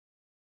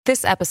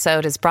This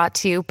episode is brought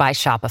to you by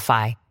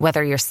Shopify.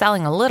 Whether you're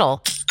selling a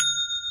little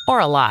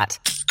or a lot,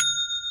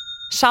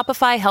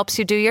 Shopify helps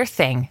you do your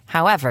thing,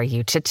 however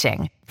you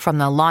cha-ching. From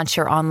the launch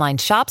your online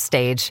shop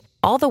stage,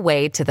 all the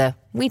way to the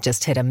we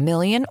just hit 1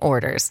 million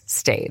orders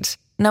stage.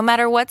 No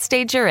matter what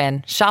stage you're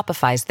in,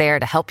 Shopify's there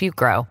to help you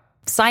grow.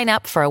 Sign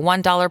up for a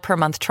 $1 per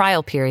month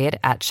trial period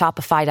at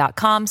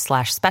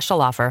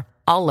shopify.com/special offer,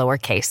 all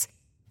lowercase.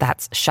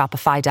 That's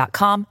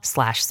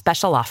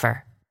shopify.com/special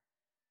offer.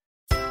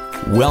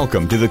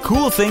 Welcome to the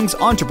Cool Things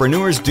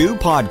Entrepreneurs Do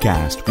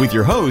podcast with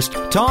your host,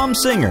 Tom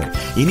Singer.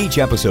 In each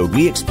episode,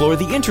 we explore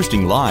the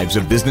interesting lives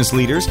of business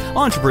leaders,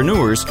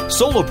 entrepreneurs,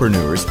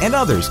 solopreneurs, and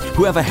others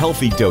who have a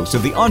healthy dose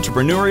of the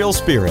entrepreneurial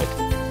spirit.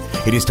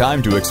 It is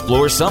time to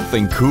explore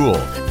something cool.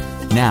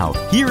 Now,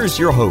 here is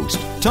your host,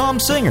 Tom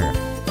Singer.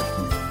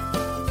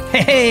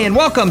 Hey, and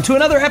welcome to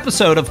another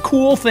episode of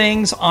Cool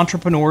Things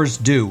Entrepreneurs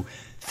Do.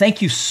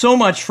 Thank you so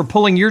much for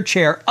pulling your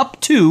chair up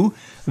to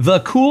the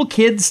Cool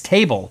Kids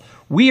table.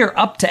 We are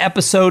up to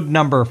episode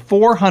number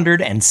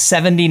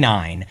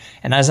 479.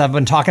 And as I've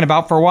been talking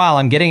about for a while,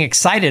 I'm getting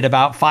excited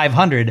about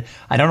 500.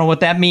 I don't know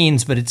what that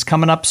means, but it's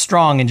coming up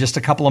strong in just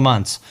a couple of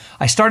months.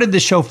 I started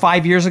this show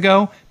 5 years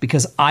ago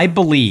because I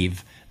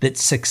believe that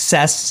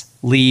success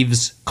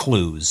leaves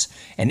clues.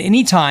 And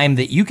anytime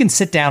that you can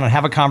sit down and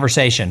have a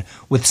conversation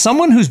with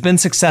someone who's been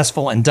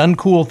successful and done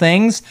cool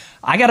things,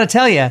 I got to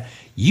tell you,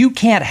 you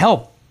can't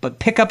help but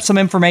pick up some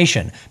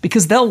information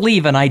because they'll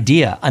leave an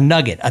idea, a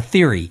nugget, a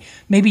theory,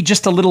 maybe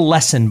just a little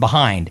lesson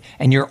behind,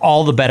 and you're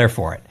all the better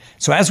for it.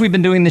 So as we've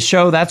been doing this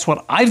show, that's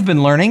what I've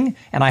been learning,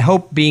 and I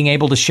hope being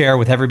able to share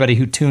with everybody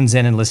who tunes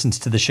in and listens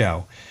to the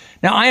show.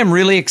 Now, I am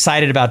really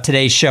excited about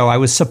today's show. I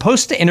was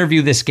supposed to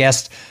interview this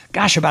guest,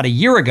 about a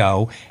year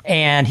ago,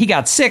 and he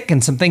got sick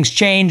and some things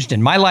changed,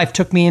 and my life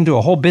took me into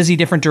a whole busy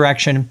different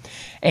direction,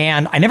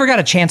 and I never got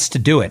a chance to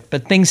do it,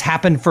 but things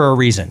happen for a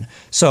reason.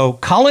 So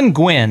Colin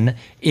Gwynn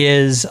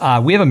is,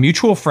 we have a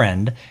mutual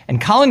friend,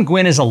 and Colin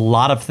Gwynn is a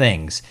lot of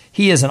things.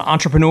 He is an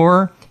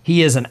entrepreneur.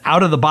 He is an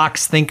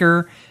out-of-the-box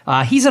thinker.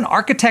 He's an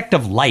architect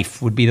of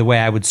life, would be the way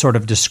I would sort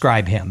of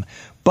describe him.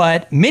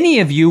 But many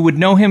of you would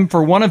know him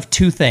for one of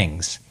two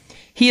things.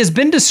 He has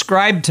been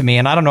described to me,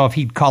 and I don't know if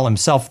he'd call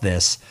himself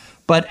this,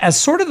 but as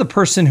sort of the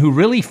person who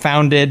really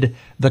founded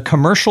the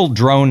commercial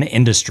drone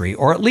industry,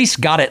 or at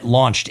least got it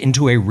launched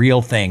into a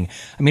real thing.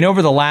 I mean,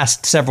 over the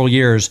last several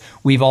years,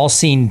 we've all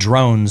seen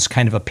drones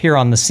kind of appear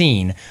on the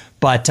scene,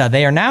 but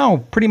they are now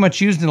pretty much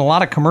used in a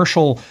lot of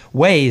commercial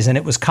ways, and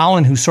it was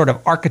Colin who sort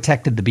of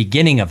architected the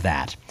beginning of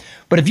that.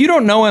 But if you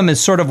don't know him as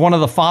sort of one of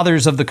the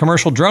fathers of the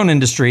commercial drone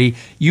industry,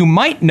 you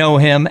might know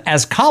him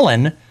as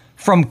Colin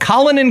from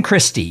Colin and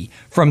Christy,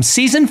 from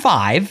season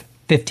 5,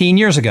 15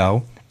 years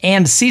ago,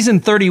 and season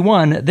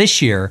 31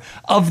 this year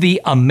of The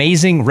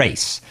Amazing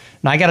Race.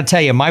 Now, I got to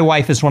tell you, my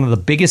wife is one of the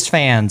biggest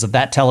fans of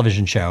that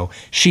television show.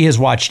 She has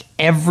watched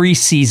every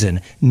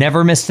season,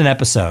 never missed an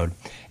episode.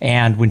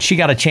 And when she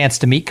got a chance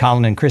to meet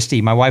Colin and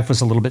Christy, my wife was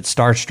a little bit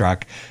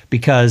starstruck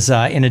because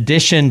in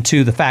addition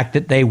to the fact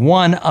that they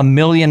won $1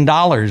 million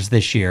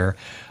this year,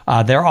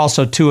 they're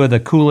also two of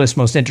the coolest,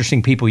 most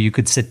interesting people you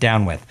could sit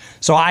down with.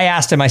 So I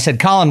asked him, I said,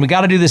 Colin, we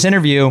got to do this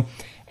interview.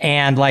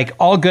 And like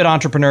all good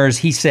entrepreneurs,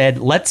 he said,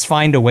 let's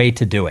find a way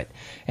to do it.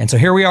 And so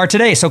here we are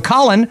today. So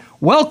Colin,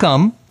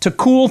 welcome to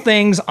Cool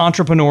Things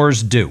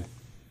Entrepreneurs Do.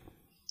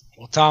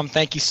 Well, Tom,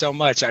 thank you so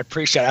much. I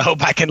appreciate it. I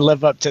hope I can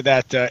live up to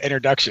that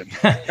introduction.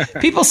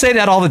 People say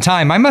that all the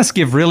time. I must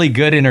give really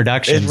good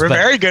introductions. It's a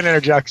very good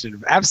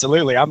introduction.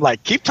 Absolutely. I'm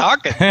like, keep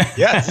talking.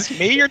 Yes, is this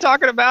me you're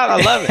talking about?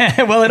 I love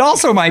it. Well, it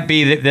also might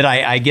be that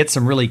I get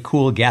some really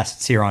cool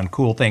guests here on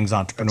Cool Things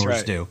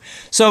Entrepreneurs Do.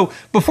 So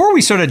before we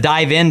sort of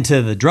dive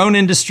into the drone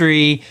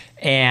industry,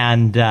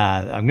 and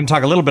I'm going to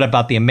talk a little bit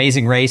about The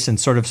Amazing Race and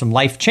sort of some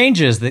life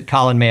changes that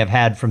Colin may have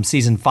had from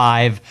season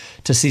 5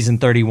 to season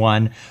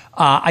 31.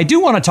 I do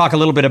want to talk a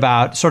little bit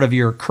about sort of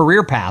your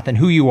career path and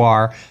who you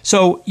are.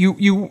 So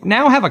you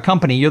now have a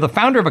company. You're the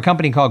founder of a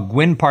company called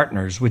Gwynn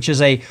Partners, which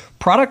is a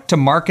product to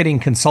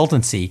marketing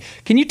consultancy.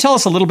 Can you tell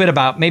us a little bit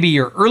about maybe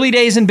your early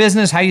days in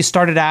business, how you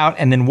started out,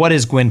 and then what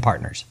is Gwynn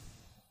Partners?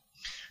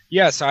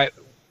 Yes, I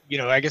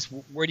guess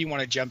where do you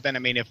want to jump in? I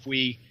mean, if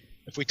we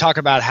talk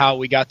about how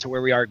we got to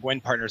where we are at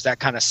Gwynn Partners, that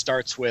kind of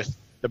starts with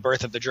the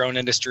birth of the drone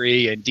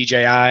industry and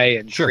DJI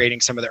and creating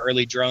some of the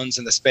early drones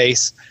in the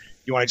space.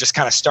 You want to just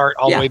kind of start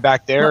all the way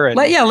back there?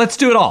 Let's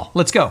do it all.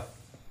 Let's go.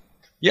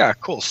 Yeah,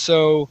 cool.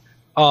 So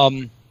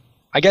I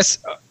guess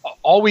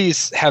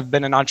always have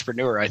been an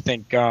entrepreneur. I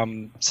think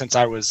since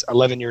I was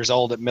 11 years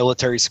old at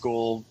military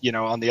school,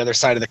 on the other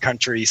side of the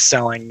country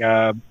selling,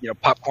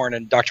 popcorn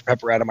and Dr.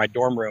 Pepper out of my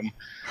dorm room.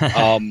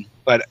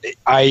 But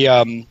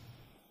I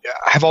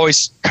have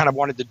always kind of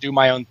wanted to do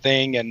my own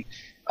thing and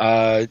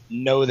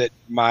know that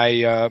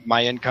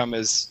my income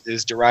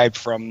is derived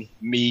from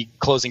me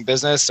closing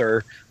business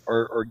or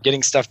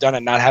getting stuff done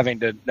and not having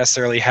to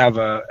necessarily have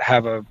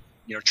a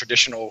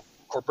traditional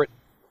corporate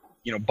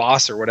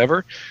boss or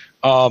whatever.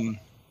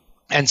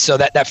 And so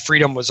that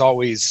freedom was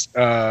always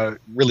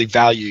really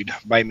valued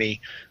by me.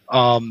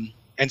 And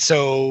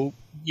so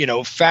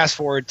fast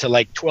forward to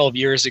like 12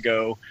 years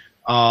ago,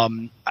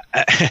 I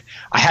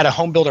had a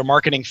home builder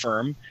marketing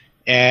firm,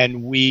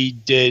 and we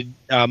did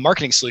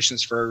marketing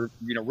solutions for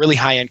really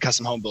high-end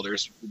custom home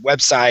builders,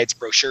 websites,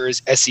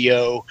 brochures,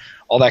 SEO,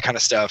 all that kind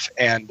of stuff.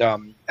 And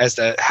as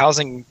the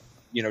housing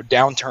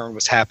downturn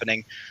was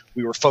happening,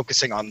 we were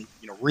focusing on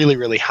really,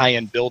 really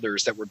high-end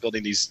builders that were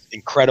building these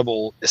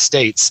incredible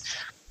estates.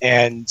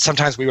 And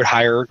sometimes we would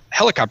hire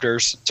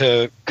helicopters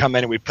to come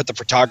in, and we'd put the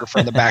photographer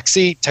in the back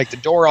seat, take the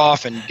door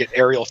off, and get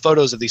aerial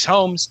photos of these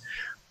homes.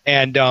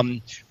 And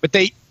but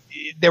they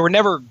were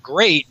never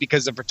great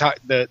because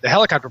the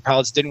helicopter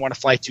pilots didn't want to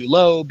fly too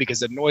low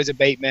because of noise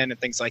abatement and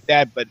things like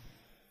that. But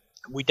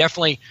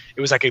it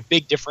was like a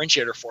big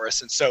differentiator for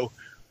us. And so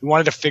we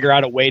wanted to figure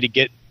out a way to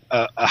get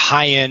a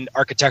high-end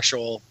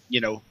architectural,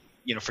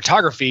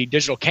 photography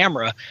digital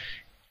camera,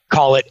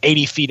 call it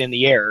 80 feet in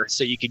the air,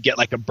 so you could get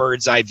like a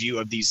bird's eye view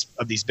of these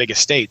big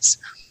estates.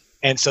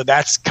 And so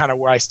that's kind of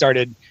where I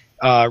started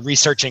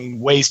researching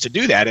ways to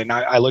do that. And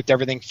I looked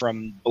everything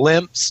from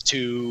blimps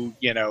to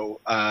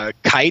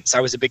kites. I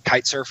was a big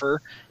kite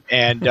surfer,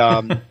 and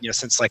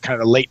since like kind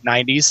of the late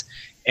 90s.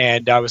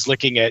 And I was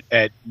looking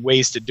at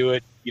ways to do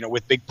it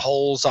with big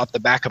poles off the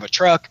back of a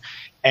truck.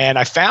 And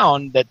I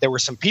found that there were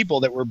some people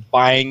that were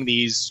buying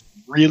these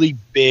really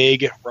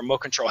big remote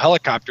control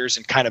helicopters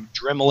and kind of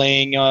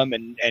dremeling them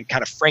and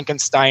kind of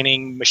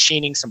Frankensteining,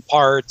 machining some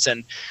parts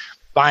and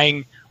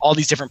buying all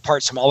these different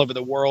parts from all over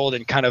the world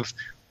and kind of,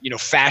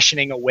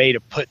 fashioning a way to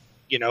put,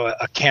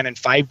 a Canon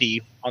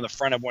 5D on the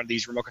front of one of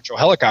these remote control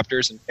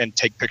helicopters and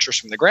take pictures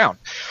from the ground.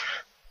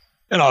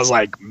 And I was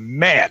like,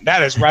 man,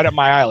 that is right up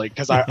my alley,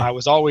 because I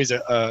was always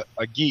a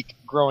geek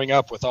growing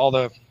up with all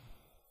the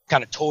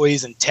kind of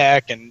toys and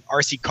tech and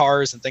RC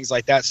cars and things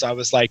like that. So I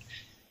was like,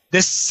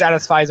 this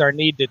satisfies our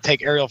need to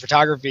take aerial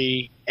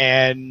photography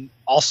and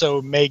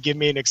also may give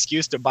me an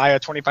excuse to buy a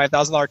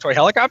 $25,000 toy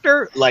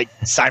helicopter. Like,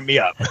 sign me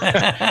up.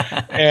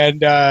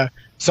 And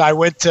so I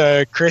went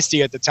to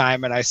Christy at the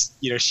time, and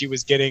she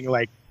was getting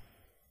like,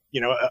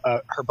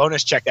 her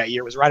bonus check that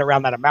year was right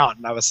around that amount.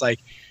 And I was like,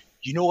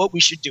 what we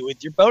should do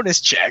with your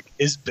bonus check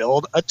is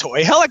build a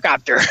toy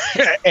helicopter.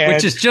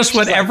 Which is just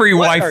what every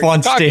wife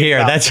wants to hear.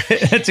 About?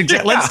 That's exactly.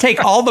 Yeah. Let's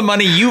take all the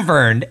money you've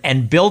earned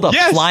and build a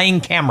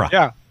flying camera.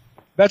 Yeah.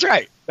 That's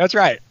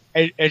right.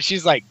 And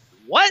she's like,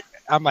 what?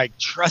 I'm like,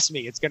 trust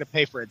me, it's going to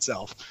pay for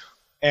itself.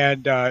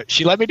 And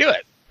she let me do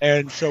it.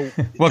 And so,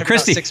 well,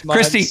 Christy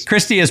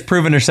has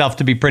proven herself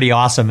to be pretty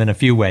awesome in a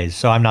few ways.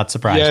 So I'm not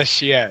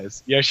surprised.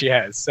 Yes, she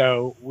has.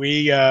 So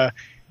we,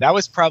 that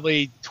was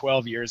probably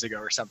 12 years ago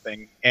or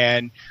something.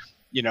 And,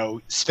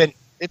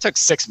 it took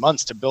 6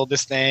 months to build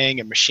this thing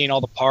and machine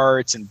all the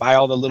parts and buy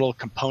all the little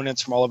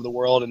components from all over the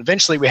world. And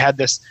eventually we had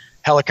this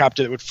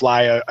helicopter that would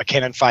fly a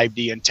Canon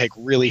 5D and take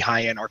really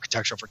high-end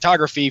architectural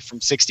photography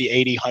from 60,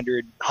 80,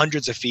 100,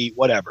 hundreds of feet,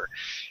 whatever.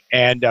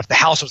 And if the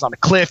house was on a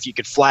cliff, you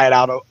could fly it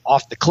out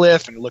off the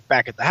cliff and look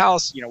back at the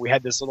house. We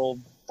had this little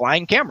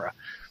flying camera.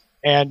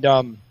 And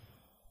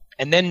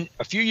then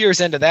a few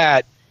years into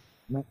that,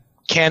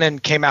 Canon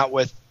came out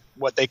with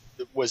what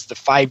was the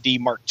 5D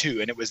Mark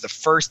II, and it was the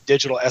first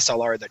digital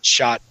SLR that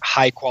shot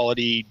high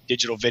quality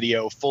digital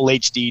video, full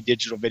HD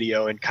digital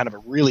video in kind of a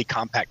really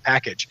compact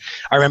package.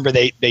 I remember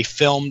they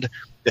filmed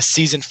the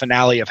season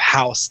finale of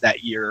House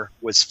that year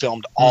was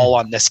filmed all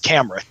on this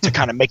camera to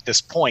kind of make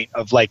this point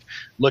of like,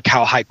 look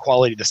how high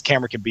quality this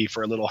camera can be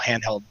for a little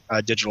handheld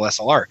digital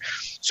SLR.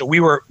 So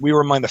we were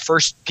among the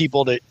first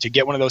people to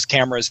get one of those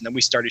cameras, and then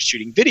we started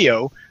shooting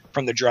video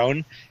from the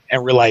drone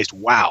and realized,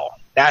 wow,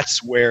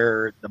 that's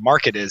where the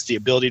market is, the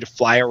ability to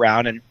fly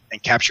around and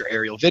capture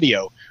aerial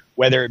video,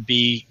 whether it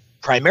be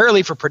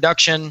primarily for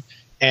production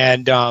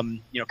and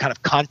kind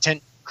of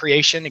content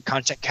creation and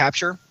content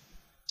capture,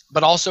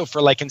 but also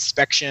for like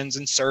inspections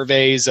and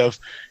surveys of,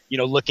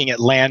 looking at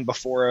land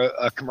before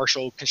a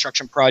commercial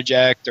construction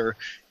project, or,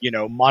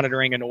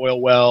 monitoring an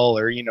oil well,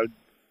 or,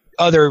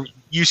 other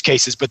use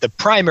cases. But the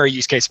primary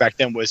use case back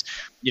then was,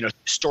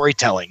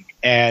 storytelling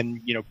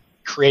and,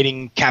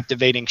 creating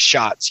captivating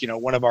shots.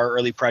 One of our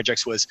early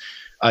projects was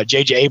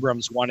J.J.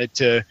 Abrams wanted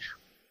to,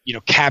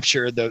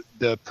 capture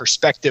the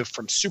perspective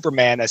from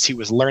Superman as he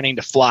was learning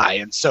to fly.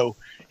 And so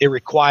it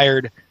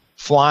required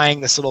flying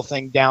this little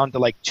thing down to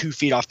like 2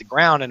 feet off the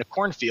ground in a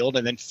cornfield,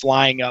 and then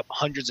flying up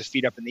hundreds of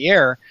feet up in the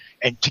air,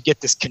 and to get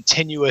this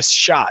continuous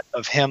shot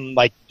of him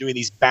like doing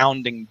these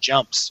bounding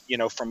jumps,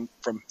 from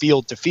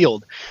field to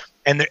field.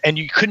 And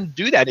you couldn't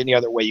do that any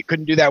other way. You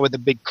couldn't do that with a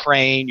big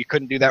crane. You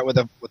couldn't do that with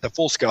a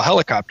full scale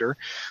helicopter.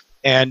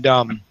 And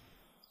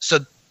so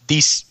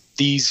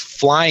these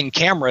flying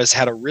cameras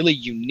had a really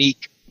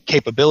unique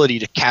capability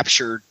to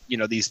capture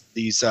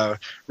these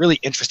really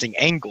interesting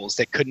angles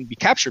that couldn't be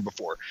captured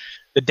before.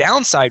 The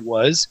downside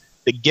was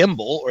the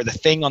gimbal, or the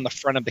thing on the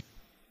front of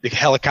the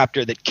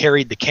helicopter that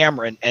carried the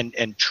camera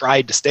and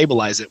tried to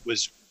stabilize it,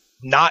 was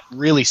not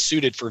really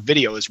suited for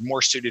video. Is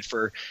more suited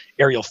for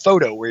aerial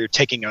photo, where you're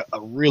taking a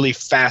really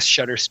fast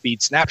shutter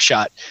speed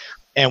snapshot.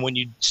 And when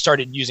you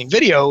started using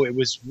video, it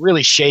was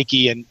really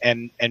shaky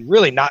and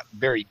really not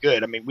very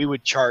good. I mean, we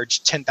would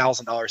charge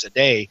 $10,000 a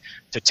day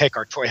to take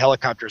our toy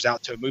helicopters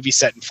out to a movie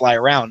set and fly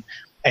around.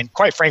 And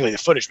quite frankly, the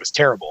footage was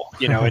terrible,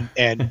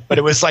 but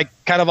it was like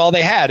kind of all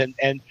they had.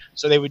 And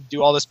so they would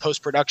do all this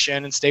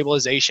post-production and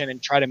stabilization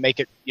and try to make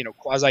it,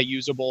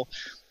 quasi-usable.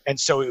 And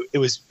so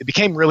it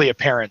became really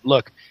apparent,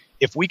 look,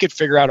 if we could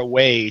figure out a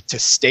way to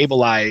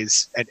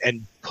stabilize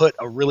and put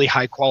a really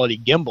high quality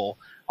gimbal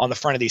on the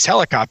front of these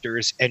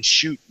helicopters and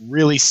shoot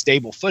really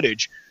stable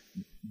footage,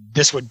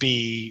 this would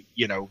be,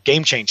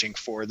 game changing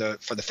for the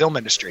film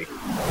industry.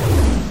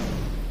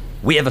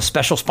 We have a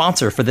special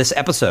sponsor for this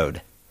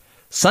episode,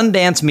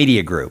 Sundance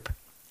Media Group,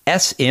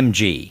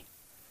 SMG.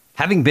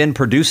 Having been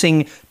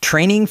producing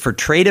training for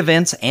trade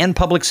events and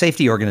public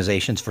safety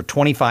organizations for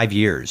 25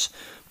 years.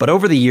 But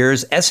over the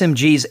years,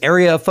 SMG's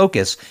area of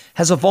focus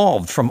has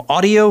evolved from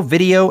audio,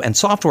 video, and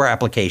software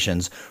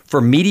applications for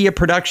media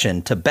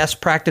production to best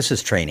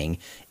practices training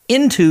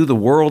into the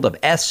world of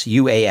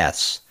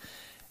SUAS.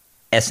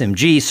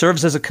 SMG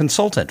serves as a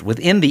consultant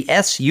within the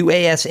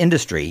SUAS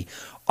industry,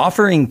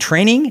 offering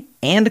training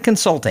and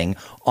consulting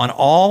on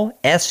all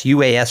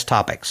SUAS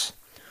topics.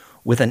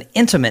 With an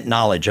intimate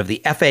knowledge of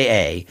the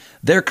FAA,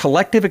 their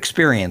collective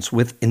experience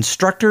with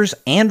instructors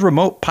and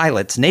remote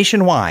pilots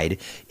nationwide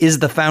is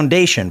the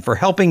foundation for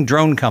helping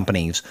drone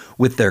companies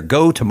with their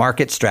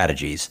go-to-market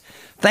strategies.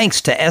 Thanks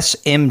to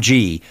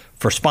SMG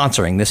for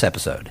sponsoring this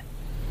episode.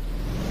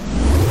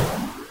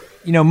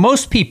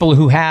 Most people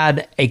who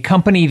had a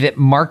company that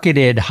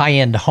marketed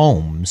high-end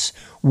homes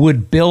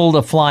would build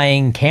a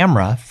flying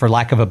camera, for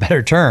lack of a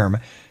better term,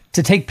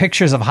 to take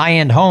pictures of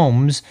high-end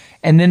homes,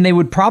 and then they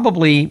would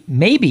probably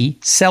maybe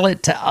sell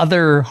it to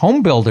other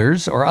home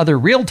builders or other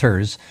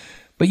realtors.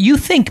 But you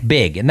think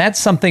big, and that's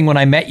something when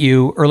I met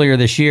you earlier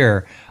this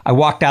year, I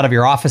walked out of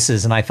your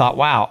offices and I thought,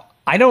 wow,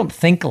 I don't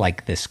think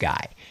like this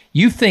guy.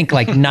 You think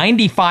like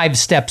 95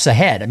 steps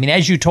ahead. I mean,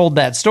 as you told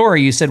that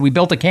story, you said we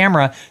built a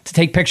camera to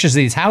take pictures of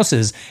these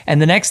houses,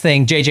 and the next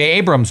thing, J.J.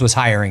 Abrams was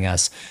hiring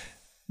us.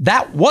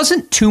 That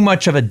wasn't too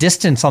much of a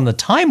distance on the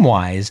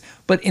time-wise,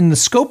 but in the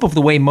scope of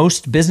the way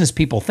most business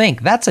people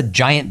think, that's a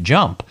giant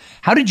jump.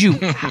 How did you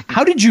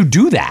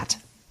do that?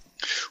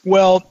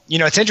 Well,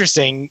 it's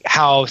interesting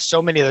how so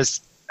many of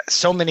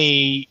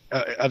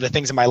the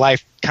things in my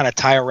life kind of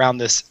tie around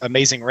this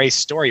Amazing Race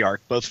story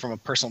arc, both from a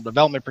personal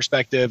development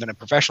perspective and a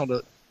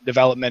professional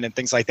development and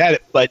things like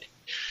that. But,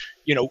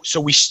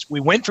 so we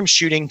went from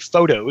shooting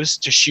photos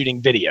to shooting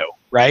video,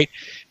 right?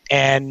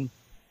 And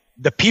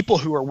the people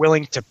who are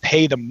willing to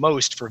pay the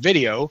most for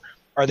video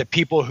are the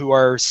people who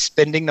are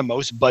spending the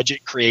most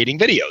budget creating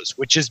videos,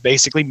 which is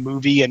basically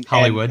movie and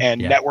Hollywood and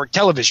network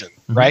television,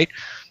 right?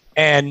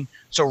 And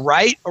so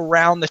right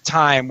around the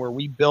time where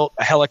we built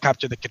a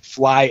helicopter that could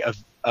fly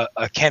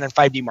a Canon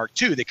 5D Mark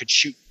II that could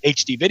shoot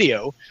HD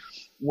video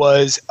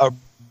was a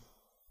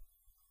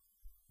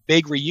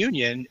big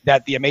reunion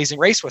that the Amazing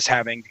Race was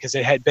having because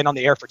it had been on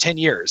the air for 10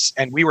 years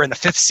and we were in the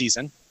 5th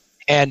season.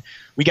 And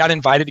we got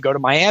invited to go to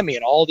Miami,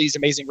 and all these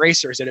amazing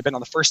racers that had been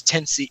on the first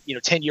 10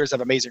 years of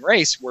Amazing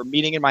Race were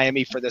meeting in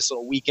Miami for this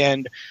little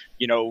weekend,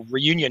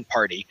 reunion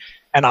party.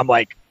 And I'm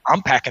like,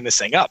 I'm packing this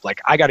thing up.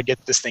 Like, I got to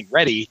get this thing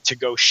ready to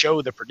go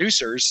show the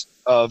producers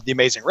of the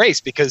Amazing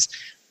Race, because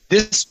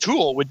this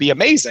tool would be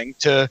amazing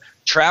to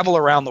travel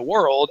around the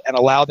world and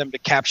allow them to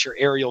capture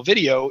aerial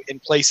video in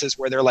places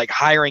where they're like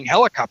hiring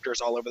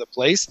helicopters all over the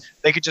place.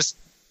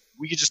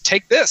 We could just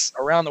take this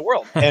around the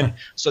world. And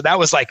so that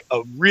was like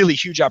a really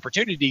huge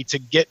opportunity to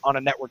get on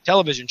a network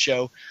television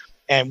show.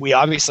 And we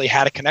obviously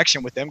had a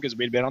connection with them because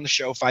we'd been on the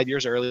show 5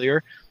 years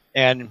earlier.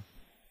 And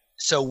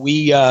so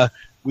we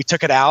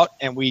took it out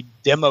and we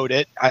demoed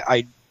it.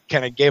 I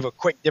kind of gave a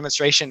quick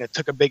demonstration. It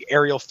took a big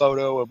aerial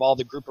photo of all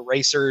the group of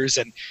racers,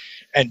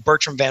 and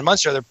Bertram Van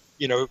Munster,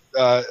 the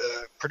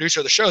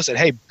producer of the show, said,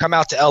 "Hey, come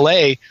out to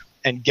LA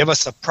and give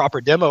us a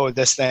proper demo of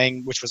this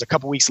thing," which was a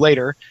couple weeks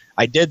later.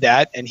 I did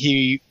that, and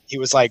he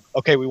was like,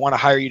 "Okay, we want to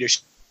hire you to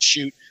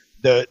shoot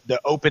the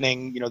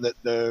opening,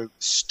 the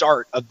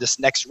start of this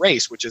next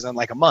race, which is in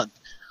like a month."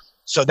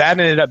 So that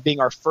ended up being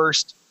our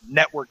first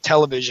network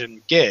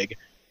television gig.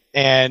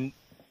 And,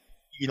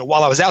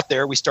 while I was out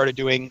there, we started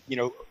doing,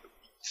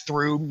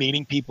 through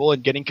meeting people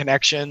and getting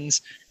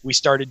connections, we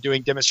started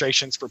doing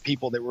demonstrations for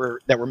people that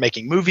were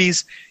making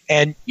movies.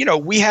 And,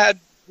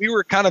 we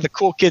were kind of the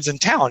cool kids in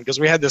town because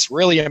we had this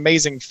really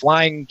amazing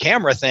flying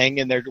camera thing,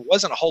 and there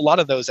wasn't a whole lot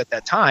of those at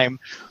that time.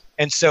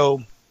 And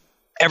so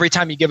every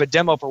time you give a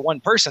demo for one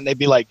person, they'd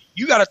be like,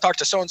 "You got to talk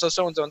to so-and-so,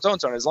 so-and-so, and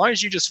so-and-so." And as long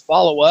as you just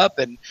follow up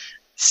and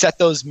set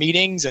those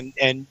meetings,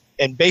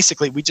 and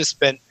basically we just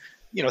spent,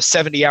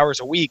 70 hours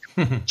a week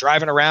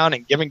driving around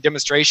and giving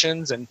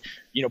demonstrations, and,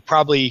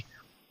 probably,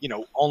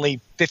 only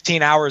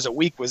 15 hours a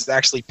week was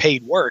actually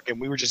paid work. And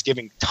we were just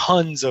giving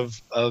tons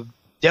of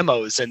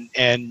demos and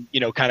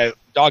kind of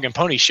dog and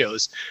pony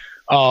shows.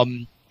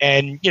 And,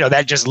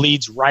 that just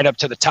leads right up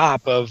to the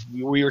top of,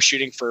 we were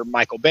shooting for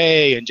Michael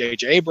Bay and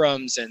J.J.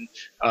 Abrams and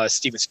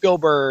Steven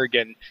Spielberg.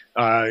 And,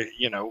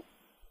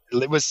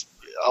 it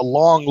a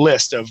long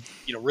list of,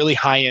 really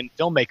high-end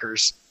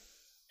filmmakers.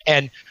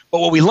 But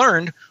what we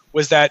learned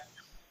was that,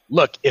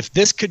 look, if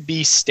this could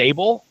be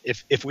stable,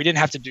 if we didn't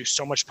have to do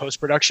so much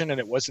post-production and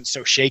it wasn't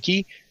so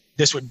shaky,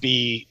 this would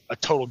be a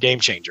total game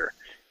changer.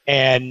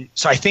 And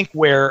so I think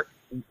where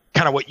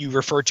kind of what you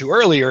referred to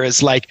earlier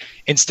is like,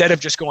 instead of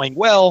just going,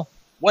 well,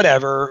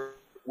 whatever,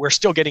 we're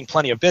still getting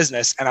plenty of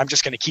business and I'm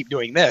just going to keep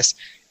doing this.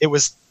 It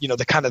was,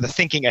 the kind of the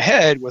thinking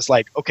ahead was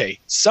like, okay,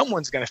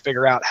 someone's going to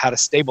figure out how to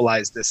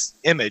stabilize this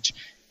image.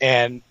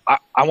 And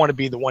I want to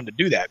be the one to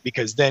do that,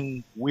 because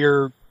then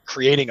we're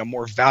creating a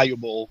more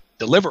valuable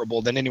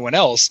deliverable than anyone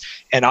else.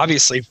 And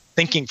obviously,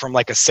 thinking from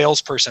like a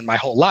salesperson my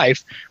whole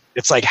life,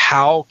 it's like,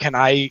 how can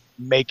I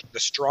make the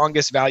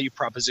strongest value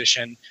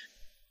proposition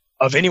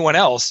of anyone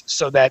else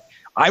so that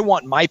I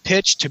want my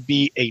pitch to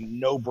be a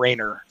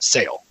no-brainer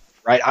sale,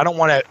 right? I don't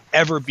want to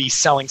ever be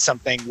selling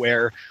something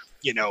where,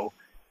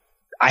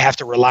 I have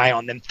to rely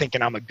on them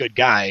thinking I'm a good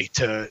guy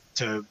to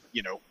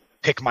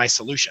pick my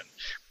solution.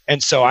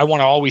 And so I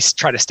want to always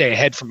try to stay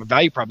ahead from a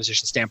value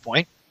proposition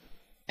standpoint.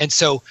 And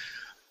so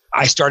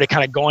I started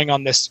kind of going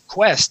on this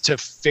quest to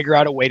figure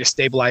out a way to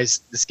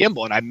stabilize this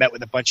gimbal. And I met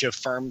with a bunch of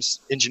firms,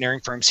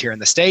 engineering firms here in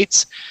the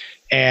States.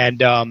 And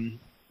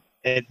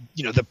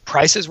the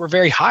prices were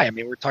very high. I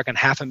mean, we're talking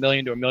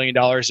 $500,000 to $1 million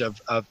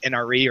of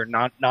NRE or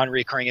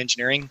non-recurring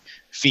engineering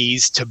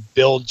fees to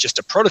build just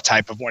a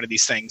prototype of one of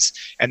these things.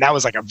 And that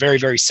was like a very,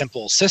 very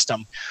simple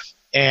system.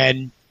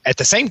 And at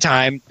the same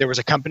time, there was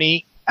a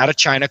company out of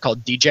China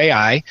called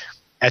DJI.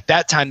 At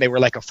that time, they were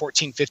like a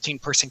 14, 15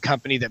 person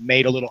company that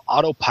made a little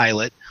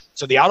autopilot.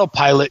 So the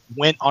autopilot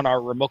went on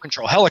our remote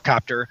control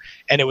helicopter,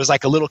 and it was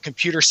like a little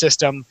computer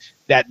system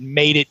that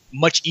made it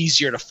much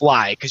easier to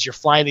fly, because you're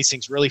flying these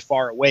things really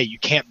far away. You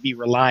can't be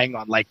relying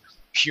on like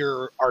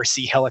pure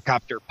RC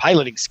helicopter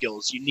piloting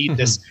skills. You need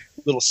this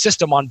little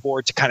system on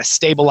board to kind of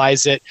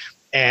stabilize it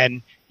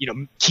and,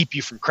 keep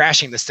you from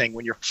crashing this thing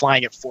when you're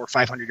flying at 400 or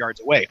 500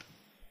 yards away.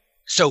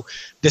 So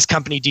this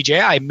company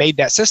DJI made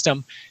that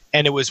system.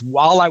 And it was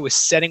while I was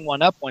setting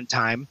one up one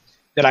time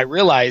that I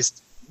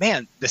realized,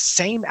 man, the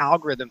same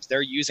algorithms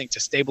they're using to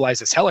stabilize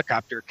this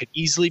helicopter could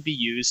easily be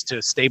used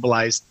to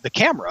stabilize the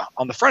camera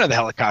on the front of the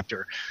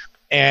helicopter.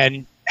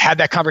 And had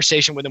that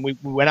conversation with them. We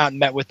went out and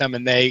met with them,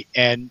 and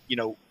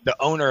the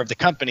owner of the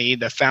company,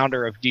 the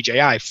founder of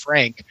DJI,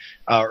 Frank,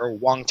 or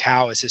Wang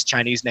Tao is his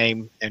Chinese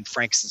name, and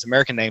Frank's his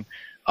American name,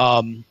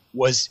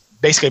 was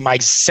basically my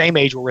same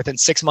age. We're within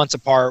 6 months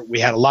apart. We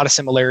had a lot of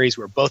similarities.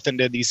 We were both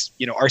into these,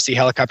 RC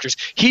helicopters.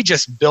 He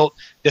just built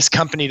this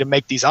company to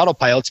make these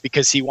autopilots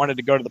because he wanted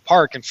to go to the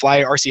park and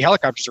fly RC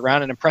helicopters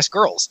around and impress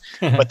girls.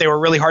 But they were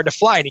really hard to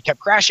fly, and he kept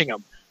crashing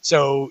them.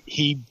 So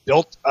he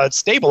built a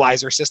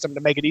stabilizer system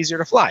to make it easier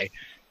to fly.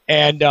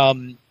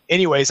 And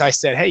anyways, I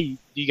said, hey,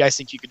 do you guys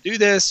think you could do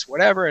this?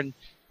 Whatever. And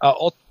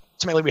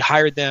ultimately, we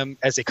hired them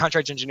as a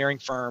contract engineering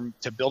firm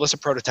to build us a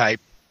prototype.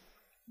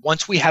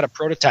 Once we had a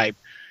prototype,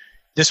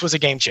 this was a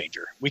game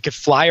changer. We could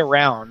fly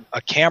around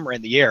a camera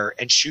in the air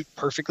and shoot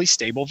perfectly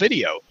stable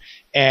video.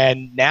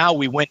 And now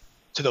we went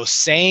to those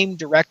same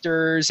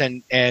directors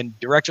and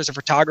directors of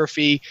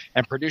photography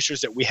and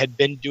producers that we had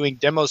been doing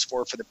demos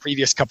for the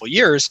previous couple of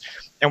years.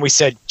 And we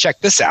said, check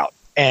this out.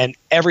 And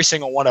every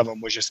single one of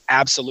them was just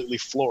absolutely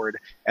floored.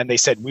 And they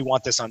said, we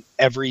want this on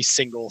every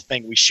single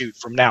thing we shoot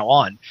from now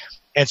on.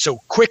 And so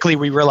quickly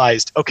we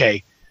realized,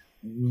 okay,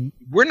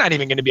 we're not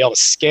even going to be able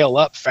to scale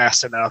up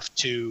fast enough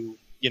to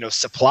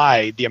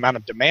supply the amount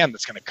of demand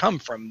that's going to come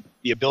from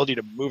the ability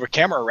to move a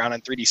camera around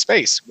in 3D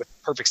space with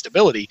perfect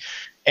stability.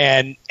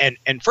 And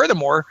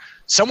furthermore,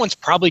 someone's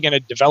probably going to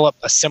develop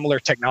a similar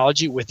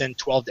technology within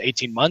 12 to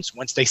 18 months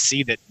once they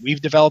see that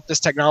we've developed this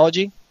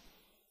technology.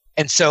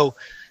 And so,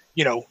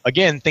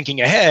 again,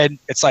 thinking ahead,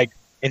 it's like,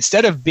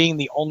 instead of being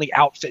the only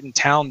outfit in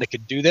town that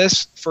could do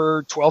this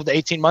for 12 to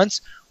 18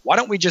 months, why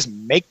don't we just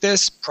make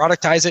this,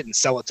 productize it, and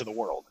sell it to the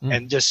world,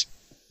 and just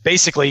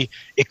basically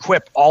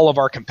equip all of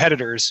our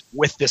competitors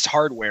with this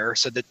hardware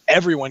so that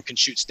everyone can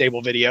shoot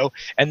stable video,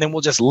 and then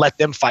we'll just let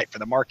them fight for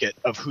the market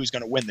of who's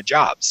going to win the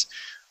jobs.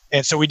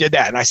 And so we did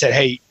that. And I said,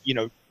 hey,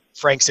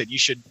 Frank said, you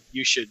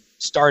should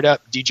start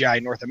up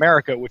DJI North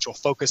America, which will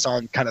focus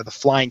on kind of the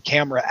flying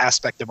camera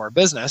aspect of our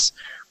business.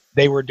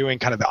 They were doing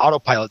kind of the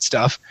autopilot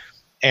stuff.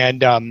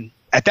 And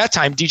at that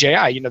time,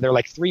 DJI, they're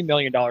like $3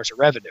 million of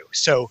revenue.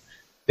 So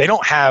they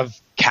don't have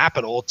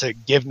capital to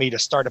give me to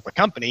start up a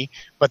company,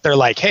 but they're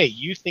like, hey,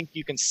 you think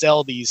you can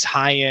sell these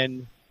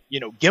high-end,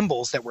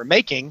 gimbals that we're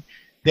making,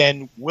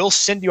 then we'll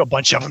send you a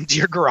bunch of them to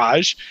your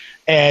garage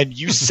and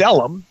you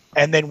sell them.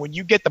 And then when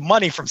you get the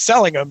money from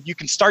selling them, you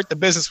can start the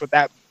business with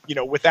that,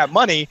 with that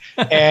money.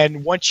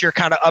 And once you're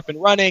kind of up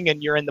and running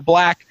and you're in the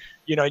black,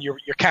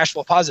 you're cash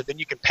flow positive, then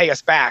you can pay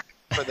us back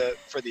for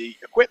the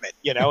equipment,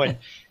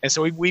 and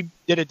so we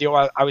did a deal.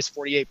 I was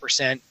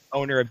 48%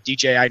 owner of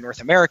DJI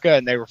North America,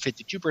 and they were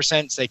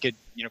 52%. So they could,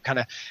 kind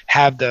of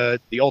have the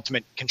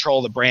ultimate control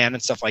of the brand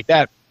and stuff like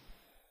that.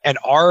 And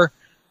our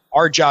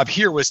job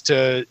here was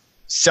to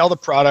sell the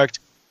product,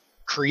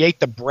 create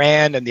the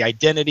brand and the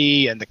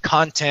identity and the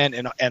content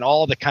and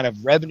all the kind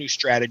of revenue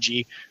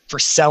strategy for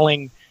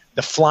selling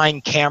the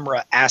flying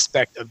camera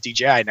aspect of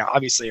DJI. Now,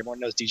 obviously, everyone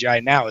knows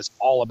DJI now is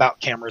all about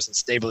cameras and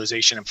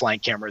stabilization and flying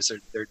cameras.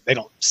 They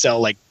don't sell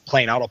like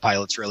plain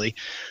autopilots, really.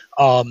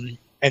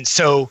 And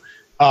so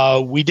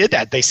we did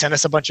that. They sent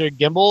us a bunch of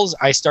gimbals.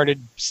 I started,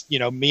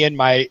 me and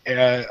my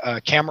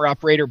camera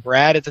operator,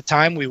 Brad, at the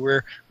time, we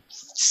were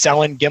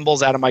selling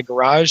gimbals out of my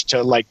garage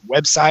to like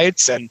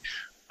websites, and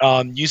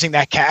using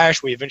that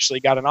cash, we eventually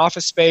got an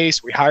office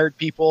space. We hired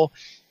people.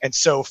 And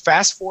so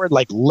fast forward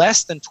like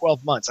less than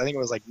 12 months, I think it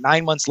was like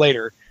 9 months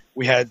later,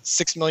 we had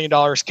 $6 million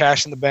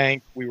cash in the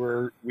bank. We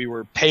were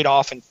paid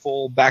off in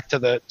full back to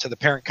the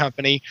parent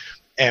company,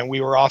 and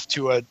we were off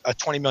to a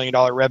 $20 million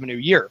revenue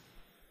year.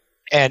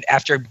 And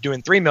after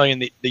doing $3 million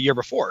the year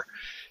before.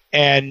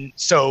 And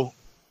so,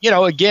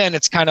 again,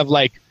 it's kind of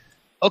like,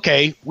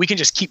 okay, we can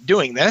just keep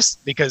doing this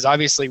because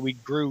obviously we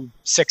grew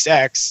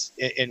 6x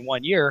in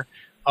 1 year.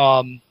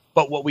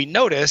 But what we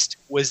noticed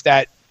was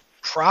that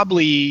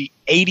probably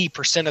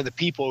 80% of the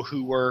people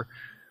who were,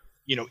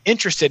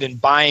 interested in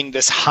buying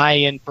this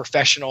high-end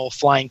professional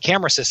flying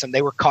camera system,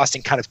 they were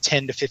costing kind of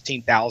 $10,000 to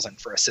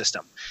 $15,000 for a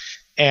system.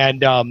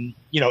 And,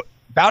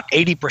 about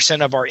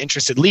 80% of our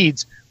interested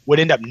leads would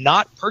end up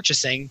not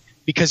purchasing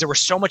because there was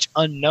so much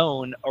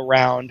unknown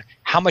around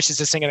how much is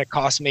this thing going to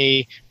cost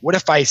me? What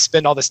if I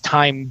spend all this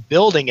time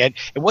building it?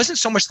 It wasn't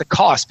so much the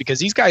cost because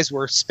these guys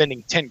were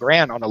spending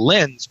 $10,000 on a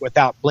lens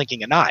without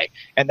blinking an eye.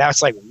 And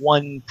that's like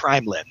one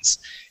prime lens.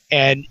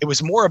 And it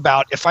was more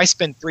about if I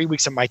spend 3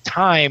 weeks of my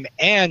time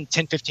and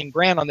 10, 15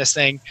 grand on this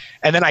thing,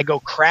 and then I go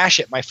crash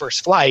it my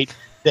first flight,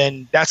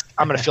 then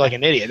I'm going to feel like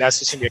an idiot. That's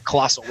just going to be a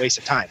colossal waste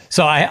of time.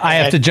 So I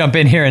have to jump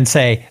in here and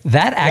say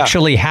that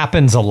actually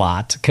happens a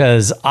lot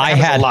because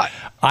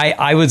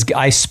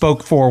I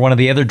spoke for one of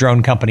the other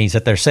drone companies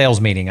at their sales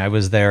meeting. I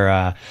was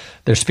their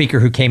speaker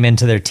who came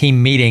into their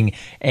team meeting.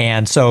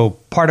 And so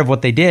part of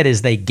what they did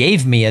is they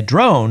gave me a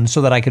drone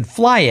so that I could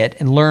fly it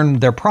and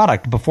learn their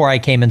product before I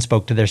came and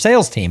spoke to their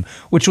sales team,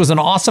 which was an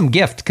awesome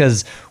gift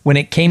because when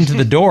it came to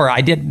the door,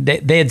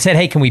 they had said,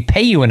 hey, can we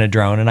pay you in a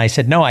drone? And I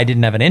said, no, I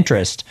didn't have an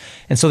interest.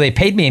 And so they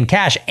paid me in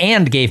cash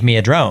and gave me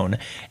a drone.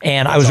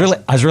 And I was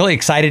really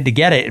excited to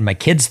get it. And my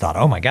kids thought,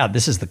 oh my God,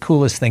 this is the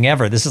coolest thing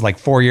ever. This is like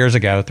 3 years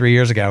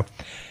ago.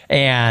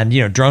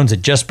 And, drones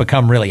had just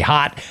become really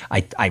hot.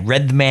 I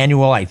read the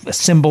manual. I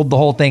assembled the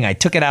whole thing. I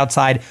took it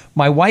outside.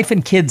 My wife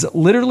and kids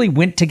literally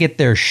went to get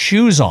their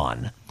shoes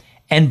on.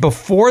 And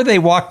before they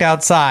walked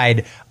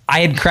outside, I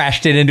had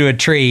crashed it into a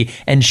tree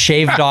and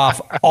shaved off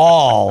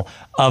all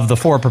of the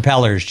 4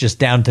 propellers just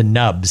down to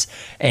nubs.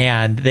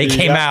 And they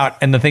came out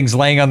and the thing's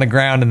laying on the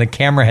ground and the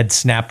camera had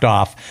snapped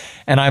off.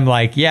 And I'm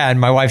like, yeah. And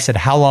my wife said,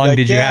 how long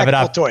did you have it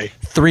up?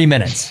 3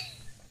 minutes.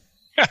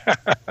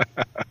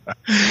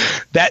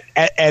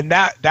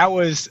 That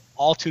was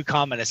all too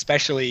common,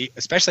 especially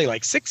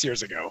like 6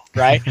 years ago,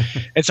 right?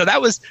 And so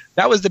that was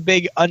the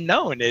big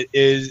unknown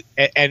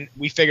and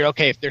we figured,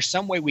 okay, if there's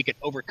some way we could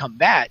overcome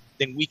that,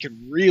 then we could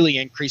really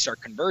increase our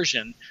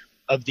conversion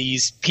of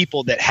these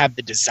people that have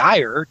the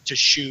desire to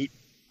shoot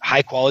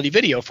high quality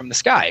video from the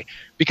sky,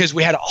 because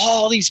we had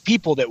all these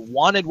people that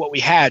wanted what we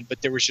had,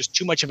 but there was just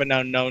too much of an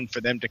unknown for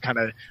them to kind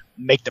of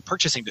make the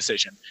purchasing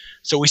decision.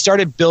 So we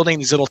started building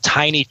these little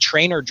tiny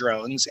trainer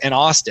drones in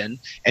Austin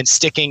and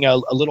sticking a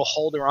little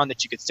holder on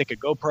that you could stick a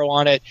GoPro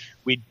on it.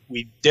 We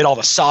did all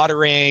the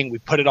soldering, we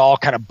put it all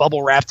kind of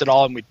bubble wrapped it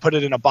all, and we'd put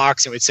it in a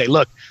box and we'd say,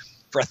 look,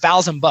 for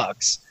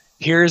 $1,000,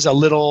 here's a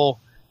little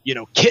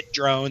kit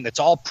drone that's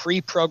all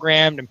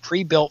pre-programmed and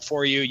pre-built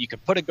for you. You can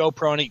put a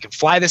GoPro on it, you can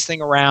fly this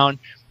thing around,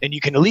 and you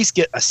can at least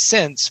get a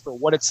sense for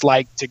what it's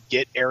like to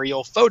get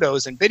aerial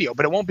photos and video.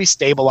 But it won't be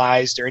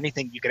stabilized or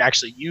anything you could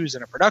actually use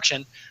in a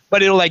production,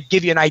 but it'll like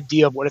give you an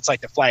idea of what it's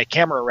like to fly a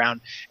camera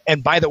around.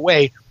 And by the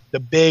way, the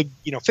big,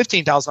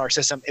 $15,000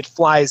 system, it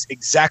flies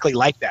exactly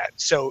like that.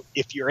 So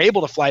if you're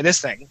able to fly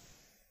this thing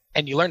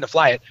and you learn to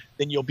fly it,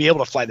 then you'll be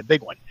able to fly the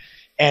big one.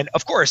 And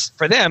of course,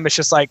 for them, it's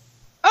just like,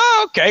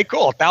 oh, okay,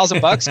 cool.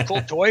 $1,000,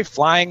 cool toy,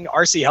 flying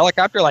RC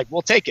helicopter. Like,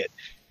 we'll take it.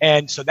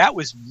 And so that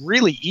was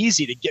really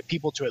easy to get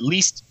people to at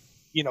least,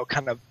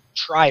 kind of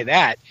try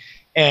that.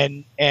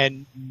 And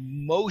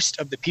most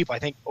of the people, I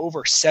think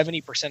over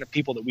 70% of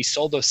people that we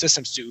sold those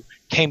systems to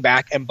came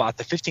back and bought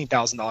the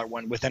 $15,000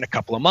 one within a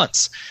couple of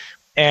months.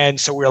 And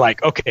so we're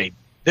like, okay,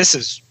 this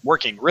is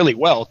working really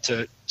well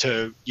to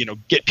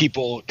get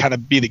people kind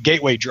of be the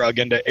gateway drug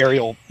into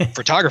aerial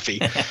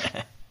photography.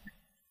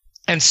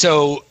 And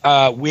so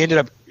I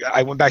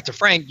went back to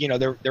Frank,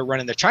 they're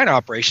running the China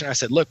operation. I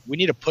said, look, we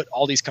need to put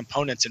all these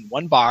components in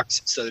one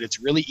box so that it's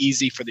really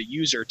easy for the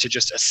user to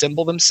just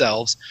assemble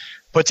themselves,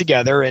 put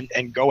together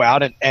and go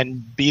out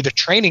and be the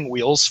training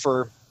wheels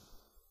for,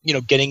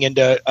 getting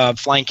into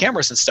flying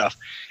cameras and stuff.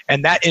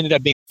 And that ended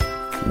up being.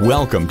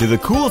 Welcome to the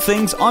Cool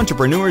Things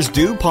Entrepreneurs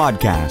Do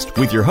podcast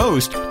with your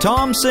host,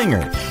 Tom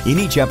Singer. In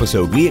each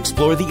episode, we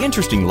explore the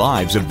interesting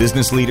lives of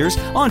business leaders,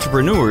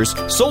 entrepreneurs,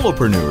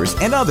 solopreneurs,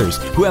 and others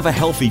who have a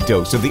healthy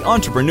dose of the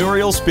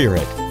entrepreneurial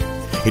spirit.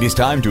 It is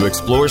time to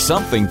explore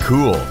something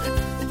cool.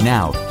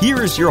 Now,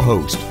 here is your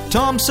host,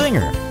 Tom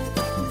Singer.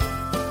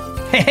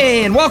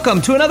 Hey, and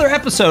welcome to another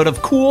episode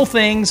of Cool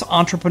Things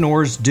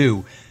Entrepreneurs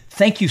Do.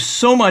 Thank you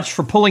so much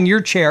for pulling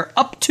your chair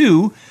up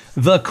to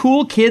the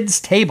Cool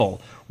Kids table.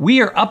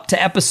 We are up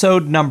to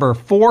episode number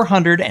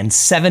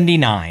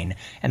 479.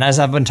 And as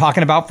I've been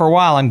talking about for a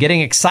while, I'm getting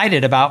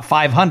excited about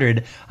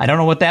 500. I don't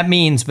know what that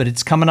means, but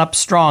it's coming up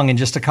strong in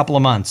just a couple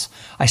of months.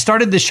 I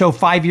started this show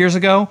 5 years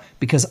ago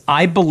because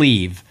I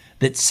believe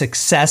that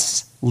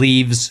success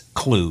leaves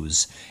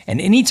clues. And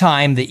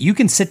anytime that you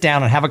can sit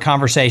down and have a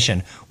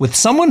conversation with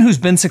someone who's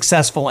been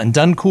successful and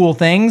done cool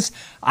things,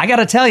 I got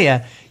to tell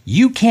you,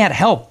 you can't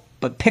help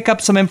but pick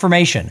up some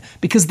information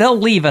because they'll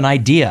leave an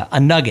idea, a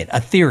nugget, a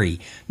theory,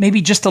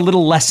 maybe just a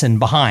little lesson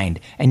behind,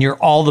 and you're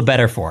all the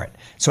better for it.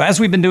 So as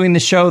we've been doing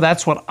this show,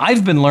 that's what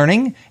I've been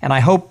learning, and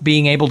I hope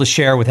being able to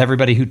share with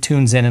everybody who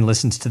tunes in and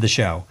listens to the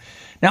show.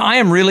 Now, I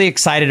am really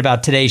excited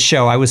about today's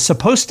show. I was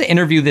supposed to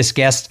interview this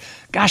guest,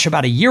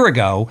 about a year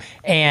ago,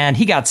 and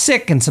he got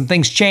sick and some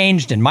things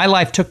changed, and my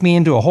life took me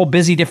into a whole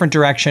busy different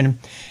direction,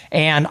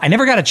 and I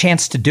never got a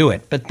chance to do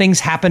it, but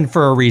things happen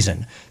for a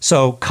reason.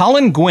 So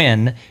Colin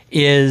Gwynn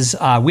is,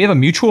 we have a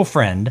mutual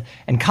friend,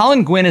 and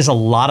Colin Gwynn is a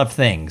lot of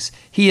things.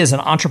 He is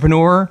an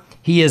entrepreneur.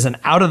 He is an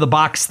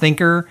out-of-the-box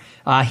thinker.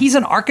 He's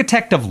an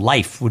architect of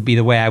life, would be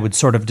the way I would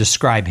sort of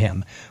describe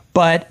him.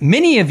 But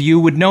many of you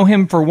would know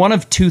him for one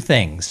of two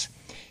things.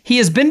 He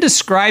has been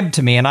described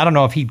to me, and I don't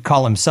know if he'd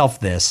call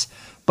himself this,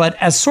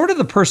 but as sort of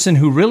the person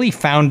who really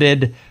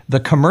founded the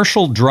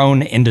commercial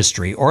drone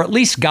industry, or at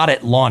least got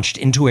it launched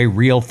into a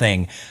real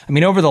thing. I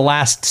mean, over the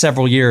last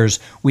several years,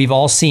 we've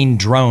all seen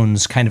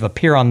drones kind of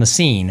appear on the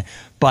scene,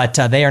 but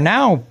they are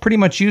now pretty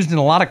much used in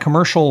a lot of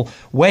commercial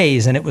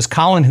ways, and it was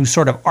Colin who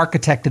sort of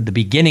architected the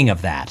beginning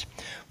of that.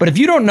 But if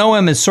you don't know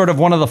him as sort of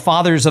one of the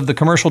fathers of the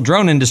commercial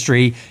drone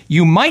industry,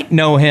 you might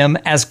know him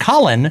as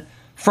Colin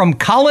from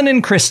Colin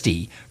and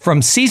Christy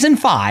from season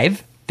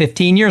 5,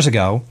 15 years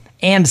ago,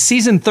 and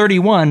season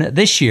 31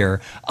 this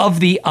year of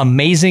The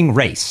Amazing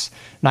Race.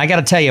 Now, I got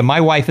to tell you, my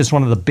wife is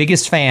one of the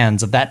biggest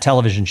fans of that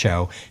television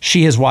show.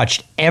 She has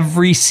watched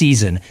every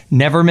season,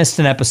 never missed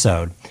an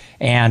episode.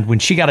 And when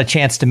she got a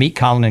chance to meet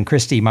Colin and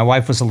Christy, my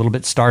wife was a little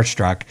bit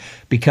starstruck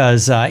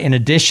because in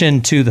addition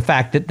to the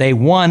fact that they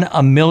won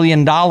 $1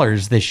 million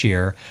this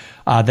year,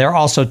 they're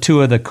also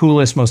two of the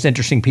coolest, most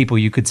interesting people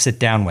you could sit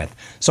down with.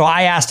 So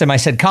I asked him, I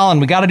said, Colin,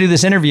 we got to do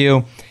this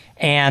interview.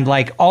 And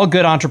like all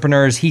good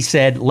entrepreneurs, he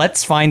said,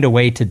 let's find a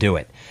way to do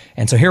it.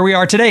 And so here we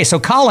are today. So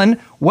Colin,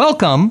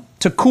 welcome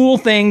to Cool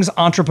Things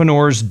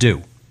Entrepreneurs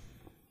Do.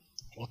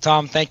 Well,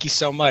 Tom, thank you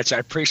so much. I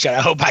appreciate it.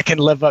 I hope I can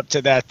live up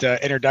to that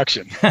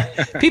introduction.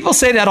 People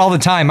say that all the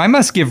time. I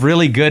must give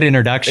really good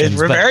introductions.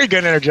 It's a very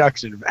good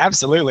introduction.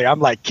 Absolutely. I'm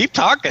like, keep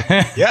talking.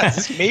 Yes,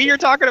 is this me you're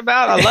talking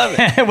about? I love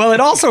it. Well, it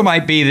also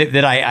might be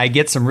that I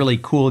get some really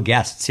cool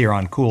guests here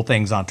on Cool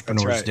Things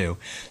Entrepreneurs Do.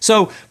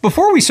 So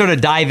before we sort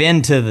of dive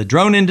into the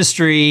drone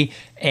industry,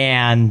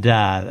 and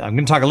I'm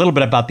going to talk a little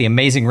bit about The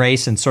Amazing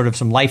Race and sort of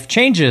some life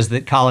changes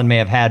that Colin may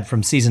have had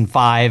from season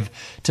 5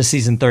 to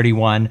season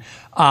 31.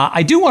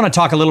 I do want to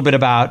talk a little bit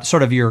about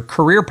sort of your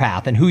career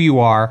path and who you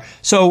are.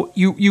 So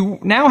you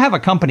now have a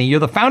company.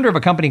 You're the founder of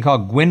a company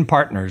called Gwynn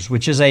Partners,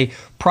 which is a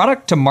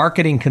product to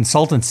marketing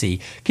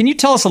consultancy. Can you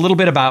tell us a little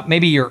bit about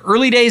maybe your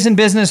early days in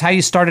business, how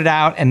you started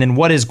out, and then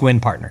what is Gwynn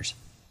Partners?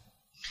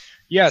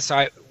 Yes,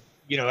 I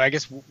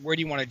guess where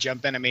do you want to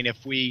jump in? I mean,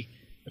 if we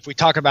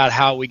talk about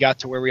how we got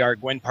to where we are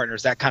at Gwynn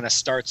Partners, that kind of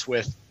starts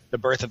with the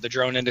birth of the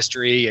drone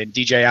industry and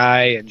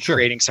DJI and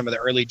creating some of the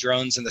early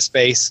drones in the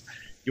space.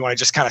 You want to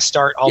just kind of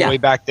start all the way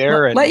back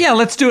there?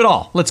 Let's do it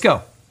all. Let's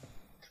go.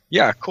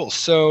 Yeah, cool.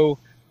 So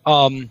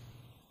I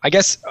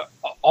guess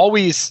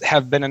always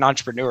have been an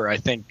entrepreneur. I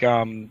think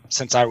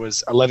since I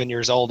was 11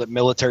 years old at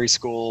military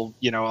school,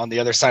 on the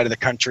other side of the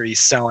country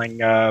selling,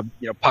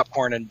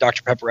 popcorn and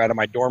Dr. Pepper out of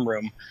my dorm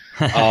room.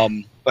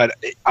 But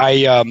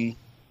I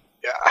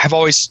have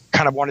always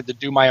kind of wanted to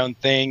do my own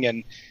thing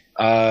and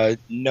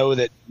know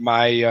that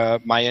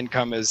my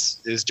income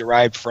is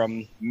derived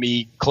from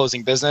me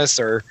closing business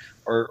or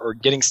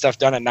getting stuff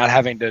done and not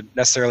having to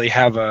necessarily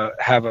have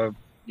a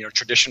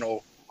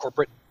traditional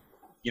corporate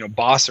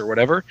boss or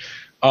whatever.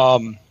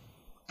 And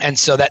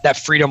so that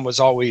freedom was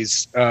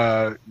always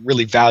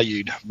really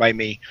valued by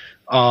me.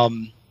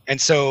 And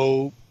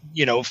so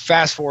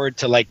fast forward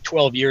to like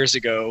 12 years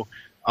ago,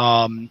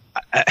 I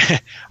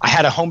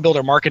had a home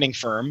builder marketing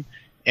firm.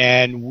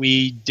 And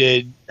we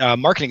did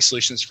marketing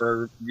solutions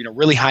for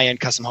really high-end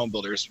custom home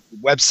builders,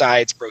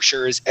 websites,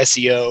 brochures,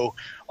 SEO,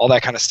 all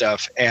that kind of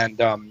stuff.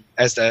 And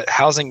as the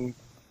housing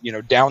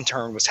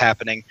downturn was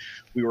happening,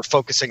 we were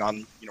focusing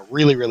on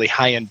really, really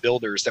high-end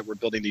builders that were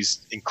building these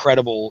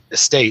incredible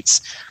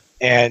estates.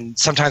 And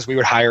sometimes we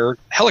would hire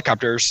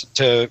helicopters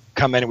to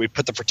come in, and we'd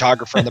put the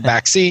photographer in the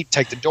back seat,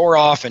 take the door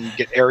off, and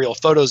get aerial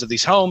photos of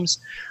these homes.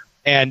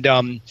 And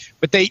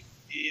but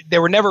they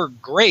were never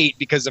great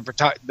because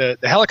the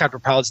helicopter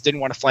pilots didn't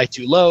want to fly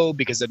too low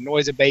because of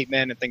noise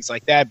abatement and things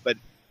like that. But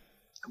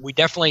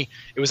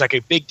it was like a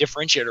big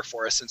differentiator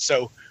for us. And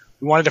so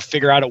we wanted to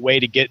figure out a way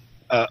to get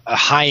a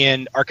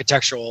high-end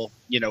architectural,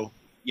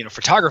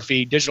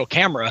 photography, digital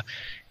camera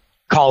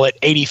call it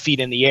 80 feet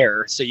in the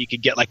air, so you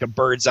could get like a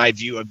bird's eye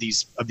view of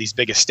these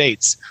big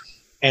estates.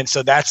 And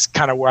so that's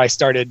kind of where I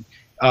started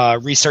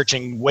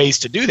researching ways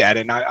to do that.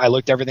 And I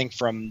looked everything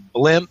from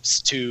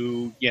blimps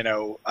to,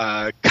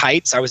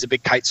 kites. I was a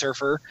big kite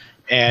surfer,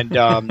 and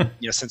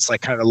since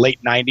like kind of the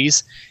late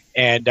 90s.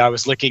 And I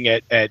was looking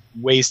at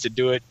ways to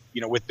do it,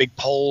 with big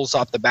poles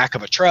off the back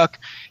of a truck.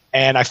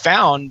 And I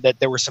found that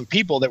there were some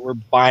people that were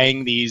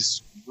buying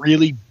these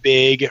really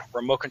big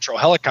remote control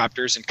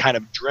helicopters and kind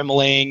of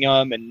dremeling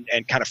them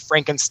and kind of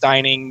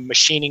Frankensteining,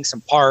 machining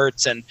some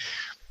parts and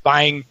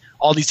buying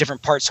all these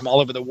different parts from all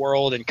over the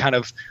world and kind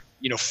of,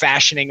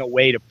 fashioning a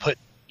way to put,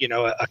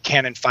 a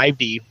Canon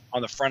 5D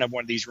on the front of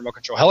one of these remote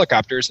control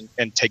helicopters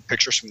and take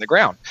pictures from the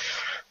ground.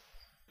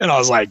 And I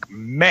was like,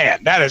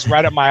 man, that is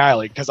right up my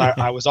alley, because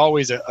I was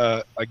always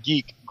a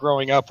geek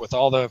growing up with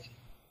all the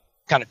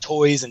kind of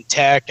toys and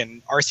tech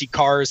and RC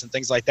cars and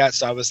things like that.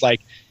 So I was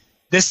like,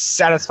 this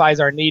satisfies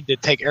our need to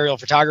take aerial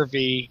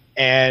photography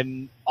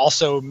and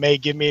also may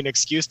give me an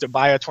excuse to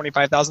buy a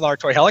 $25,000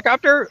 toy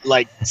helicopter.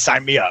 Like,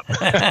 sign me up.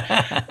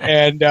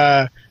 And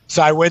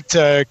so I went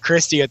to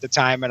Christy at the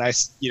time, and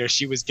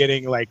she was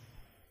getting like,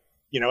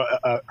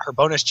 her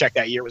bonus check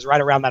that year was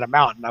right around that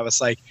amount. And I was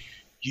like,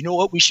 you know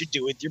what we should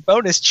do with your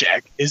bonus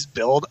check is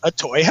build a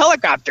toy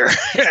helicopter.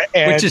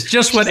 Which is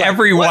just what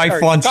every wife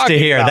wants to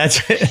hear. About?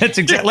 That's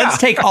exactly. Yeah. Let's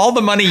take all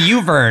the money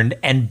you've earned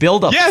and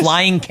build a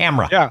flying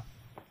camera. Yeah,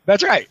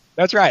 that's right.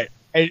 That's right.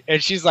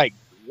 And she's like,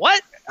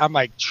 what? I'm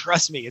like,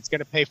 trust me, it's going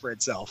to pay for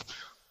itself.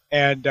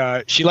 And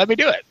she let me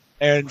do it.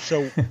 And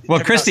so, well,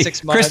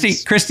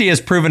 Christy has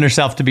proven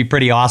herself to be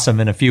pretty awesome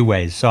in a few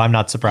ways. So I'm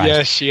not surprised.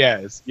 Yes, she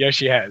has. Yes,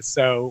 she has.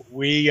 So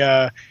we,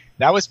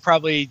 that was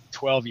probably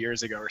 12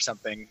 years ago or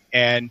something.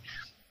 And,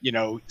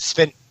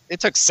 it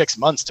took 6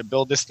 months to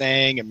build this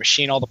thing and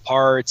machine all the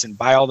parts and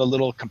buy all the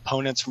little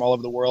components from all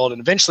over the world.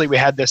 And eventually we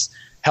had this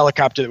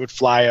helicopter that would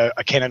fly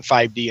a Canon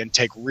 5D and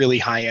take really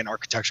high-end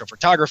architectural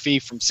photography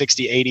from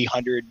 60, 80,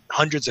 100,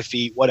 hundreds of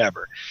feet,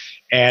 whatever.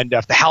 And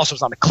if the house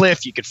was on a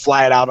cliff, you could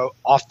fly it out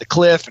off the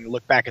cliff and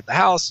look back at the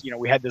house.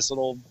 We had this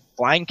little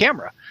flying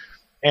camera.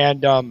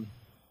 And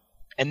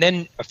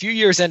then a few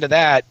years into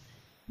that,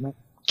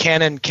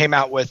 Canon came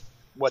out with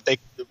what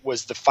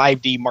was the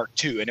 5D Mark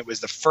II, and it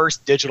was the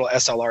first digital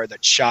SLR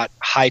that shot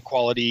high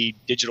quality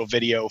digital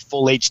video,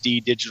 full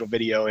HD digital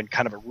video in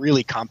kind of a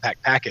really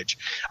compact package.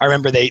 I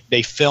remember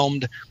they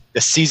filmed the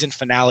season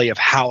finale of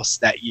House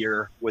that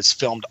year was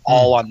filmed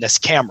all on this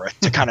camera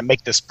to kind of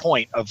make this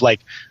point of like,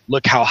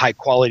 look how high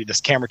quality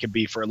this camera can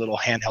be for a little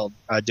handheld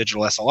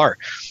digital SLR.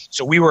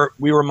 So we were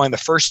among the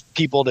first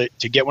people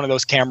to get one of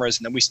those cameras,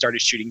 and then we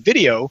started shooting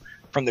video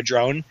from the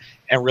drone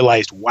and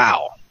realized,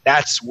 wow,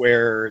 that's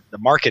where the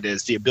market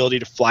is, the ability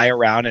to fly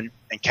around and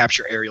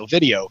capture aerial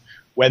video,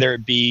 whether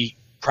it be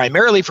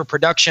primarily for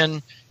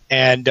production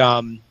and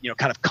kind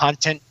of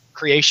content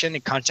creation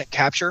and content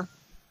capture,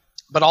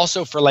 but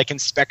also for like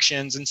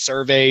inspections and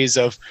surveys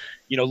of,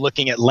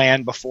 looking at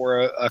land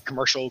before a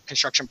commercial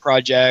construction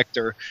project,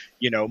 or,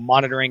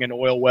 monitoring an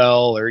oil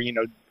well, or,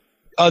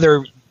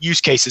 other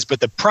use cases.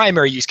 But the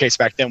primary use case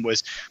back then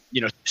was,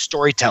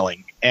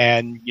 storytelling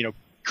and,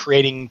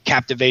 creating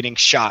captivating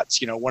shots.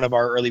 One of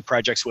our early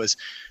projects was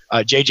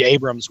J.J.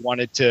 Abrams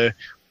wanted to,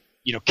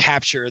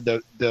 capture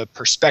the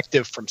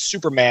perspective from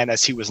Superman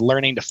as he was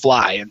learning to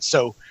fly. And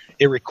so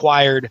it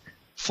required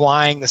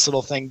flying this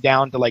little thing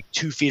down to like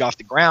 2 feet off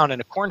the ground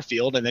in a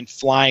cornfield, and then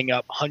flying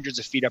up hundreds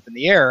of feet up in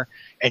the air,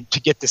 and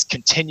to get this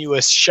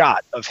continuous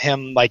shot of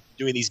him like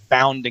doing these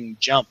bounding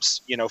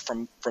jumps,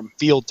 from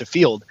field to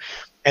field.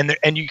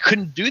 And you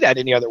couldn't do that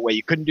any other way.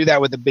 You couldn't do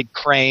that with a big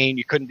crane.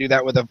 You couldn't do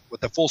that with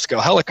a full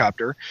scale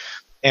helicopter.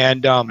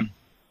 And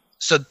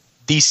so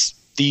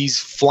these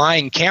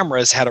flying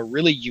cameras had a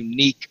really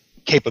unique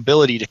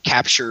capability to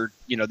capture,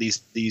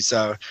 these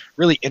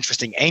really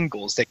interesting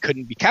angles that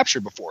couldn't be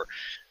captured before.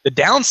 The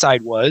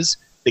downside was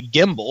the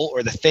gimbal,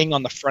 or the thing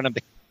on the front of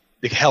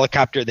the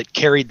helicopter that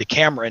carried the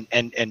camera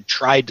and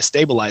tried to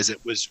stabilize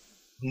it, was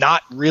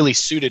not really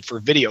suited for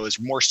video. Is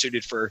more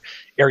suited for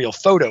aerial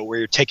photo, where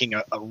you're taking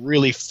a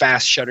really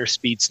fast shutter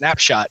speed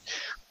snapshot.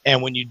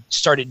 And when you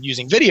started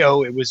using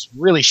video, it was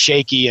really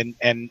shaky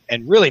and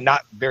really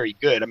not very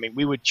good. I mean,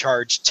 we would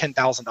charge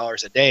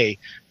 $10,000 a day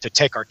to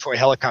take our toy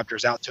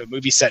helicopters out to a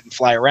movie set and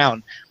fly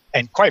around.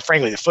 And quite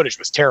frankly, the footage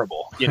was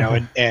terrible,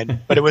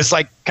 but it was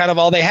like kind of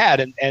all they had.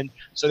 And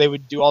so they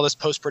would do all this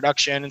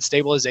post-production and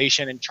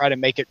stabilization and try to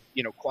make it,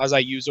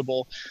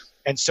 quasi-usable.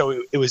 And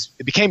so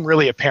it became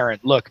really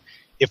apparent, look,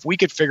 if we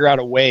could figure out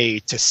a way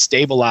to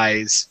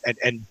stabilize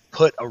and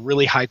put a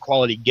really high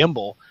quality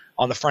gimbal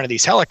on the front of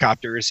these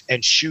helicopters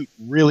and shoot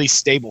really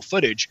stable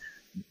footage,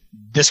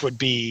 this would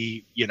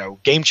be,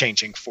 game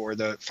changing for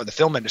the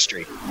film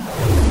industry.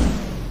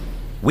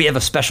 We have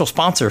a special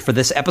sponsor for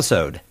this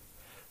episode,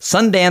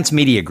 Sundance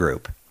Media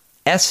Group,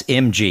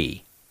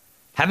 SMG.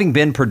 Having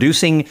been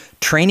producing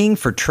training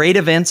for trade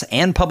events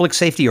and public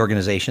safety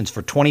organizations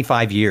for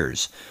 25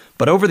 years,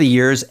 but over the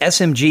years,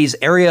 SMG's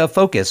area of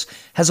focus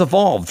has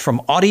evolved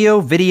from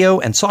audio, video,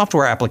 and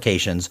software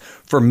applications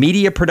for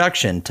media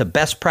production to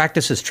best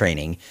practices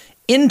training,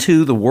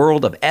 into the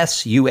world of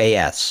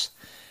SUAS.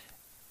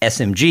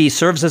 SMG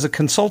serves as a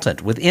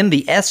consultant within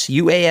the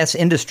SUAS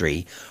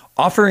industry,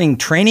 offering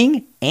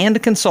training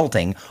and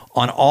consulting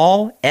on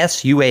all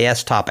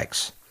SUAS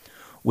topics.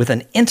 With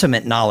an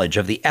intimate knowledge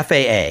of the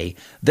FAA,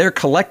 their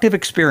collective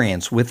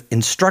experience with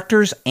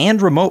instructors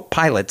and remote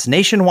pilots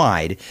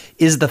nationwide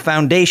is the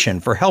foundation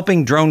for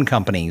helping drone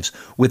companies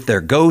with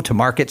their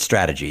go-to-market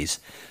strategies.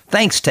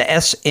 Thanks to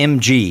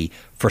SMG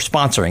for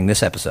sponsoring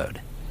this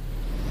episode.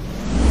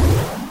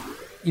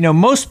 You know,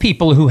 most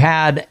people who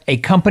had a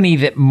company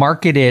that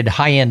marketed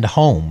high-end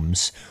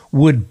homes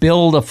would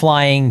build a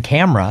flying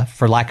camera,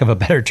 for lack of a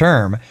better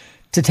term,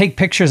 to take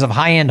pictures of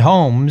high-end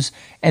homes,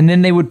 and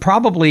then they would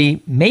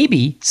probably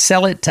maybe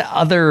sell it to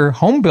other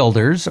home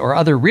builders or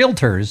other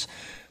realtors.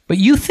 But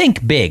you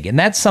think big, and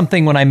that's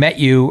something when I met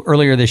you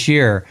earlier this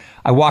year,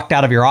 I walked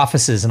out of your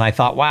offices and I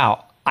thought,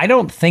 wow, I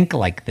don't think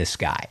like this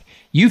guy.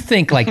 You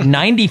think like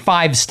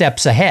 95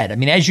 steps ahead. I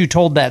mean, as you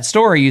told that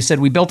story, you said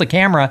we built a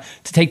camera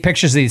to take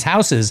pictures of these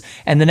houses,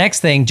 and the next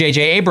thing, J.J.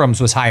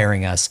 Abrams was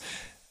hiring us.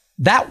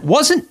 That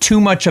wasn't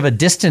too much of a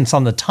distance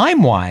on the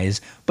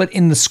time-wise, but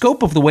in the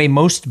scope of the way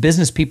most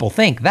business people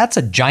think, that's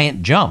a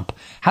giant jump.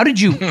 How did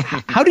you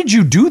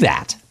do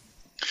that?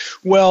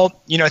 Well,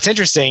 you know, it's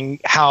interesting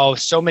how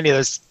so many of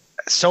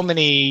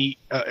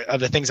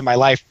the things in my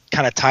life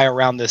kind of tie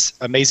around this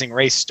Amazing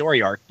Race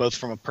story arc, both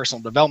from a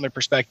personal development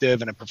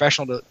perspective and a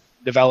professional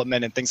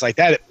development and things like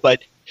that.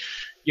 But,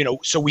 you know,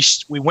 so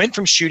we went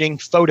from shooting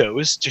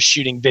photos to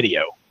shooting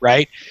video,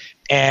 right?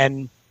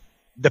 And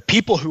the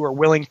people who are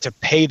willing to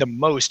pay the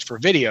most for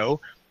video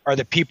are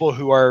the people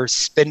who are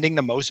spending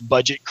the most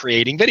budget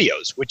creating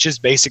videos, which is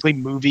basically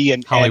movie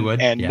and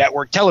Hollywood and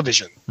network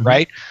television,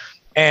 right?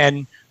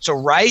 And so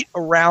right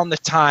around the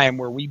time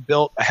where we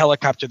built a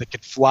helicopter that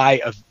could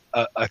fly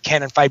a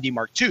Canon 5D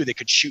Mark II that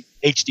could shoot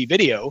HD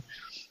video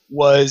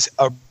was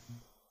a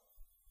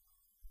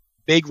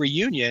big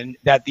reunion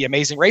that the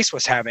Amazing Race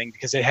was having,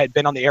 because it had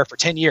been on the air for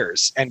 10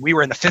 years and we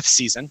were in the 5th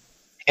season.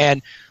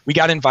 And we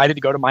got invited to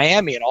go to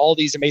Miami, and all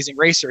these amazing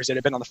racers that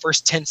had been on the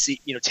first 10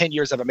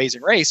 years of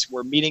Amazing Race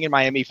were meeting in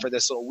Miami for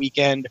this little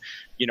weekend,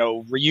 you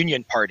know,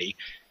 reunion party.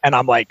 And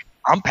I'm like,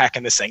 I'm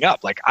packing this thing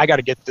up. Like, I got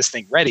to get this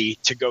thing ready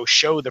to go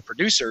show the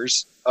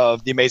producers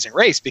of the Amazing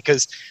Race,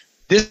 because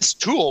this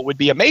tool would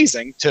be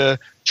amazing to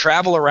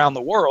travel around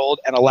the world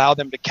and allow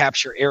them to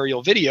capture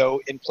aerial video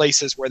in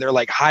places where they're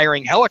like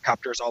hiring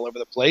helicopters all over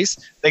the place.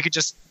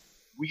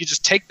 We could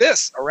just take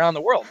this around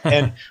the world.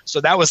 And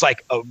so that was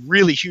like a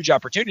really huge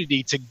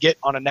opportunity to get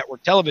on a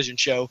network television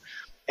show.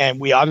 And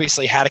we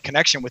obviously had a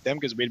connection with them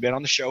because we'd been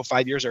on the show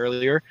 5 years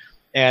earlier.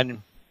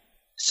 And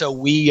so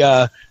we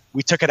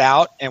took it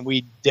out and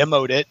we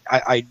demoed it.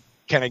 I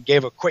kind of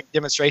gave a quick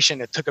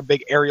demonstration. It took a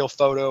big aerial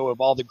photo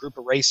of all the group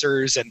of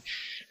racers,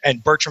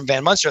 and Bertram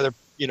Van Munster,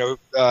 the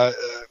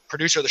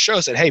producer of the show,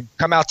 said, "Hey,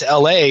 come out to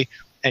LA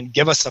and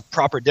give us a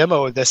proper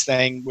demo of this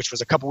thing," which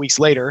was a couple weeks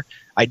later.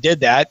 I did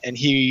that, and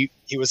he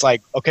was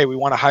like, "Okay, we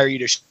want to hire you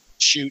to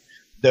shoot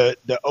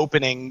the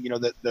opening,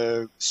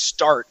 the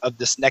start of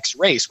this next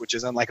race, which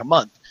is in like a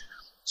month."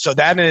 So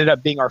that ended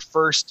up being our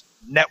first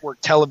network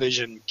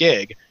television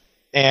gig.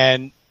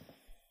 And,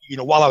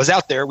 while I was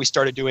out there, we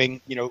started doing,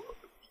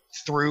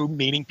 through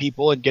meeting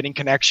people and getting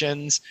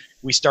connections,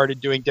 we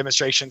started doing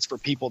demonstrations for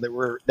people that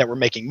were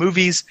making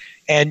movies.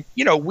 And,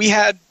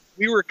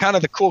 we were kind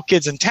of the cool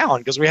kids in town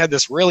because we had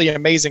this really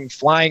amazing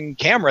flying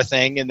camera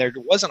thing, and there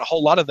wasn't a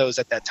whole lot of those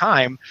at that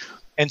time.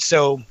 And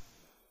so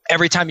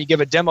every time you give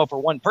a demo for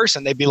one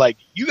person, they'd be like,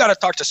 "You got to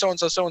talk to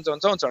so-and-so, so-and-so,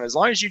 and so-and-so." And as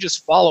long as you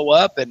just follow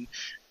up and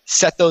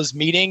set those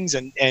meetings,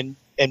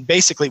 and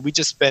basically we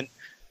just spent,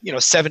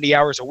 70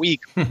 hours a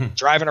week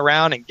driving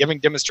around and giving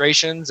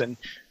demonstrations, and,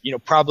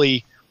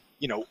 probably,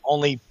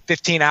 only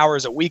 15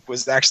 hours a week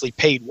was actually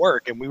paid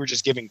work. And we were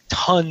just giving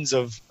tons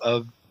of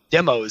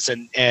demos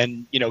and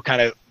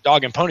kind of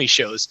dog and pony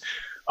shows.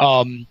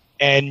 And,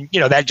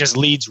 that just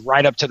leads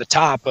right up to the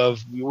top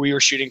of, we were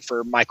shooting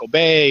for Michael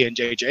Bay and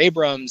J.J.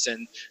 Abrams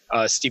and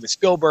Steven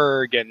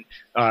Spielberg. And,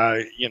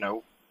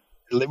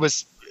 it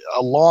was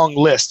a long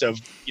list of,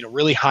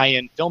 really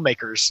high-end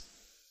filmmakers.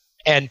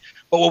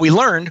 But what we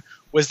learned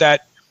was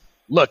that,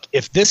 look,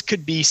 if this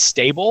could be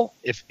stable,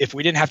 if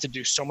we didn't have to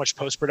do so much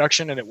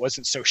post-production and it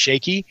wasn't so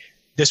shaky,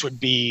 this would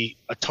be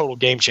a total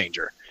game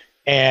changer.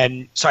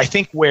 And so I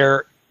think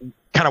where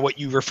kind of what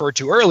you referred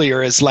to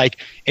earlier is like,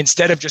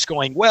 instead of just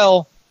going,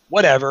 well,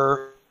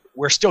 whatever,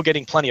 we're still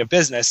getting plenty of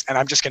business and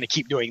I'm just going to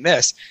keep doing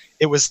this.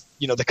 It was,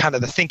 the kind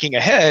of the thinking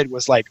ahead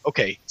was like,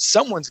 okay,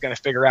 someone's going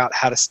to figure out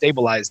how to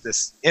stabilize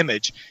this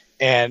image.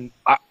 And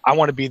I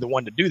want to be the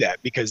one to do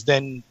that, because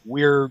then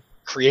we're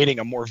creating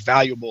a more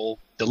valuable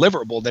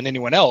deliverable than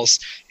anyone else.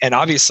 And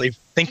obviously,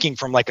 thinking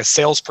from like a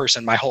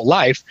salesperson my whole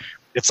life,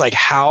 it's like,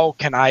 how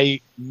can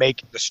I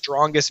make the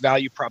strongest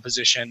value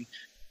proposition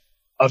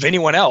of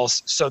anyone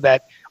else so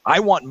that I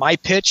want my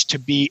pitch to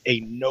be a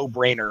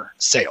no-brainer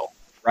sale,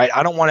 right?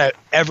 I don't want to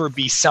ever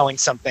be selling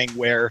something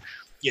where,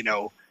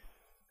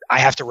 I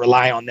have to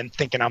rely on them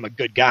thinking I'm a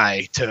good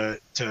guy to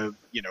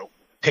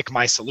pick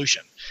my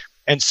solution.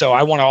 And so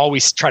I want to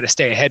always try to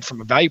stay ahead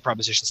from a value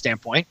proposition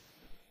standpoint.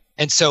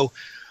 And so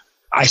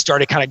I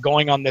started kind of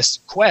going on this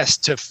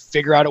quest to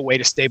figure out a way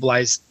to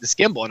stabilize this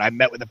gimbal. And I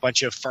met with a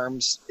bunch of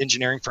firms,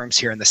 engineering firms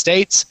here in the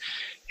States.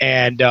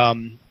 And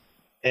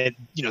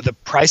the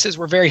prices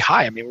were very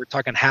high. I mean, we're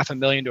talking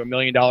 $500,000 to $1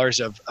 million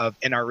of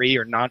NRE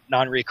or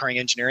non-recurring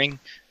engineering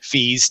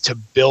fees to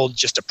build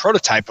just a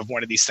prototype of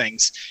one of these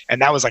things.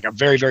 And that was like a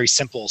very, very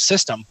simple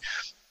system.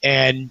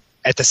 And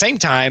at the same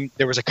time,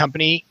 there was a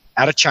company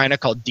out of China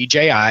called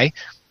DJI.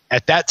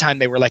 At that time,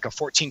 they were like a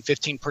 14,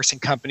 15 person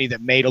company that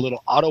made a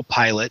little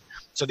autopilot.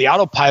 So the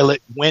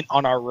autopilot went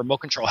on our remote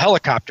control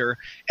helicopter,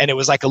 and it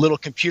was like a little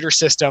computer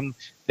system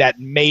that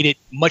made it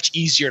much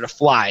easier to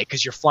fly,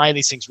 because you're flying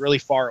these things really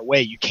far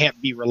away. You can't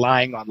be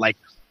relying on like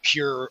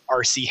pure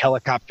RC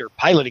helicopter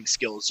piloting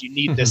skills. You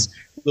need this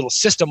little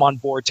system on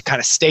board to kind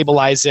of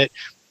stabilize it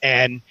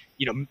and,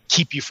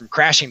 keep you from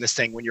crashing this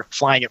thing when you're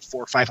flying at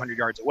 400 or 500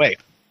 yards away.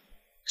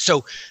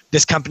 So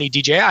this company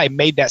DJI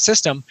made that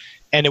system,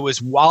 and it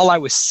was while I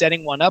was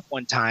setting one up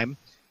one time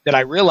that I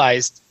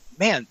realized,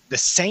 man, the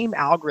same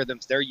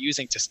algorithms they're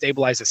using to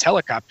stabilize this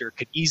helicopter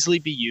could easily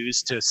be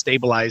used to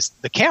stabilize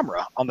the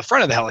camera on the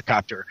front of the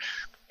helicopter.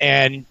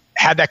 And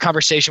had that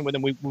conversation with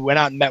them. We went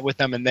out and met with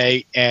them, and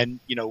the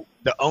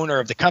owner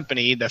of the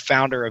company, the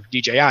founder of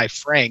DJI,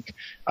 Frank,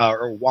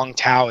 or Wang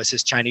Tao is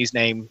his Chinese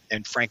name,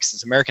 and Frank is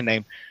his American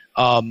name,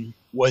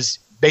 was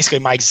basically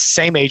my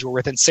same age. We're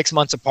within 6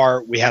 months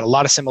apart. We had a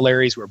lot of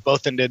similarities. We were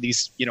both into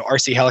these,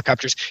 RC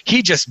helicopters.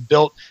 He just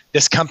built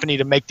this company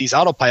to make these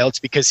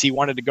autopilots because he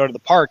wanted to go to the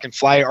park and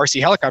fly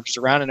RC helicopters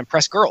around and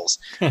impress girls.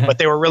 But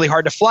they were really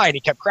hard to fly, and he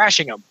kept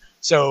crashing them.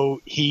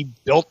 So he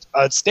built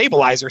a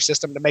stabilizer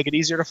system to make it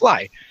easier to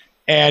fly.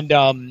 And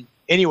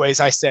anyways,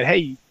 I said,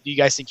 hey, do you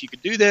guys think you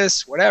could do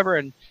this? Whatever.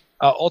 And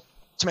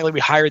ultimately, we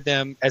hired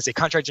them as a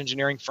contract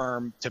engineering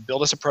firm to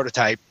build us a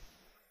prototype.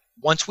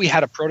 Once we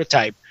had a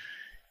prototype,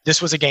 this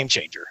was a game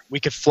changer. We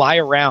could fly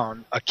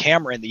around a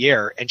camera in the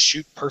air and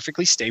shoot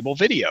perfectly stable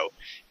video.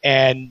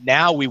 And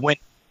now we went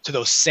to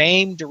those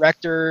same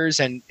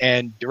directors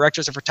and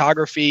directors of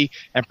photography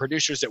and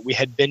producers that we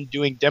had been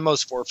doing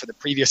demos for the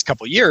previous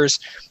couple of years.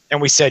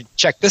 And we said,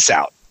 check this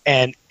out.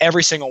 And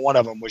every single one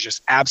of them was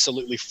just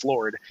absolutely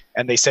floored.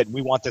 And they said,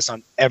 we want this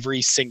on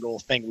every single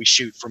thing we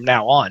shoot from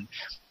now on.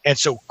 And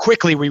so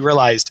quickly we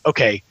realized,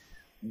 okay,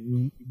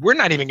 we're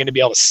not even going to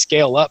be able to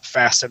scale up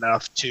fast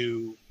enough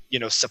to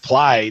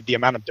supply the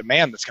amount of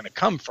demand that's going to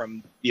come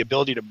from the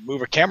ability to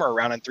move a camera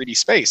around in 3D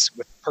space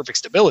with perfect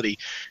stability.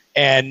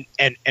 And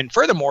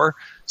furthermore,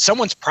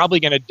 someone's probably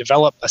going to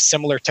develop a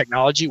similar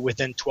technology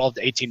within 12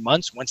 to 18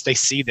 months once they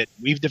see that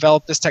we've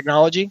developed this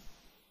technology.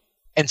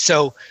 And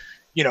so,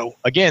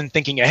 again,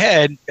 thinking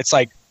ahead, it's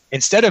like,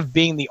 instead of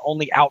being the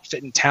only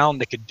outfit in town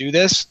that could do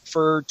this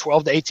for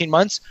 12 to 18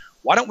 months,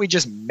 why don't we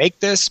just make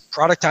this,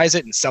 productize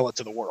it, and sell it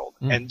to the world,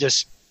 and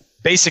just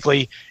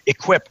basically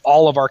equip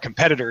all of our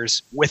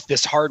competitors with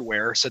this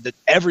hardware so that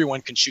everyone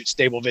can shoot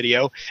stable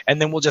video,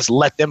 and then we'll just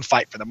let them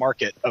fight for the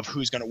market of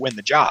who's going to win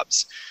the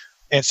jobs.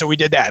 And so we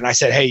did that. And I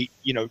said, hey,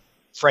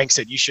 Frank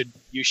said, you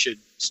should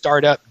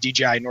start up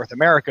DJI North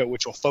America,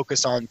 which will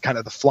focus on kind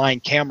of the flying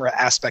camera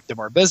aspect of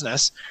our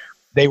business.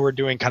 They were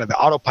doing kind of the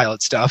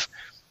autopilot stuff.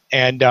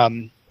 And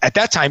at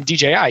that time,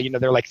 DJI,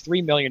 they're like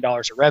 $3 million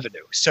of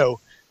revenue. So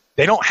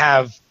they don't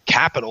have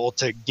capital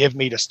to give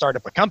me to start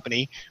up a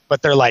company,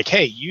 but they're like,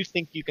 hey, you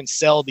think you can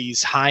sell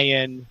these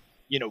high-end,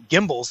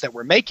 gimbals that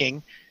we're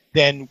making,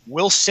 then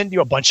we'll send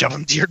you a bunch of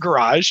them to your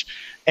garage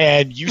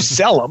and you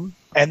sell them.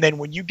 And then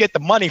when you get the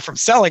money from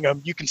selling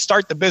them, you can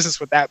start the business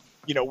with that,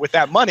 with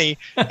that money.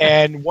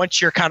 And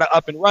once you're kind of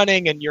up and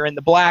running and you're in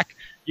the black,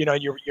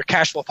 you're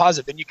cash flow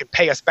positive, then you can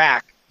pay us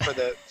back for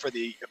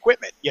the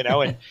equipment,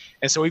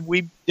 and so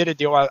we did a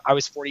deal. I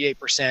was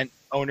 48%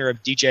 owner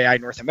of DJI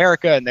North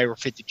America, and they were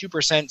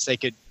 52%. So they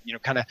could,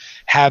 kind of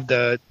have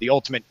the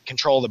ultimate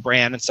control of the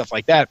brand and stuff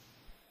like that.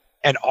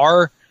 And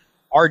our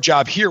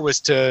job here was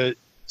to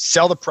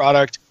sell the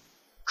product,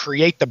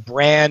 create the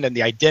brand and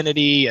the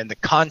identity and the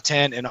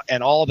content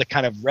and all the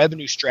kind of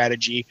revenue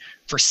strategy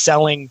for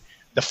selling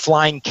the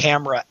flying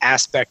camera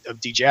aspect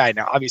of DJI.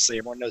 Now, obviously,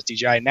 everyone knows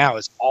DJI now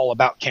is all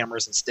about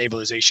cameras and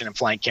stabilization and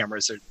flying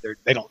cameras.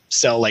 They don't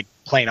sell like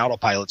plain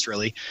autopilots,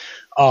 really.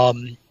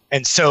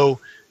 And so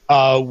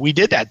we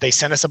did that. They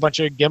sent us a bunch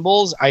of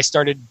gimbals. I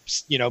started,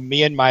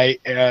 me and my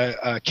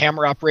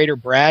camera operator,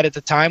 Brad, at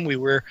the time, we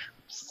were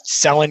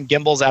selling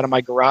gimbals out of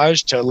my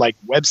garage to like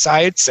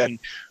websites,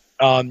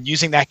 and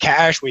using that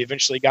cash, we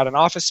eventually got an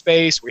office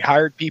space. We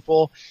hired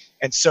people.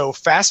 And so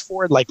fast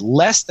forward like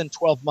less than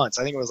 12 months,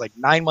 I think it was like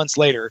 9 months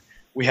later,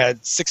 we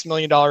had $6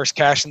 million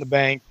cash in the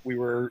bank. We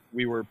were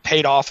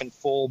paid off in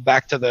full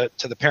back to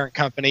the parent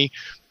company,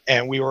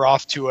 and we were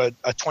off to a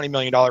 $20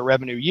 million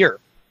revenue year.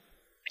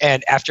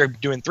 And after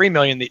doing $3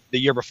 million the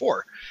year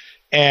before.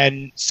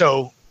 And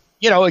so,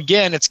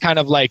 again, it's kind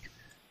of like,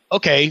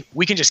 okay,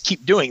 we can just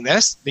keep doing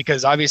this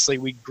because obviously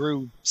we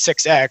grew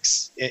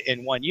 6x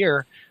in 1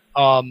 year.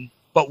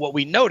 But what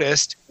we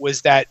noticed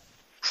was that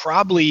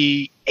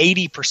probably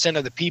 80%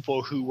 of the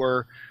people who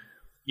were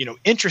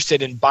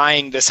interested in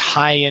buying this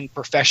high-end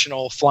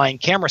professional flying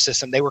camera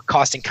system, they were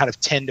costing kind of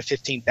 $10,000 to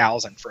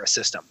 $15,000 for a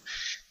system.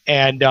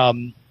 And,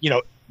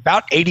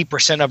 about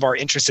 80% of our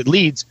interested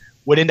leads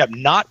would end up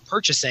not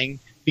purchasing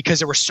because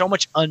there was so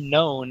much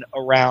unknown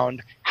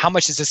around how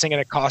much is this thing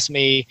going to cost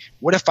me?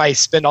 What if I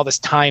spend all this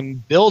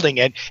time building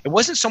it? It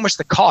wasn't so much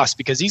the cost,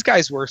 because these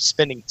guys were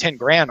spending 10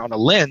 grand on a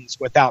lens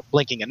without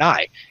blinking an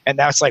eye. And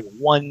that's like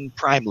one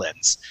prime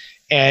lens.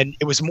 And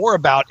it was more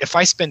about, if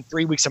I spend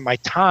 3 weeks of my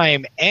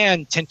time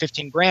and 10,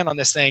 15 grand on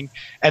this thing,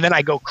 and then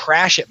I go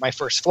crash it my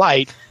first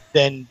flight,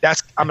 then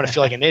I'm going to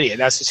feel like an idiot.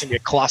 That's just going to be a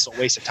colossal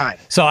waste of time.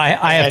 So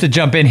I have to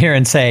jump in here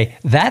and say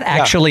that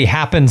actually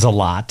happens a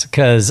lot,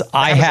 because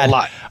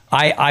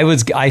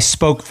I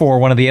spoke for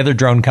one of the other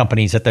drone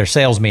companies at their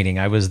sales meeting.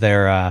 I was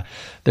their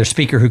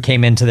speaker who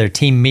came into their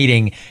team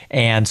meeting.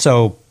 And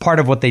so part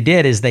of what they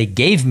did is they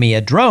gave me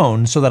a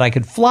drone so that I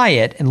could fly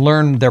it and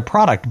learn their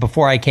product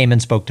before I came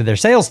and spoke to their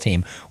sales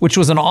team, which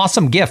was an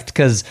awesome gift,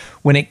 because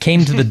when it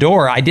came to the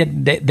door,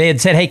 they had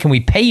said, "Hey, can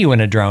we pay you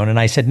in a drone?" And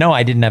I said, "No,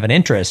 I didn't have an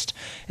interest."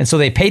 And so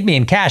they paid me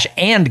in cash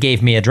and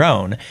gave me a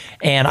drone.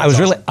 And I was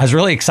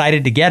really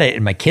excited to get it.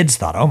 And my kids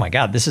thought, "Oh my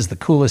God, this is the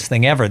coolest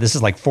thing ever." This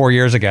is like 3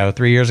 years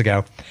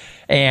ago.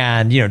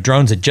 And,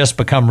 drones had just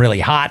become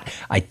really hot.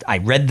 I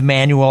read the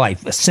manual. I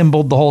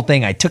assembled the whole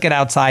thing. I took it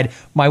outside.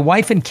 My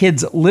wife and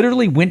kids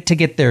literally went to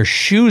get their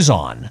shoes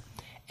on.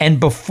 And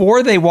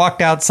before they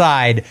walked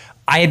outside,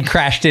 I had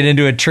crashed it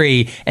into a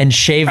tree and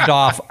shaved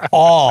off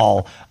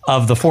all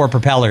of the 4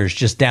 propellers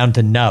just down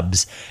to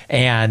nubs.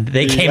 And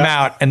they came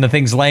out and the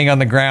thing's laying on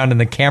the ground and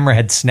the camera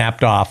had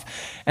snapped off.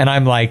 And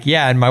I'm like,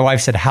 yeah. And my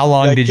wife said, "How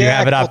long did you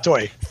have it up?"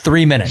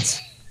 3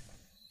 minutes.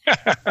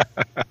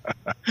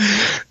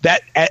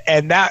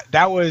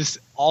 That was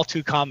all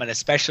too common,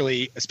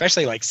 especially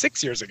like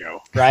 6 years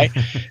ago, right?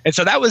 And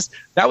so that was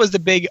the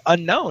big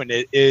unknown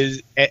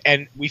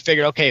and we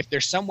figured, okay, if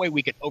there's some way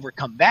we could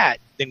overcome that,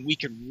 then we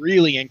could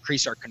really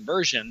increase our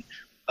conversion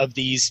of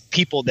these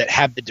people that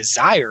have the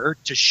desire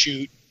to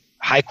shoot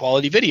high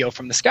quality video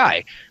from the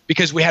sky,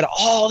 because we had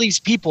all these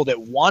people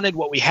that wanted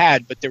what we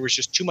had, but there was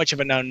just too much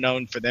of an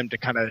unknown for them to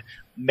kind of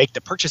make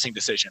the purchasing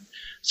decision.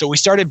 So we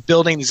started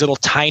building these little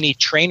tiny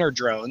trainer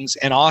drones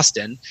in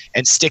Austin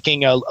and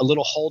sticking a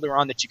little holder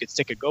on that you could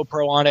stick a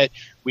GoPro on it.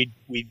 We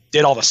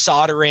did all the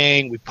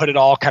soldering, we put it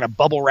all, kind of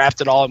bubble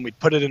wrapped it all, and we'd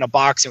put it in a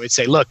box and we'd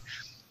say, "Look,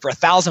 for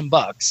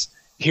 $1,000,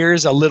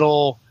 here's a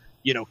little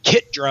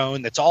kit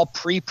drone that's all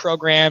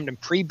pre-programmed and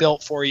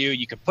pre-built for you.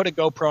 You can put a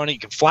GoPro on it, you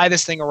can fly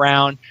this thing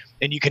around,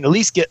 and you can at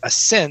least get a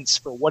sense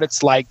for what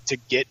it's like to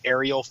get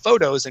aerial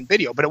photos and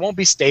video. But it won't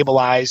be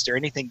stabilized or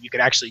anything you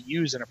could actually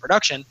use in a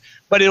production,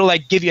 but it'll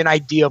give you an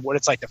idea of what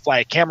it's like to fly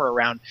a camera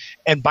around."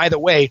 And by the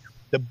way,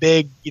 the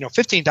big,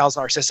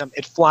 $15,000 system,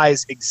 it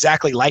flies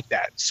exactly like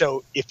that.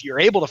 So if you're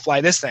able to fly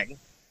this thing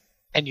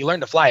and you learn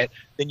to fly it,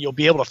 then you'll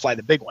be able to fly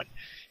the big one.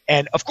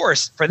 And of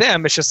course, for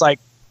them, it's just like,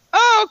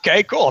 "Oh,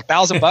 okay, cool.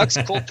 $1,000,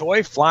 cool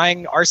toy,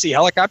 flying RC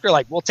helicopter.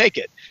 We'll take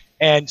it."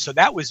 And so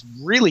that was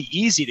really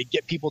easy to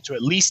get people to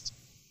at least,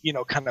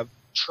 kind of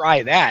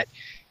try that.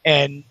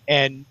 And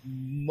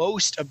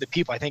most of the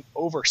people, I think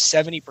over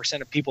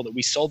 70% of people that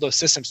we sold those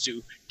systems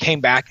to,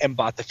 came back and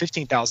bought the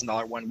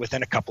 $15,000 one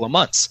within a couple of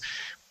months.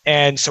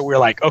 And so we're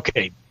like,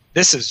 okay,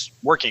 this is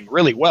working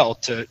really well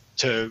to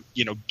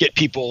get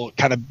people,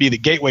 kind of be the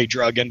gateway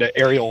drug into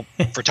aerial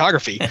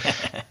photography.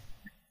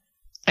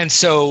 And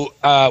so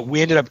I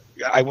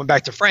went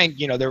back to Frank,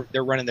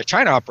 they're running the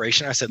China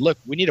operation. I said, "Look,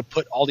 we need to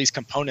put all these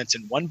components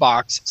in one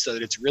box so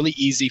that it's really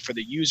easy for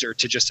the user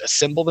to just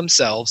assemble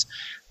themselves,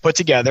 put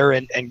together,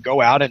 and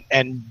go out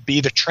and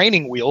be the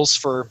training wheels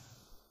for,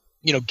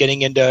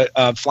 getting into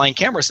flying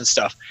cameras and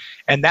stuff."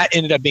 And that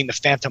ended up being the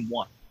Phantom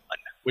 1,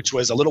 which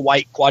was a little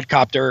white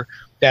quadcopter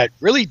that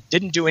really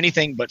didn't do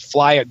anything but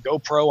fly a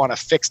GoPro on a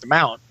fixed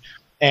mount,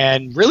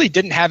 and really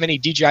didn't have any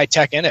DJI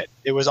tech in it.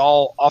 It was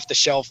all off the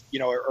shelf,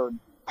 or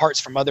parts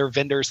from other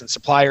vendors and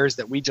suppliers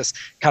that we just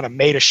kind of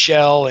made a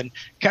shell and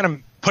kind of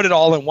put it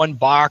all in one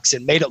box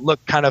and made it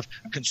look kind of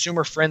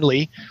consumer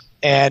friendly.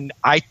 And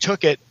I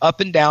took it up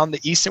and down the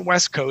East and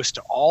West Coast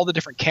to all the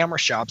different camera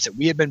shops that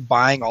we had been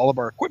buying all of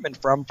our equipment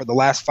from for the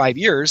last 5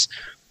 years,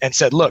 and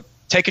said, "Look,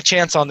 take a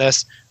chance on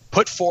this,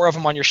 put 4 of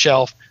them on your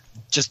shelf,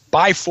 just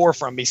buy 4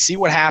 from me, see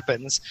what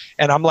happens."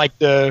 And I'm like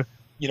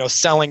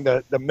selling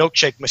the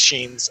milkshake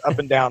machines up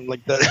and down,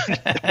 like the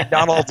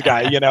McDonald's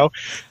guy,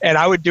 and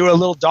I would do a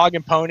little dog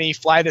and pony,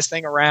 fly this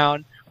thing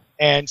around.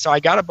 And so I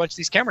got a bunch of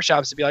these camera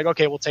shops to be like,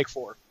 "Okay, we'll take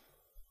 4.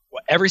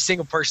 Well, every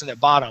single person that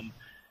bought them,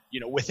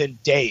 within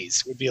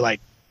days would be like,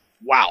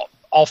 "Wow,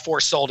 all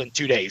 4 sold in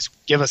 2 days.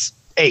 Give us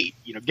 8,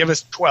 give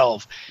us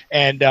 12.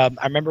 And I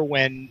remember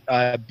when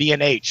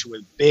B&H,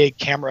 with big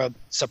camera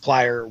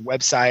supplier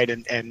website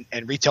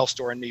and retail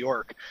store in New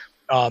York,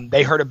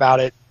 they heard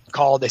about it,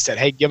 called, they said,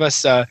 "Hey, give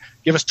us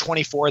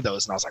 24 of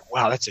those." And I was like,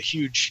 wow, that's a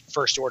huge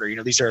first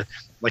order. These are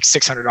like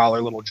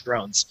 $600 little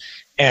drones.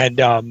 And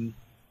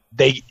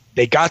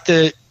they got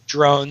the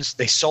drones,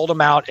 they sold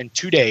them out in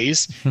 2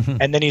 days.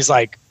 And then he's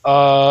like,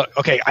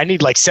 okay, I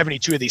need like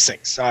 72 of these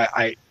things. So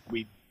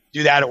we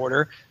do that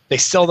order. They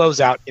sell those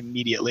out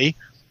immediately.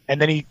 And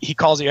then he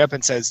calls you up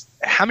and says,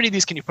 how many of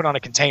these can you put on a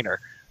container?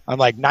 I'm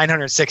like,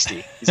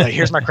 960. He's like,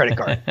 here's my credit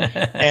card.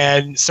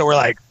 And so we're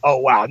like, oh,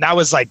 wow. And that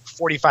was like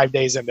 45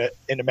 days into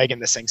making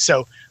this thing.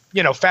 So,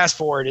 fast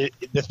forward,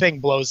 the thing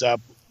blows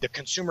up. The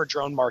consumer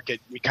drone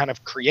market we kind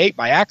of create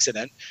by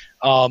accident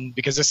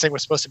because this thing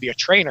was supposed to be a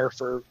trainer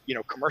for,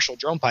 commercial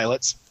drone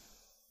pilots.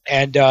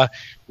 And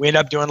we end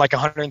up doing like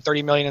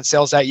 130 million in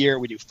sales that year.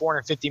 We do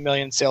 450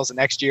 million in sales the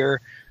next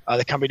year.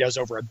 The company does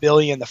over $1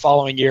 billion the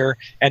following year,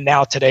 and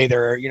now today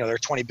they're a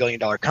 $20 billion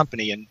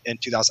company in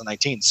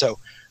 2019. So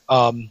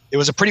it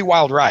was a pretty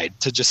wild ride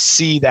to just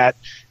see that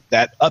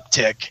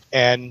uptick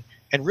and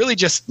really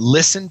just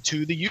listen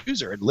to the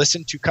user and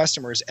listen to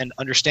customers and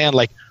understand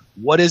like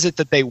what is it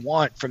that they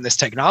want from this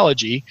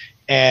technology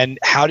and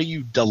how do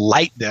you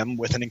delight them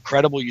with an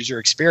incredible user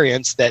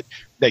experience that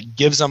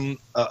gives them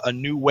a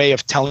new way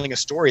of telling a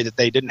story that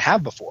they didn't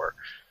have before.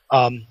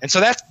 And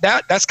so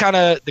that's kind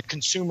of the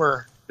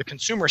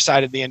consumer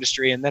side of the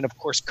industry. And then of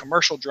course,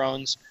 commercial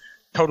drones,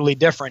 totally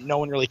different. No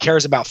one really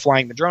cares about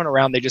flying the drone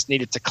around. They just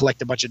needed to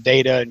collect a bunch of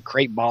data and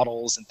create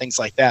models and things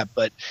like that.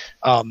 But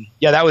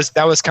that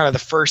was kind of the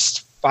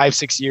first 5,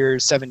 6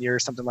 years, 7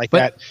 years, something like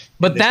that.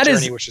 But that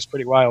journey, is, which is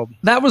pretty wild.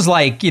 That was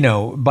like,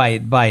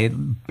 by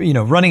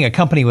running a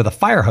company with a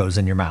fire hose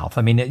in your mouth.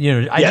 I mean,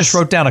 I just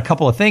wrote down a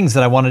couple of things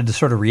that I wanted to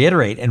sort of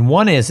reiterate. And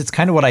one is, it's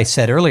kind of what I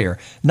said earlier.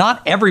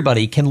 Not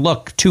everybody can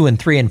look 2 and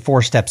 3 and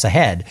 4 steps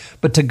ahead,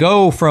 but to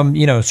go from,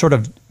 sort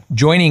of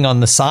joining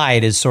on the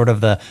side as sort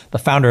of the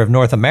founder of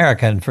North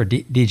America and for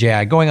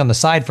DJI, going on the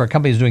side for a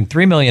company who's doing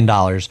 $3 million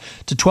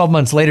to 12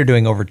 months later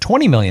doing over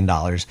 $20 million.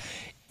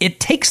 It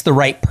takes the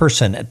right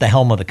person at the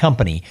helm of the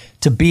company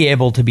to be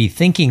able to be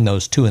thinking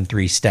those 2 and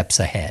 3 steps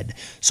ahead.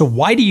 So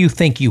why do you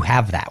think you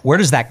have that? Where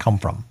does that come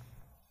from?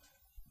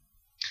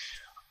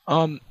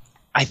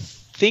 I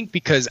think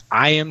because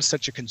I am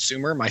such a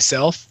consumer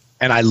myself,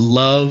 and I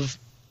love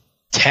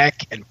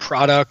tech and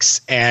products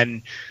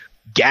and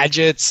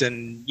gadgets,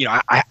 and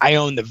I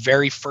own the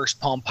very first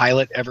Palm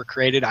Pilot ever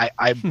created.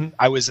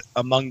 I was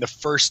among the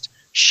first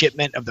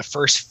shipment of the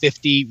first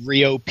 50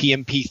 Rio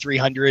PMP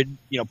 300,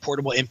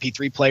 portable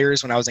MP3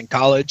 players when I was in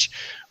college.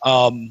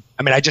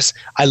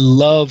 I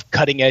love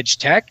cutting edge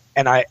tech,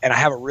 and I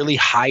have a really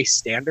high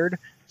standard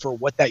for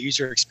what that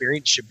user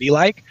experience should be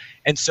like.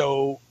 And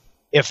so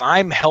if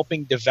I'm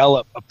helping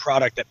develop a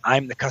product that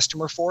I'm the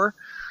customer for,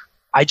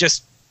 I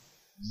just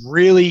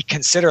really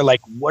consider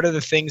like, what are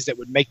the things that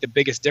would make the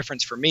biggest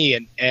difference for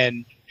me?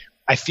 And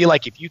I feel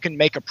like if you can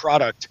make a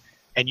product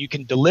and you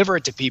can deliver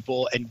it to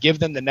people and give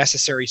them the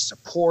necessary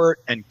support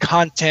and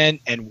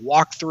content and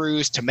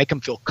walkthroughs to make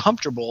them feel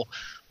comfortable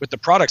with the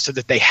product so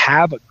that they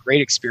have a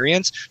great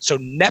experience. So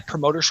Net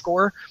Promoter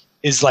Score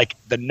is like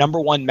the number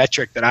one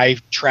metric that I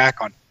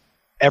track on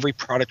every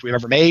product we've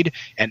ever made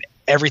and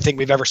everything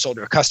we've ever sold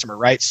to a customer,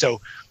 right?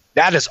 So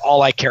that is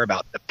all I care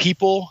about. The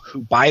people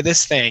who buy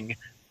this thing,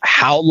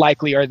 how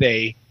likely are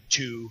they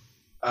to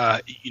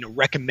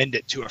recommend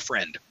it to a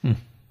friend?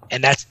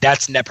 And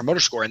that's Net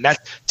Promoter Score. And that,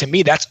 to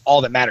me, that's all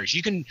that matters.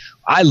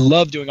 I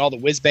love doing all the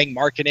whiz-bang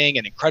marketing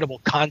and incredible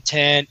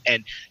content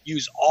and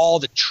use all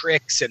the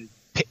tricks and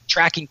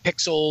tracking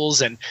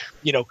pixels. And,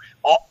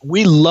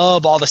 we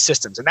love all the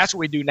systems. And that's what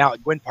we do now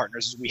at Gwin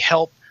Partners is we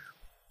help,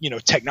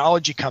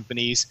 technology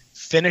companies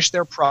finish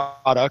their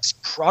products,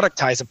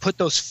 productize, and put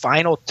those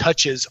final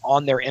touches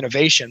on their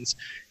innovations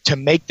to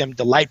make them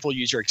delightful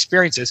user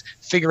experiences,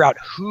 figure out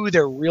who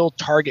their real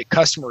target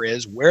customer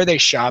is, where they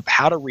shop,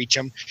 how to reach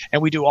them.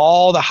 And we do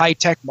all the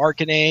high-tech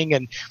marketing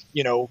and,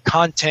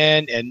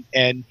 content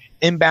and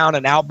inbound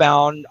and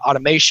outbound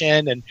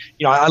automation. And,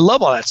 I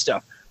love all that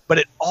stuff. But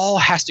it all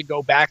has to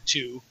go back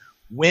to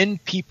when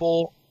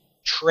people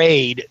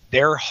trade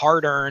their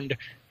hard-earned,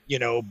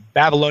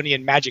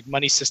 Babylonian magic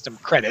money system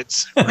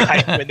credits,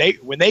 right?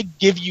 when they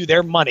give you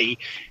their money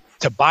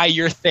to buy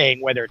your thing,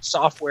 whether it's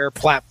software,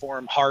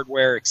 platform,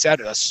 hardware, et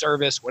cetera,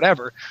 service,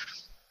 whatever,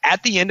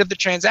 at the end of the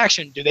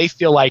transaction, do they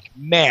feel like,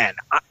 man,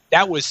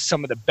 that was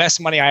some of the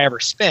best money I ever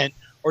spent?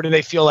 Or do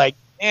they feel like,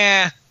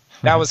 that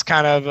was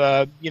kind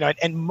of,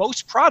 and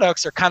most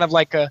products are kind of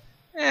like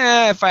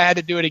if I had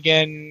to do it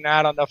again,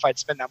 I don't know if I'd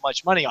spend that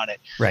much money on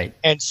it. Right.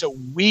 And so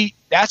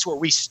that's where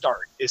we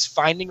start, is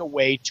finding a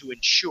way to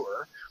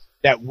ensure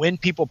that when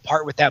people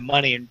part with that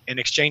money in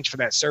exchange for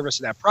that service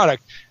or that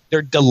product,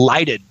 they're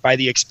delighted by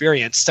the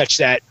experience such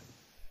that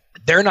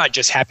they're not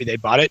just happy they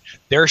bought it.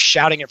 They're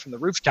shouting it from the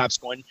rooftops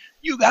going,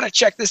 you got to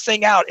check this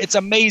thing out. It's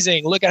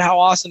amazing. Look at how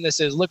awesome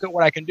this is. Look at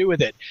what I can do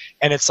with it.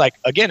 And it's like,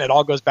 again, it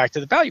all goes back to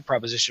the value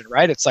proposition,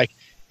 right? It's like,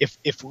 if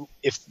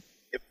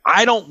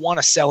I don't want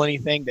to sell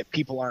anything that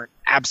people aren't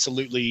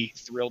absolutely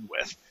thrilled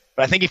with,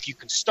 but I think if you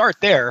can start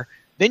there,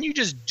 then you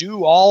just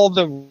do all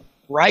the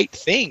right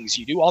things.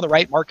 You do all the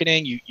right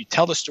marketing. You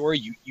tell the story.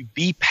 You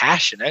be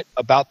passionate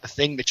about the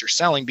thing that you're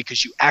selling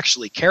because you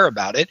actually care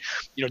about it.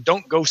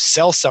 Don't go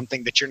sell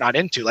something that you're not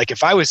into. Like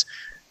if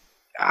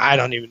I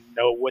don't even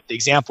know what the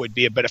example would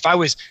be, but if I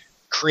was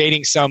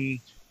creating some,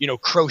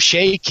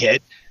 crochet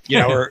kit,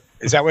 or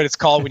Is that what it's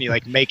called when you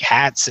like make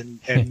hats and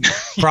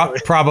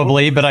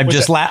probably, but I'm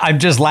just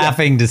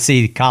laughing to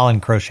see Colin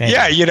crocheting.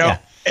 Yeah,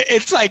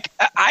 it's like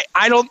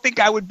I don't think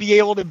I would be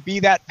able to be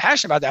that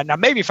passionate about that. Now,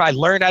 maybe if I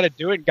learned how to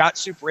do it and got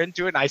super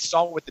into it and I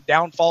saw what the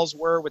downfalls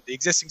were with the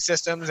existing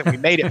systems and we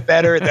made it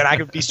better, then I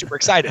could be super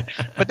excited.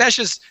 But that's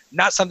just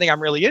not something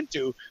I'm really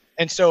into.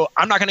 And so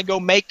I'm not going to go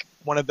make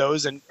one of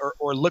those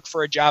or look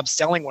for a job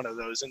selling one of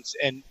those.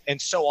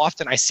 And so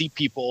often I see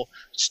people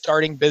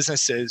starting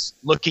businesses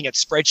looking at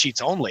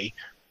spreadsheets only.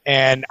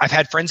 And I've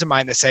had friends of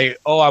mine that say,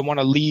 oh, I want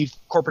to leave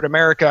corporate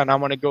America and I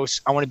want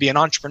to be an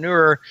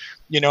entrepreneur,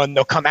 and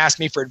they'll come ask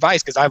me for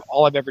advice because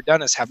all I've ever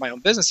done is have my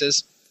own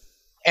businesses.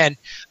 And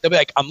they'll be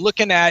like, I'm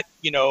looking at,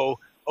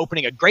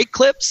 opening a Great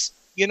Clips,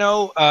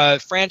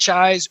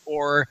 franchise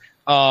or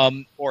a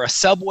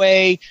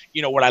Subway.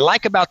 What I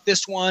like about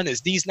this one is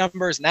these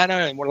numbers and that,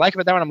 and what I like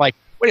about that one, I'm like,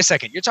 wait a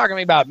second, you're talking to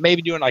me about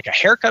maybe doing like a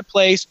haircut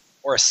place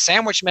or a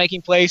sandwich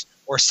making place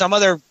or some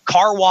other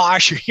car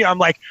wash. I'm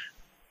like,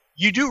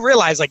 you do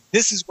realize like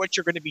this is what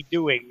you're going to be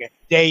doing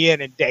day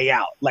in and day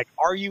out. Like,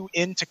 are you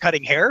into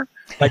cutting hair?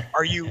 Like,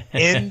 are you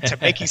into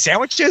making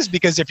sandwiches?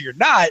 Because if you're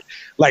not,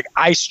 like,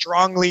 I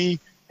strongly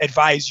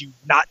advise you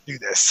not do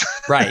this.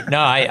 Right. No,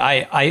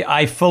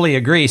 I fully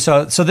agree.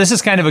 So this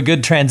is kind of a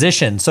good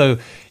transition. So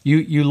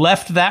you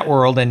left that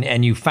world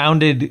and you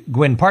founded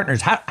Gwyn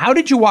Partners. How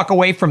did you walk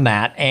away from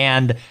that?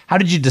 And how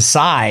did you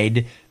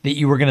decide that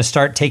you were going to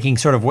start taking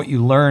sort of what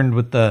you learned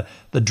with the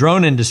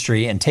drone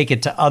industry and take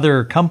it to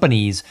other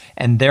companies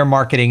and their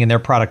marketing and their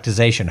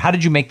productization? How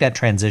did you make that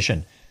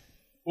transition?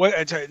 Well,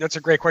 that's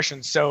a great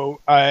question.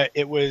 So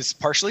it was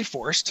partially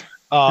forced.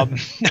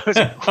 That was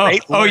a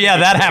great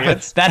that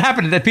happened. That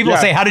happened. That people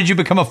say, how did you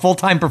become a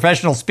full-time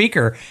professional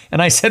speaker?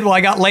 And I said, well,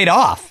 I got laid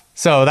off.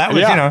 So that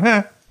was,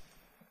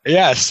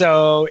 Yeah.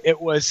 So it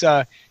was,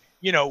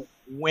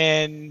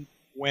 when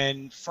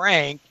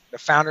Frank, the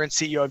founder and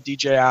CEO of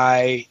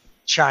DJI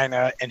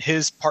China, and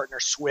his partner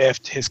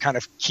Swift, his kind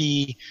of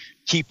key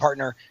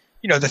partner,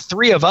 the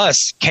three of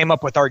us came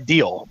up with our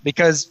deal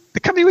because the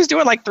company was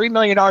doing like $3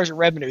 million in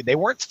revenue. They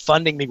weren't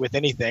funding me with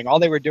anything. All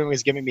they were doing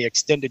was giving me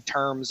extended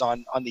terms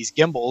on these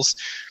gimbals.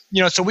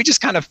 So we just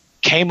kind of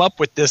came up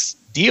with this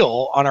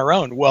deal on our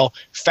own. Well,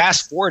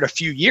 fast forward a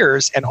few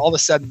years and all of a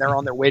sudden they're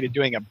on their way to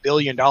doing $1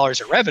 billion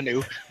in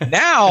revenue.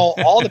 Now,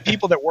 all the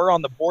people that were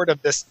on the board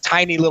of this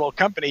tiny little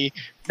company,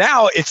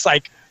 now it's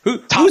like,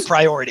 top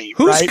priority.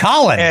 Who's right?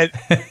 Colin? And,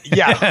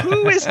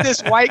 who is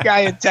this white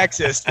guy in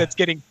Texas that's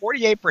getting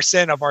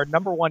 48% of our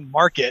number one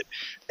market?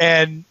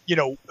 And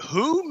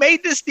who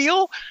made this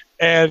deal?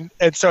 And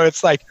so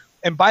it's like,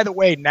 and by the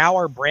way, now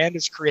our brand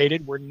is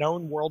created. We're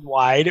known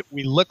worldwide.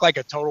 We look like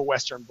a total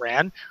Western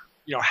brand.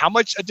 How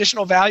much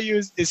additional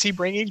value is he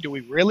bringing? Does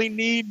he really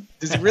need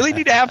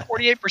to have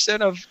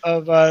 48%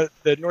 of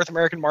the North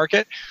American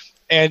market?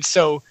 And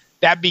so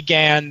that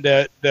began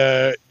the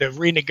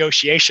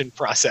renegotiation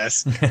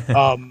process,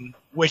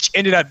 which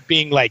ended up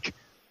being like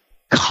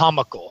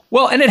comical.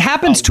 Well, and it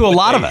happens to a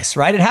lot of us,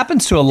 right? It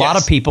happens to a lot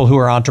of people who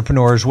are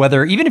entrepreneurs,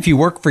 even if you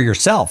work for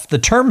yourself, the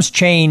terms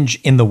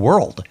change in the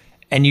world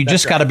and you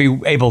just got to be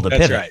able to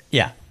pivot. Right.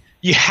 Yeah.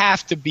 You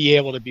have to be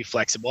able to be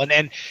flexible.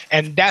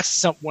 And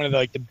that's one of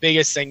the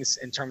biggest things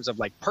in terms of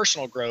like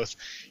personal growth.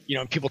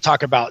 People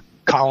talk about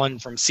Colin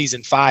from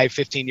season 5,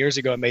 15 years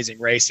ago, Amazing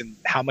Race, and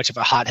how much of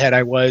a hothead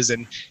I was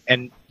and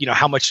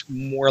how much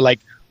more like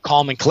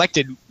calm and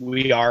collected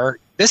we are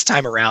this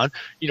time around.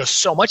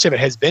 So much of it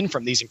has been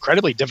from these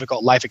incredibly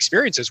difficult life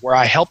experiences where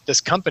I helped this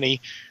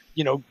company,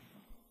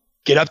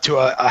 get up to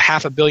a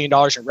 $500 million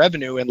in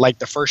revenue in like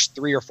the first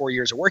 3 or 4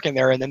 years of working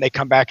there. And then they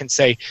come back and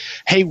say,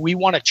 hey, we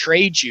want to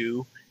trade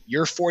you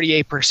your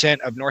 48%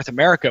 of North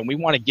America, and we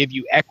want to give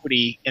you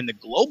equity in the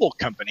global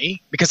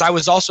company, because I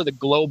was also the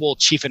global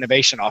chief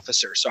innovation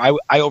officer. So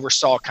I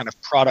oversaw kind of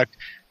product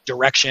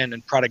direction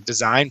and product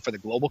design for the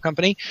global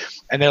company.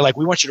 And they're like,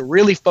 we want you to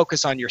really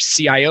focus on your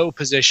CIO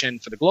position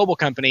for the global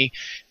company,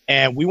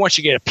 and we want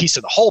you to get a piece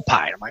of the whole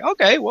pie. And I'm like,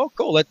 okay, well,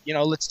 cool.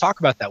 Let's talk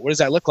about that. What does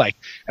that look like?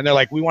 And they're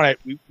like, we want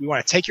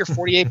to take your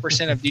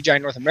 48% of DJI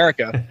North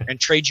America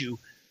and trade you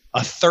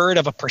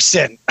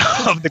 1/3%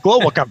 of the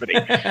global company.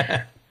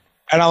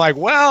 And I'm like,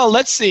 well,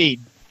 let's see.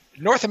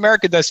 North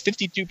America does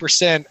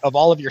 52% of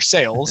all of your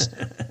sales.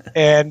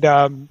 And,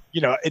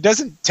 it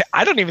doesn't,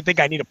 I don't even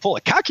think I need to pull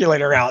a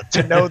calculator out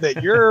to know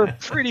that you're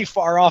pretty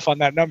far off on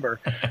that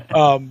number.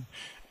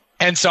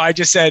 And so I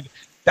just said,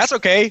 that's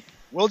okay.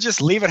 We'll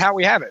just leave it how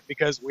we have it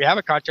because we have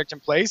a contract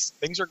in place.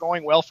 Things are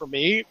going well for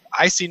me.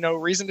 I see no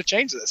reason to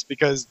change this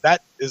because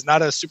that is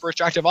not a super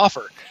attractive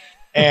offer.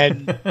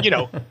 And,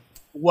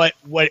 what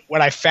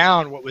I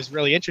found, what was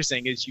really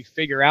interesting is you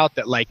figure out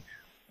that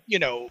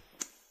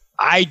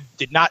I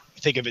did not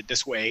think of it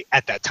this way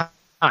at that time.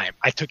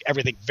 I took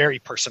everything very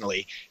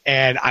personally,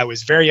 and I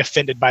was very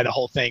offended by the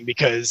whole thing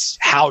because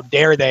how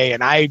dare they?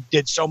 And I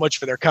did so much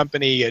for their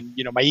company, and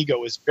my ego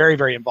was very,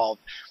 very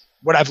involved.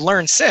 What I've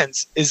learned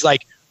since is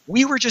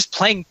we were just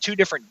playing two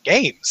different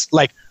games.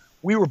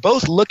 We were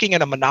both looking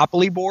at a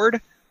Monopoly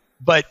board,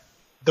 but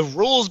the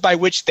rules by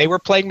which they were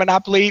playing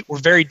Monopoly were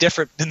very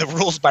different than the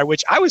rules by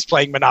which I was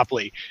playing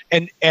Monopoly.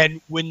 And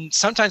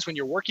sometimes when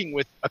you're working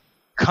with a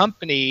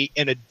company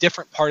in a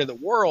different part of the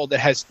world that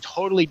has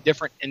totally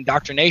different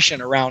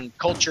indoctrination around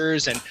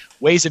cultures and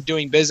ways of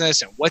doing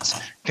business and what's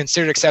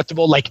considered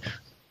acceptable. Like,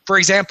 for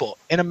example,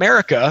 in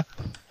America,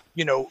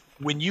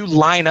 when you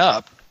line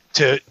up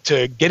to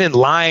get in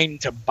line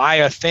to buy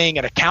a thing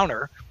at a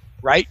counter,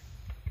 right?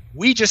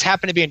 We just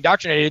happen to be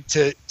indoctrinated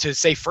to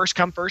say first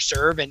come, first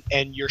serve,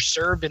 and you're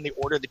served in the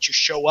order that you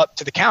show up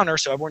to the counter.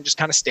 So everyone just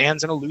kind of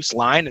stands in a loose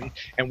line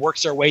and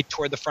works their way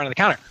toward the front of the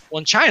counter. Well,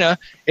 in China,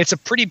 it's a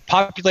pretty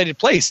populated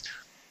place.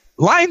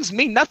 Lines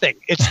mean nothing.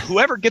 It's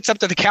whoever gets up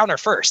to the counter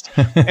first.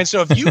 And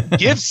so if you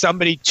give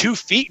somebody 2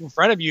 feet in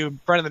front of you, in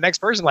front of the next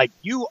person, like,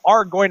 you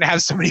are going to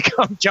have somebody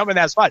come jump in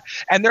that spot.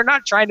 And they're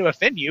not trying to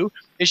offend you.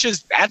 It's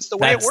just, that's the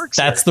way it works.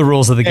 That's the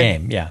rules of the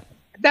game. Yeah.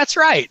 That's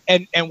right.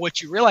 And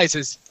what you realize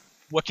is,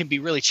 what can be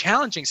really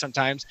challenging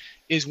sometimes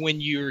is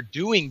when you're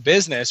doing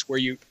business where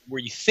you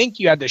think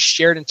you have this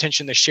shared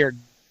intention, this shared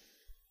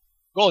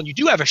goal, and you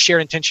do have a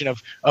shared intention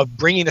of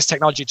bringing this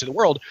technology to the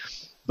world,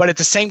 but at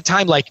the same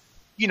time, like,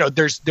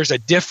 there's a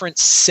different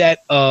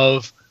set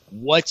of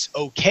what's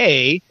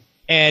okay,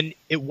 and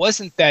it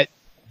wasn't that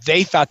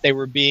they thought they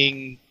were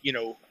being,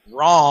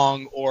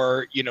 wrong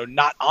or,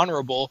 not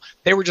honorable.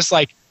 They were just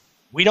like,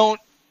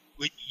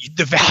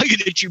 the value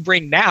that you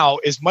bring now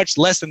is much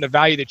less than the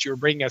value that you were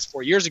bringing us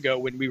 4 years ago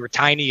when we were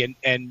tiny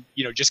and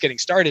just getting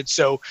started.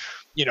 So,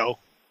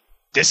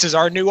 this is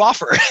our new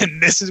offer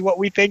and this is what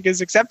we think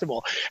is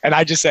acceptable. And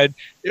I just said,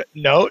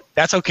 no,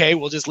 that's okay.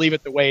 We'll just leave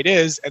it the way it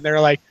is. And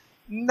they're like,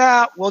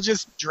 nah, we'll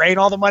just drain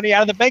all the money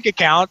out of the bank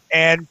account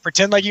and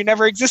pretend like you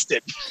never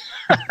existed.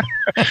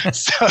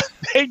 So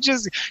they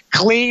just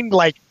cleaned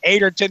like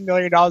 $8 or $10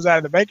 million out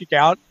of the bank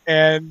account.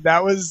 And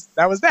that was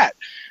that.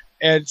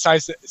 And so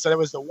that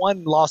was the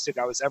one lawsuit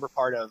I was ever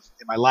part of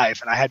in my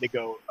life. And I had to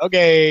go,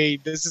 okay,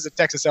 this is a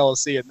Texas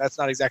LLC, and that's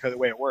not exactly the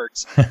way it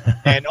works.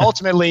 And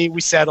ultimately we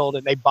settled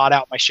and they bought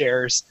out my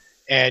shares.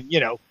 And,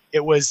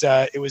 it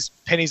was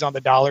pennies on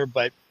the dollar,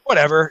 but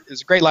whatever. It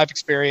was a great life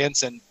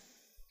experience, and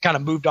kind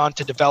of moved on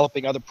to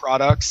developing other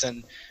products.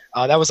 And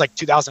that was like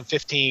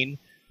 2015.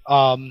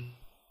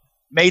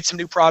 Made some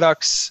new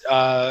products,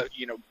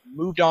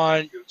 moved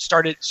on,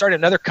 started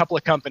another couple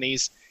of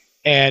companies,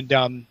 and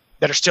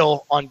that are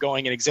still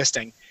ongoing and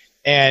existing.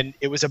 And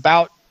it was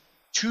about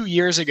 2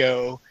 years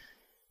ago,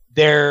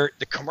 the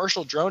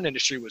commercial drone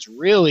industry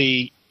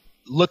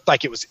looked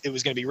like it was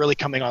going to be really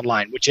coming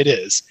online, which it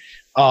is.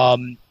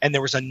 And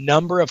there was a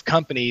number of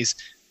companies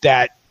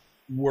that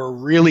were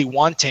really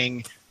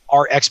wanting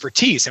our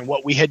expertise and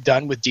what we had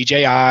done with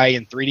DJI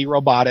and 3D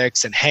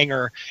robotics and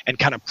Hanger, and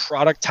kind of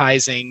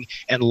productizing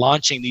and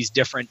launching these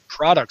different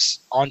products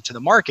onto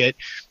the market.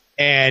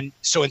 And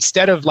so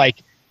instead of like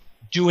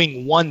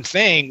doing one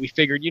thing, we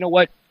figured,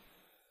 what,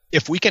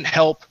 if we can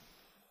help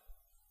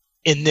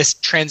in this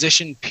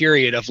transition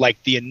period of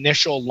like the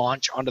initial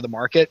launch onto the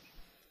market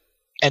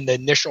and the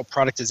initial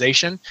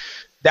productization,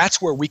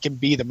 that's where we can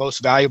be the most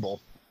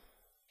valuable.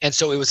 And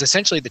so it was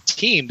essentially the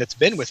team that's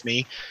been with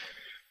me,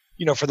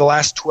 for the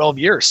last 12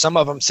 years, some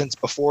of them since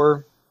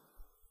before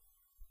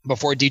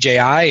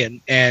DJI,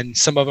 and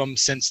some of them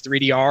since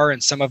 3DR,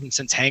 and some of them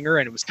since Hanger.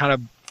 And it was kind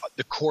of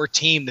the core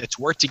team that's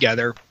worked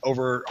together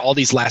over all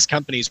these last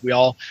companies. We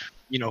all,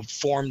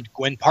 formed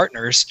Gwin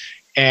Partners,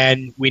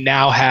 and we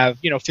now have,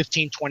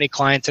 15, 20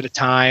 clients at a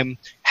time,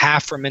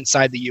 half from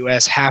inside the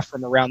US, half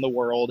from around the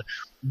world,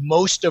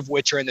 most of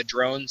which are in the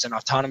drones and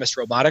autonomous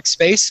robotics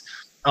space,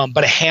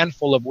 but a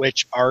handful of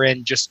which are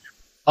in just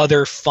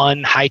other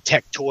fun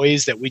high-tech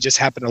toys that we just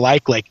happen to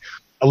like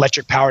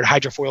electric-powered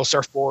hydrofoil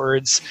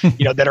surfboards,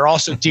 that are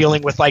also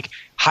dealing with like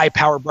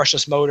high-power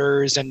brushless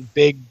motors and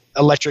big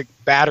electric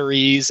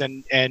batteries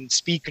and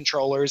speed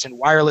controllers and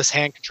wireless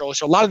hand controllers.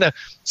 So a lot of the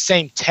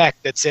same tech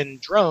that's in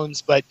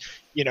drones, but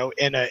in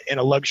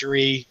a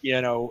luxury,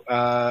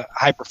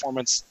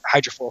 high-performance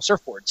hydrofoil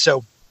surfboard.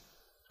 So,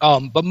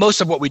 but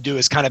most of what we do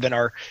is kind of in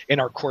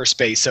our core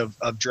space of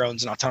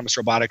drones and autonomous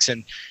robotics.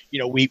 And,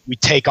 we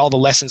take all the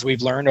lessons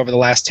we've learned over the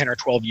last 10 or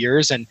 12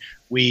 years, and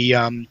we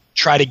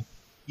try to,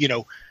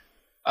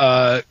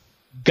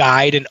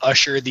 guide and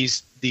usher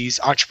these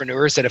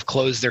entrepreneurs that have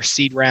closed their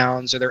seed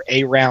rounds or their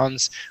A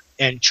rounds,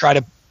 and try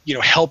to,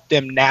 help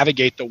them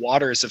navigate the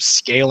waters of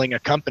scaling a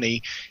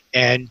company,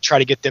 and try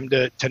to get them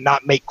to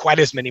not make quite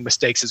as many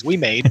mistakes as we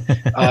made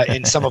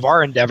in some of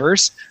our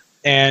endeavors.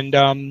 And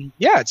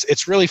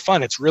it's really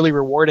fun. It's really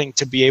rewarding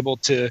to be able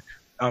to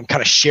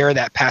kind of share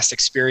that past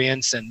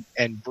experience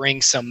and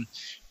bring some,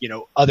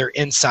 other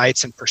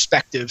insights and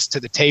perspectives to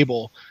the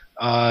table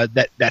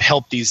that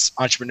help these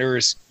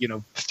entrepreneurs,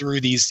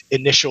 through these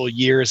initial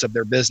years of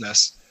their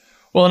business.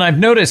 Well, and I've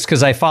noticed,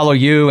 because I follow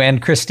you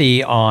and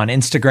Christy on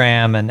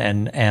Instagram,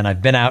 and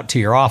I've been out to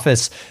your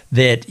office,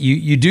 that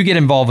you do get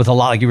involved with a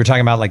lot, like you were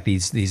talking about, like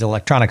these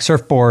electronic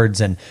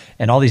surfboards and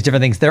all these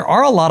different things. There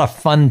are a lot of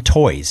fun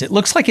toys. It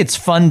looks like it's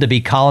fun to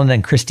be Colin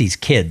and Christy's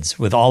kids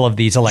with all of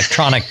these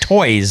electronic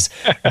toys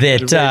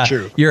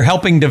that you're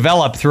helping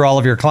develop through all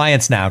of your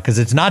clients now, because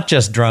it's not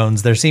just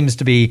drones. There seems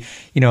to be,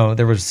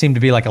 seemed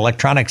to be like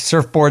electronic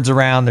surfboards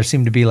around. There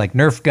seemed to be like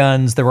Nerf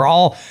guns. There were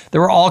all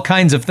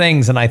kinds of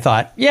things, and I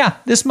thought, yeah,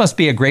 this must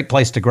be a great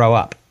place to grow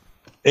up.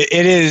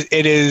 It is.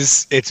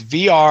 It's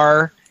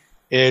VR.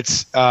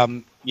 It's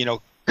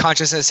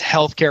consciousness,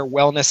 healthcare,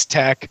 wellness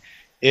tech.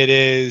 It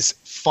is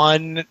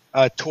fun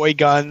toy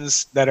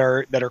guns that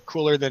are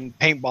cooler than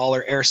paintball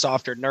or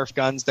airsoft or Nerf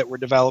guns that we're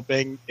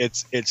developing.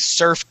 It's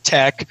surf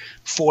tech,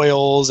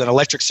 foils and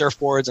electric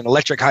surfboards and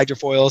electric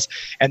hydrofoils,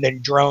 and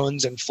then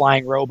drones and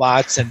flying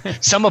robots, and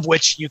some of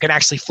which you can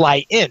actually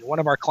fly in. One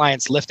of our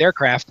clients, Lift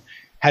Aircraft,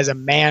 has a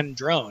manned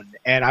drone,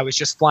 and I was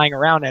just flying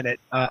around in it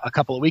a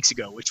couple of weeks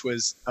ago, which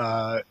was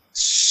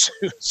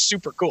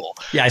super cool.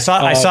 Yeah, I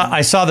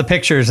saw the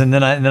pictures, and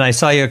then I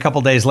saw you a couple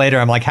days later.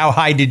 I'm like, how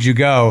high did you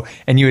go?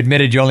 And you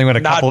admitted you only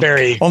went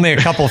only a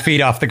couple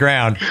feet off the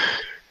ground.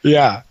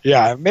 Yeah,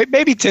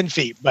 maybe 10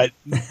 feet. But,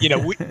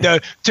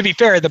 to be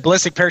fair, the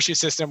ballistic parachute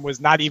system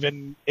was not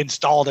even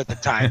installed at the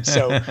time.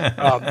 So,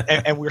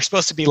 and we were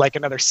supposed to be like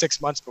another 6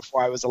 months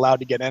before I was allowed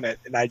to get in it.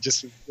 And I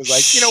just was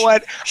like, you know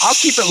what? I'll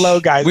keep it low,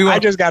 guys. I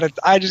just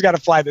gotta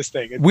fly this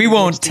thing. We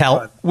won't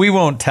tell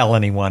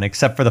anyone,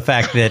 except for the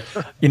fact that,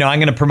 I'm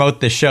going to promote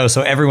this show,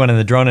 so everyone in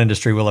the drone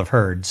industry will have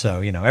heard.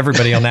 So,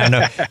 everybody will now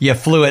know you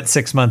flew it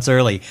 6 months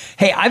early.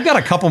 Hey, I've got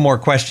a couple more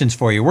questions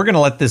for you. We're going to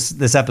let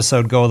this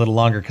episode go a little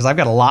longer, because I've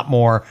got a lot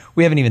more.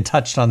 We haven't even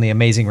touched on the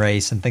Amazing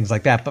Race and things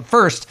like that. But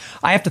first,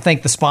 I have to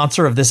thank the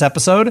sponsor of this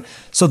episode.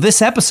 So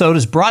this episode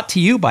is brought to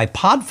you by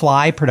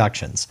Podfly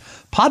Productions.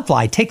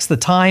 Podfly takes the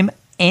time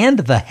and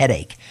the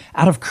headache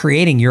out of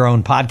creating your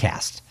own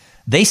podcast.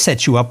 They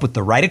set you up with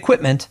the right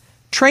equipment,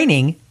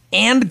 training,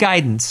 and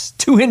guidance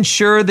to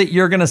ensure that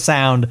you're going to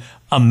sound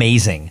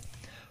amazing.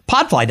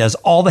 Podfly does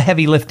all the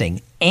heavy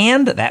lifting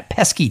and that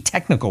pesky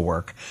technical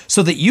work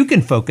so that you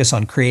can focus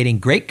on creating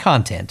great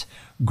content,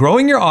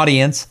 growing your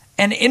audience,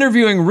 and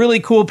interviewing really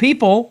cool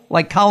people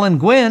like Colin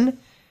Gwynn.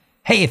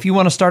 Hey, if you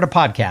want to start a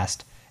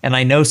podcast, and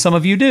I know some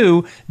of you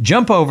do,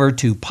 jump over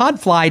to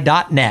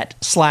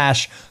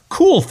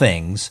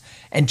podfly.net/coolthings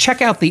and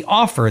check out the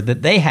offer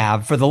that they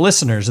have for the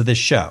listeners of this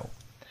show.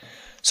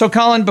 So,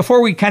 Colin,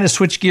 before we kind of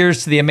switch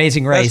gears to the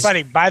Amazing Race. That's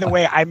funny. By the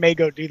way, I may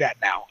go do that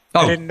now.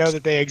 I didn't know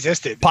that they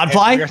existed.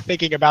 Podfly? We're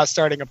thinking about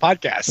starting a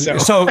podcast.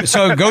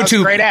 So go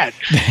to great ad.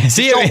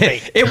 See,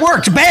 it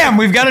worked. Bam!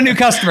 We've got a new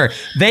customer.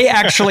 They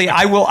actually,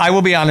 I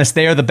will be honest,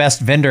 they are the best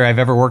vendor I've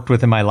ever worked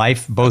with in my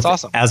life, both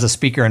as a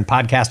speaker and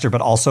podcaster, but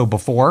also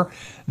before.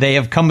 They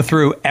have come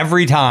through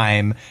every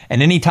time,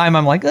 and anytime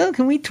I'm like, oh,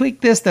 can we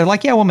tweak this? They're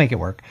like, yeah, we'll make it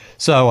work.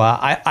 So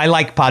I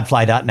like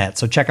podfly.net,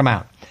 so check them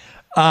out.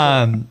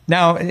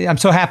 Now, I'm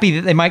so happy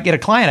that they might get a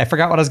client. I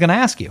forgot what I was going to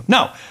ask you.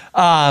 No,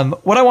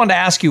 what I wanted to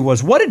ask you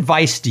was, what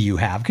advice do you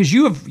have? Because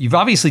you've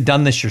obviously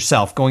done this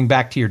yourself, going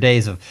back to your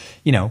days of,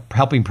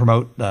 helping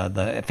promote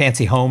the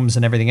fancy homes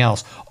and everything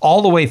else,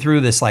 all the way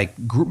through this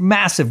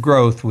massive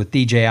growth with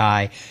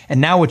DJI, and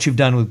now what you've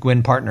done with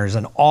Gwynn Partners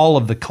and all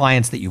of the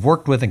clients that you've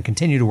worked with and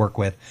continue to work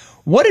with.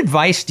 What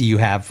advice do you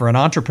have for an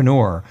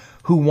entrepreneur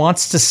who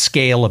wants to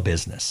scale a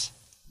business?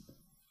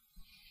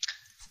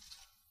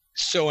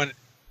 So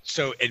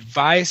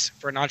advice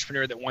for an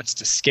entrepreneur that wants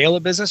to scale a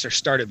business or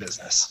start a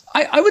business?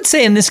 I would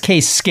say in this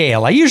case,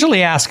 scale. I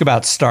usually ask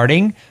about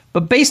starting,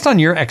 but based on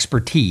your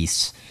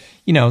expertise,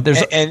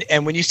 there's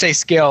and when you say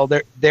scale,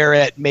 they're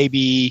at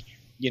maybe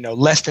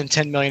less than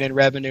 10 million in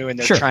revenue, and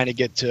they're trying to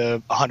get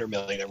to 100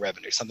 million in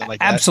revenue, something like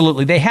that.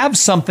 Absolutely, they have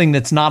something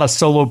that's not a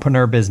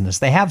solopreneur business.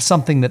 They have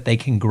something that they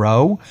can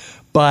grow,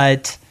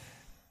 but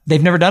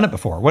they've never done it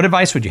before. What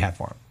advice would you have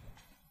for them?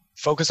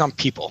 Focus on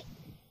people.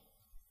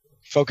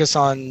 Focus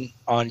on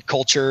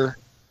culture,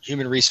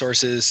 human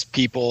resources,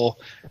 people,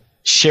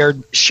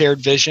 shared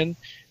vision.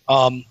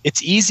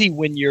 It's easy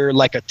when you're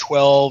like a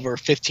 12 or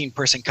 15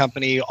 person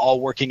company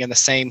all working in the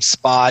same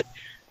spot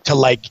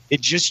to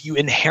you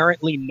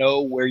inherently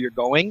know where you're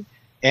going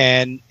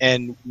and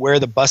where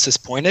the bus is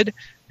pointed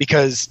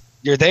because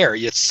you're there.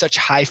 It's such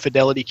high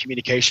fidelity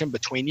communication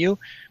between you.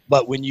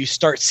 But when you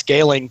start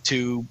scaling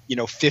to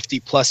 50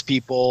 plus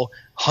people,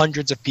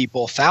 hundreds of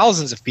people,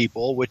 thousands of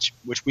people, which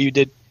we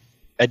did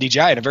at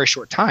DJI in a very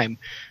short time,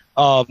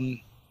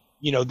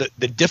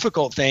 the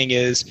difficult thing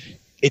is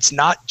it's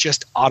not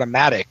just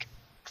automatic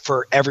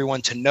for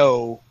everyone to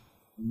know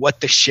what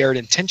the shared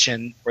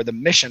intention or the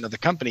mission of the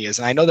company is.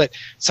 And I know that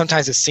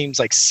sometimes it seems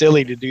like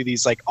silly to do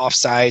these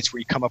offsites where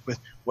you come up with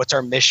what's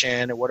our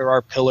mission and what are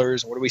our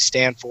pillars and what do we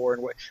stand for,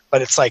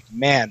 but it's like,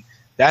 man,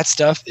 that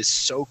stuff is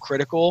so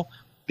critical,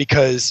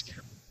 because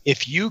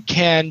if you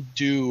can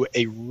do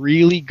a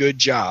really good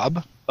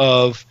job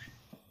of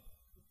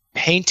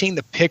painting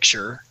the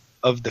picture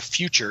of the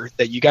future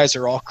that you guys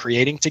are all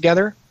creating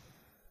together,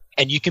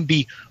 and you can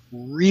be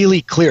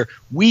really clear.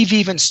 We've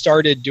even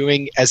started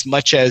doing as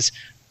much as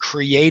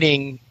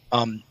creating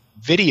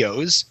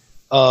videos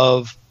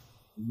of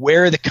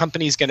where the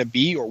company is going to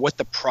be or what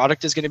the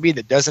product is going to be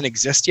that doesn't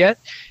exist yet.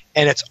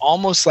 And it's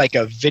almost like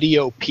a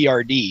video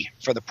PRD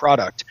for the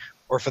product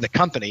or for the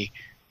company.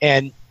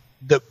 And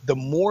the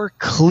more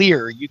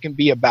clear you can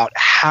be about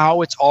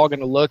how it's all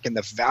going to look and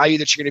the value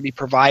that you're going to be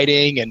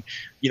providing, and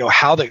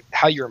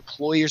how your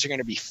employees are going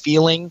to be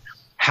feeling,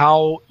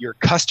 how your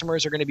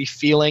customers are going to be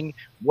feeling,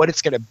 what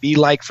it's going to be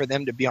like for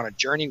them to be on a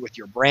journey with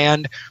your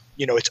brand.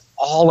 It's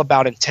all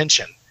about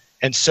intention.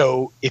 And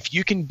so if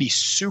you can be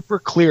super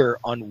clear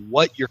on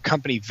what your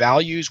company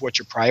values, what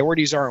your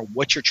priorities are, and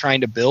what you're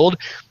trying to build,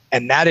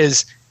 and that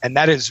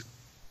is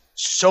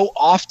so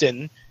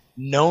often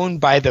known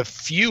by the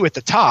few at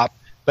the top,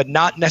 but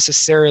not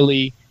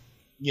necessarily,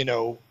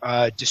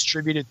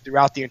 distributed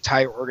throughout the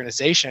entire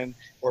organization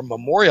or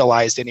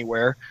memorialized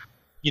anywhere.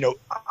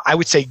 I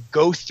would say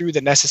go through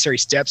the necessary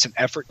steps and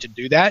effort to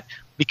do that,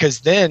 because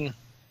then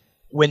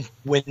when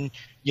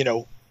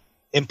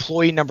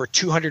employee number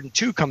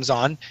 202 comes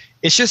on,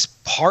 it's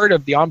just part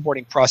of the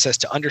onboarding process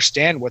to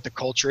understand what the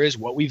culture is,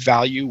 what we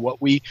value,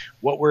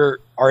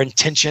 our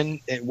intention,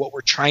 and what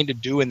we're trying to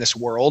do in this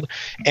world.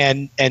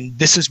 And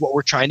this is what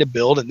we're trying to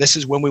build, and this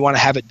is when we want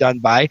to have it done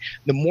by.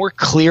 The more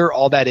clear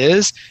all that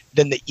is,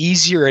 then the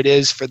easier it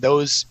is for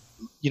those,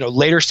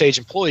 later stage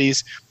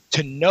employees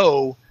to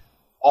know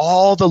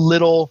all the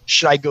little,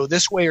 should I go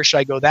this way or should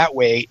I go that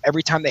way,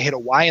 every time they hit a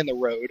Y in the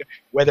road,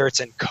 whether it's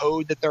in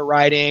code that they're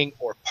writing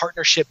or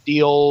partnership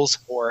deals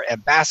or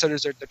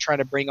ambassadors that they're trying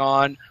to bring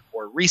on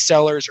or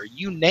resellers or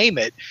you name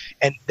it.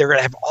 And they're going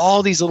to have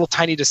all these little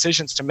tiny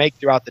decisions to make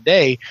throughout the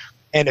day.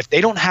 And if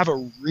they don't have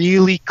a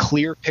really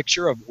clear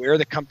picture of where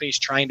the company's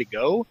trying to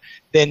go,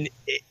 then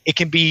it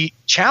can be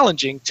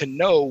challenging to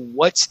know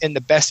what's in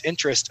the best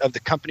interest of the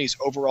company's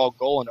overall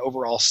goal and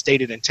overall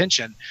stated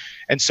intention.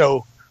 And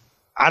so,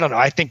 I don't know.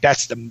 I think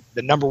that's the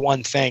number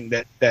one thing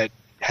that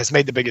has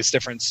made the biggest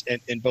difference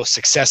in both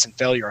success and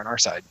failure on our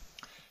side.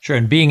 Sure.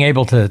 And being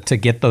able to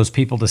get those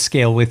people to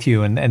scale with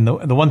you. And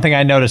the one thing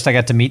I noticed, I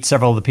got to meet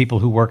several of the people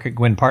who work at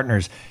Gwin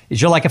Partners,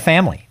 is you're like a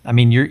family. I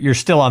mean, you're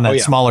still on that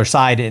smaller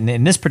side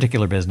in this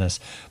particular business,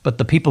 but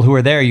the people who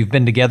are there, you've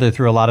been together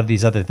through a lot of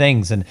these other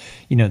things. And,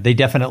 they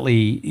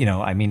definitely,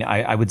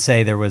 I would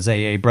say there was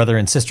a brother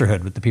and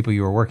sisterhood with the people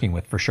you were working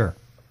with for sure.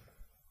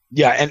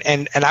 Yeah,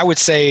 and I would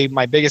say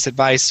my biggest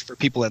advice for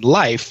people in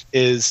life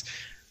is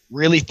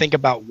really think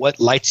about what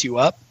lights you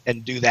up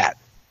and do that.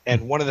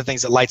 And one of the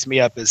things that lights me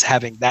up is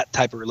having that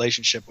type of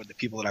relationship with the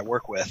people that I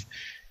work with.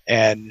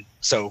 And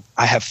so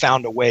I have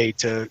found a way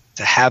to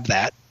have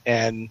that.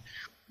 And,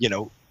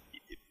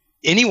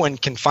 anyone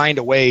can find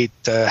a way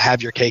to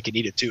have your cake and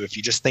eat it too, if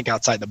you just think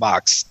outside the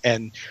box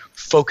and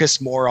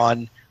focus more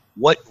on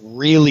what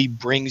really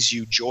brings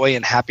you joy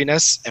and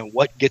happiness and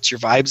what gets your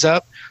vibes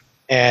up,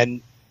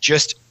 and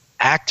just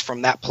act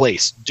from that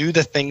place. Do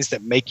the things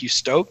that make you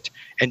stoked,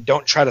 and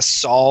don't try to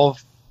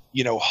solve,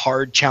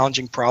 hard,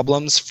 challenging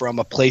problems from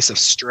a place of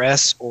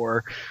stress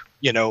or,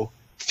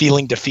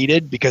 feeling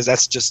defeated, because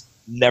that's just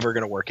never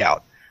going to work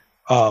out.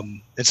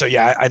 And so,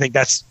 I think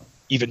that's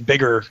even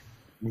bigger,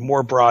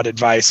 more broad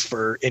advice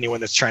for anyone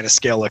that's trying to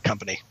scale a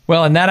company.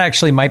 Well, and that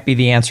actually might be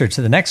the answer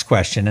to the next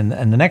question.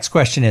 And the next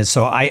question is,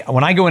 so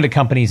when I go into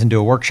companies and do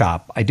a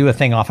workshop, I do a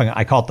thing often,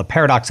 I call it the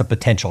paradox of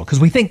potential,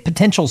 because we think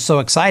potential is so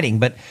exciting,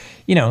 but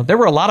there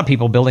were a lot of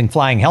people building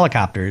flying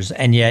helicopters,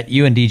 and yet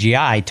you and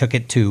DJI took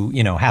it to,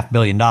 $500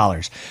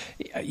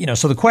 million.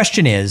 So the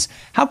question is,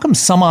 how come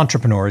some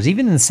entrepreneurs,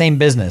 even in the same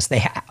business,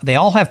 they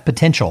all have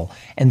potential,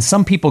 and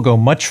some people go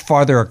much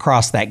farther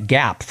across that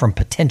gap from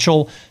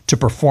potential to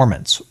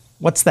performance?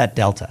 What's that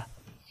delta?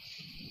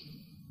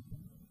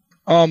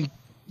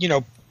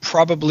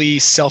 Probably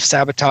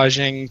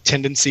self-sabotaging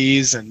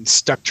tendencies and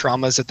stuck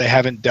traumas that they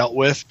haven't dealt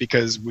with,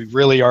 because we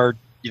really are,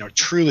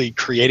 truly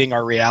creating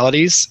our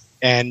realities.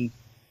 And,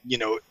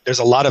 there's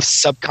a lot of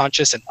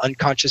subconscious and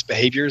unconscious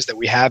behaviors that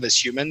we have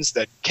as humans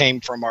that came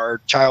from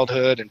our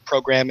childhood and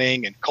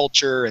programming and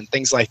culture and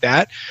things like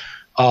that,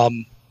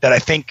 that I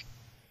think,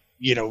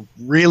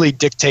 really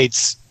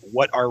dictates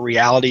what our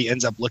reality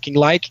ends up looking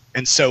like.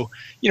 And so,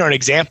 an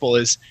example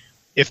is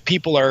if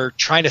people are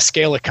trying to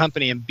scale a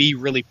company and be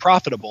really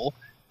profitable,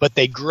 but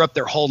they grew up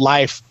their whole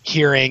life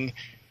hearing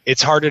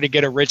it's harder to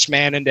get a rich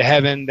man into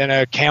heaven than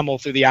a camel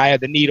through the eye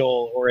of the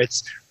needle, or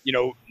it's,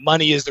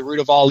 money is the root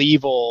of all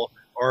evil,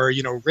 or,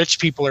 rich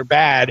people are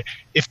bad.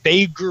 If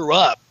they grew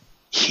up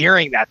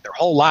hearing that their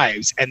whole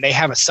lives, and they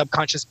have a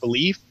subconscious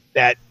belief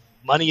that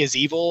money is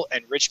evil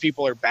and rich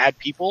people are bad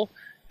people,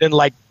 then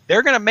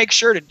they're going to make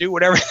sure to do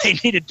whatever they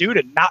need to do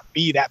to not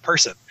be that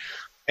person.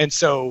 And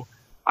so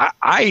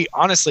I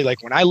honestly,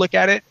 when I look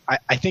at it,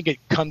 I think it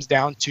comes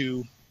down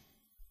to,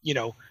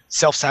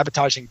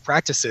 self-sabotaging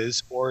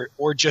practices,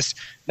 or just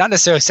not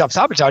necessarily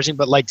self-sabotaging,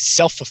 but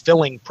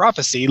self-fulfilling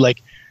prophecy.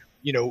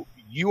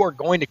 You are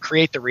going to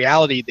create the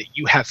reality that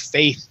you have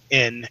faith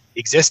in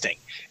existing.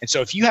 And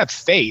so if you have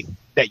faith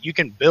that you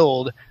can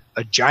build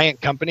a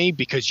giant company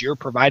because you're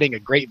providing a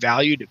great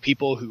value to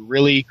people who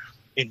really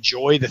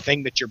enjoy the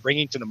thing that you're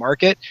bringing to the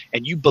market,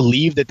 and you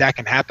believe that that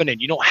can happen,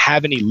 and you don't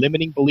have any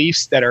limiting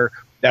beliefs that are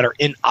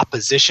in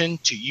opposition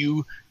to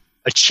you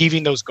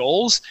achieving those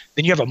goals,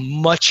 then you have a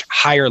much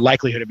higher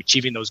likelihood of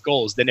achieving those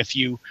goals than if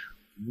you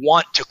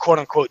want to quote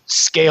unquote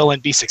scale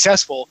and be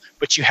successful,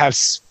 but you have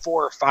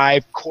 4 or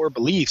 5 core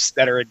beliefs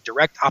that are in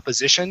direct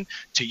opposition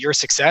to your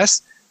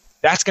success.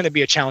 That's going to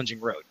be a challenging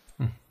road.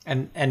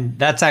 And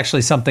that's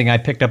actually something I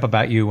picked up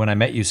about you when I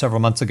met you several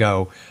months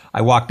ago.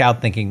 I walked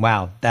out thinking,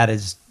 wow,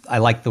 I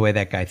like the way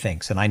that guy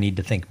thinks, and I need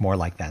to think more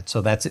like that.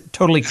 So that's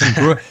totally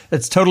congruent.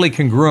 That's totally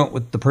congruent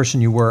with the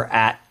person you were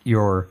at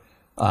your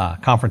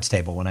conference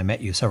table when I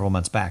met you several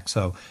months back.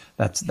 So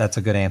that's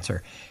a good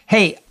answer.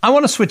 Hey, I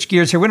want to switch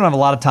gears here. We don't have a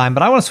lot of time,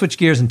 but I want to switch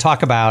gears and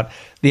talk about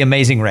The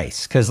Amazing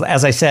Race. Because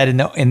as I said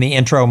in the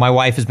intro, my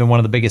wife has been one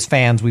of the biggest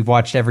fans. We've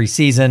watched every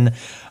season.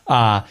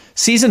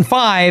 Season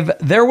 5,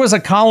 there was a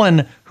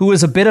Colin who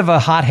was a bit of a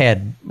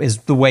hothead, is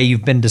the way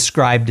you've been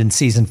described in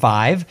season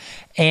 5.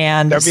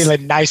 And that'd be the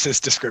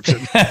nicest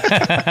description.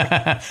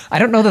 I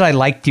don't know that I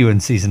liked you in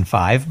season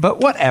 5,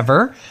 but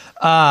whatever.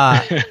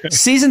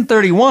 Season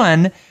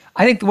 31,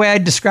 I think the way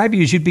I'd describe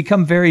you is you'd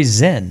become very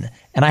zen.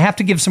 And I have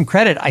to give some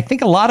credit. I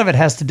think a lot of it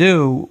has to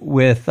do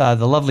with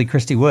the lovely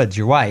Christy Woods,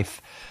 your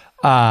wife.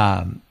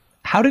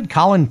 How did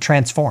Colin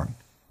transform?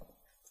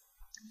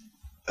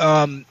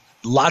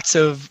 Lots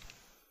of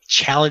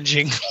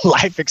challenging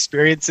life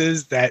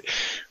experiences that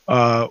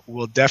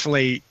will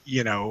definitely,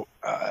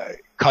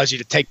 cause you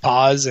to take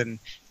pause and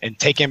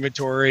take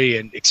inventory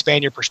and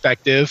expand your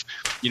perspective.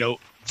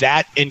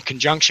 That in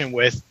conjunction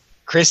with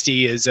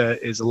Christy is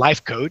a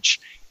life coach,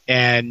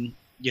 and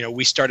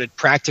we started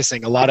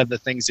practicing a lot of the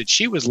things that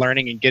she was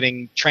learning and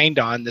getting trained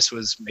on. This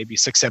was maybe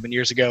 6-7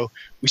 years ago.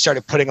 We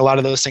started putting a lot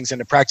of those things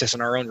into practice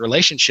in our own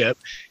relationship,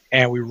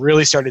 and we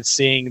really started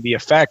seeing the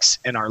effects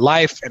in our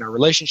life and our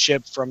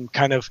relationship from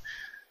kind of,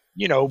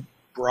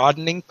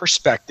 broadening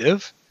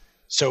perspective.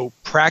 So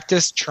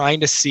practice trying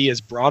to see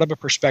as broad of a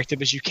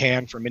perspective as you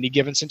can from any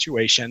given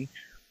situation.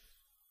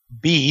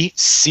 B,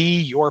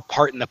 see your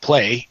part in the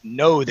play.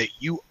 Know that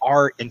you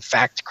are, in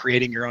fact,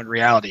 creating your own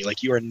reality.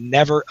 Like, you are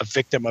never a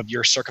victim of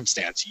your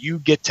circumstance. You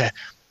get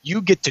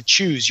to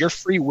choose. Your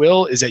free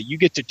will is that you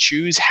get to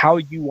choose how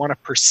you want to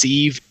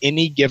perceive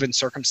any given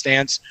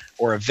circumstance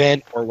or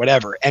event or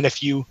whatever. And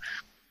if you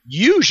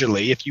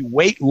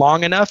wait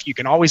long enough, you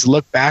can always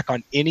look back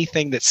on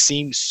anything that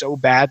seems so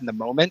bad in the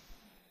moment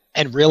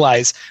and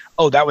realize,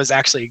 oh, that was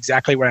actually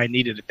exactly what I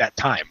needed at that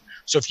time.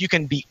 So if you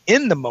can be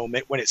in the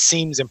moment when it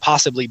seems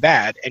impossibly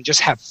bad and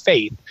just have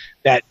faith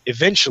that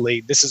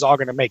eventually this is all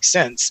going to make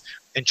sense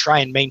and try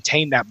and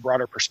maintain that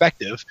broader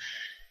perspective,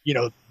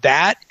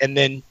 that, and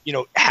then,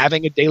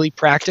 having a daily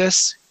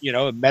practice,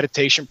 a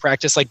meditation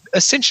practice, like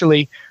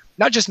essentially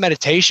not just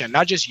meditation,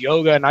 not just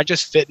yoga, not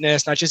just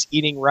fitness, not just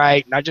eating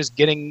right, not just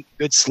getting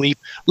good sleep,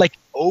 like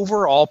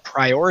overall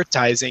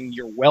prioritizing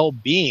your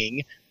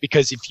well-being.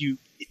 Because if you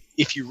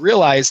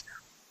realize,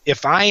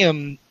 if I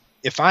am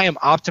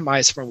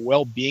optimized from a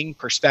well-being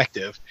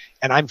perspective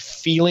and I'm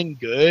feeling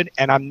good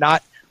and I'm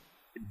not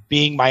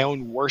being my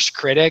own worst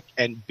critic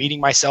and beating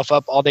myself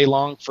up all day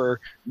long for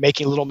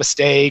making little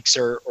mistakes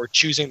or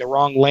choosing the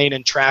wrong lane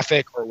in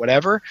traffic or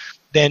whatever,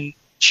 then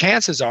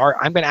chances are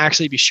I'm going to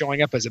actually be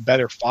showing up as a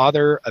better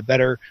father, a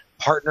better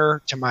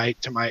partner in my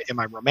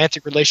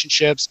romantic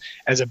relationships,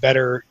 as a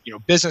better,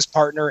 business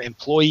partner,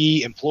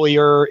 employee,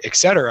 employer,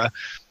 etc.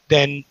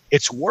 Then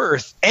it's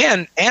worth,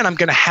 and I'm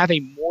going to have a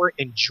more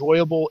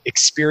enjoyable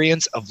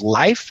experience of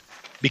life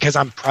because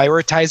I'm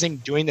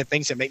prioritizing doing the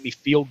things that make me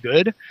feel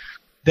good.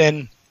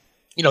 Then,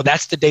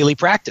 that's the daily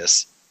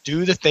practice.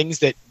 Do the things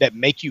that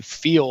make you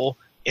feel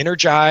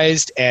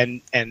energized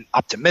and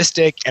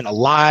optimistic and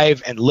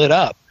alive and lit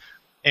up,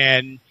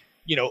 and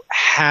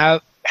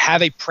have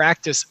a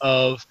practice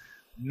of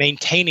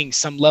maintaining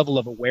some level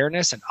of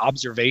awareness and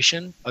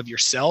observation of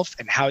yourself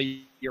and how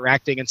you're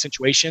acting in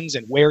situations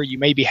and where you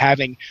may be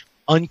having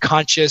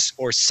unconscious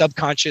or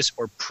subconscious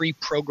or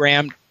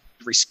pre-programmed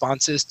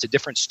responses to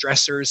different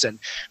stressors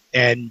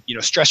and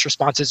stress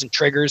responses and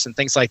triggers and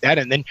things like that,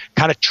 and then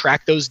kind of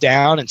track those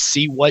down and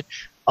see what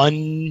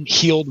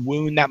unhealed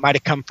wound that might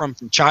have come from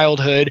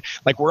childhood.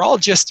 Like, we're all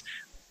just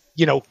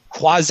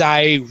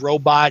quasi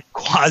robot,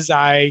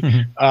 quasi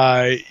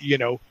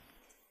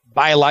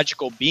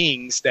biological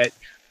beings that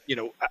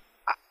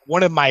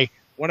one of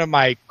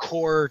my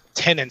core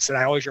tenets that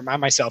I always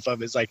remind myself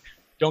of is, like,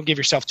 don't give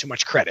yourself too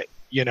much credit.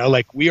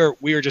 Like, we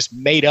are just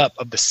made up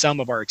of the sum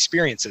of our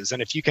experiences.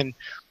 And if you can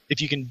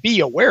be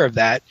aware of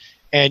that,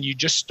 and you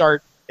just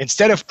start,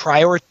 instead of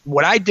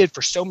what I did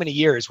for so many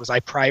years was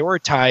I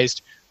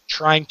prioritized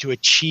trying to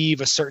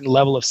achieve a certain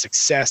level of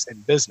success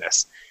in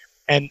business.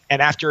 And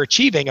after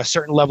achieving a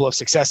certain level of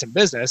success in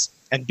business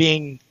and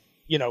being,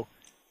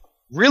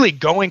 really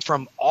going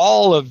from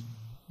all of,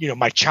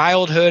 my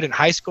childhood and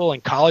high school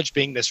and college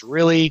being this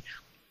really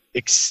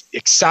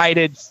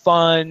excited,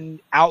 fun,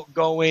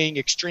 outgoing,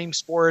 extreme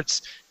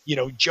sports,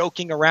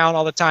 joking around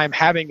all the time,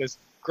 having this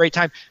great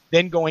time,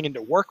 then going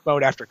into work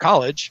mode after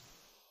college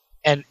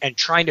and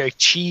trying to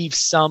achieve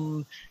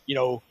some,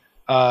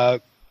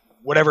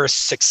 whatever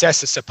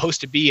success is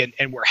supposed to be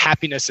and where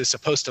happiness is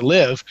supposed to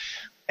live,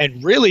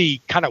 and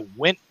really kind of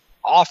went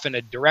off in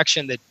a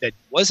direction that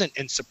wasn't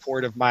in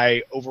support of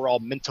my overall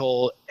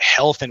mental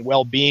health and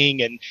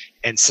well-being and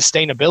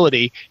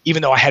sustainability,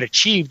 even though I had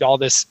achieved all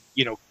this,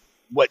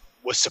 what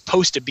was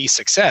supposed to be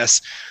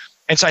success.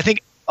 And so I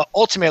think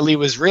ultimately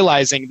was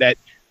realizing that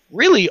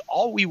really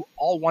all we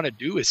all want to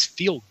do is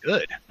feel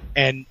good,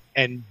 and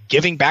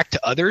giving back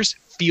to others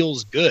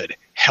feels good.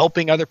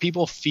 Helping other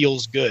people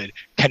feels good.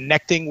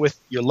 Connecting with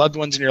your loved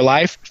ones in your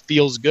life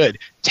feels good.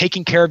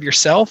 Taking care of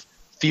yourself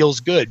feels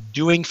good.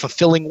 Doing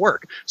fulfilling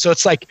work. So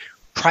it's like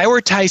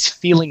prioritize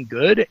feeling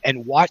good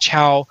and watch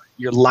how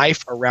your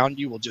life around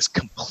you will just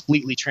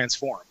completely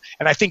transform.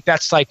 And I think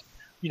that's like,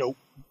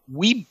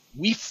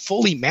 we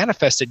fully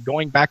manifested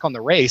going back on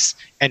the race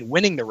and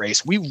winning the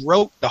race. We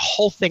wrote the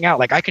whole thing out.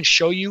 Like I can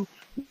show you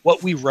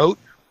what we wrote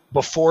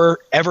before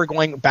ever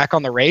going back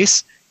on the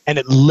race. And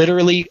it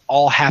literally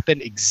all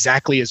happened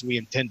exactly as we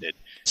intended.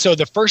 So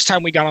the first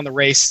time we got on the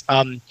race,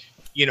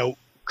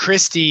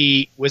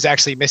 Christy was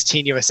actually Miss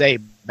Teen USA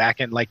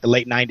back in like the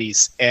late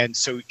 90s. And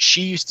so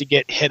she used to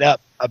get hit up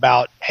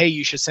about, hey,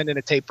 you should send in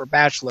a tape for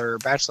Bachelor,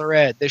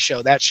 Bachelorette, this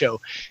show, that show.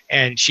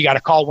 And she got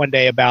a call one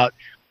day about,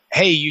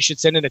 hey, you should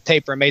send in a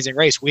tape for Amazing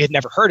Race. We had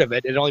never heard of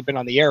it. It had only been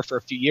on the air for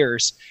a few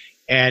years.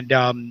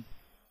 And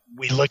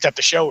we looked up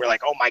the show. We're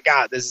like, oh my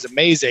God, this is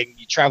amazing.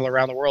 You travel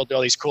around the world, do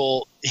all these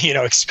cool,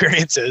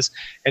 experiences.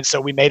 And so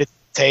we made a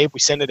tape, we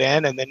sent it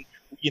in, and then,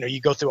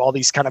 you go through all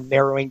these kind of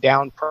narrowing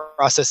down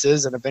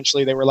processes. And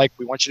eventually they were like,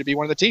 we want you to be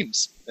one of the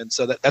teams. And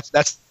so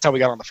that's how we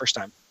got on the first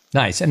time.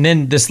 Nice. And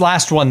then this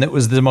last one that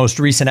was the most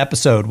recent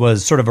episode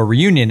was sort of a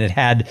reunion. It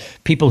had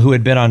people who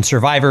had been on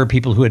Survivor,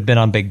 people who had been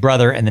on Big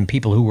Brother, and then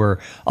people who were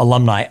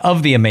alumni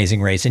of The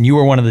Amazing Race. And you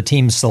were one of the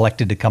teams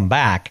selected to come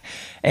back.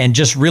 And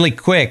just really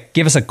quick,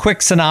 give us a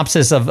quick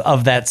synopsis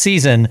of that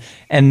season.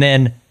 And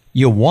then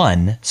you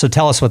won. So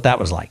tell us what that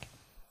was like.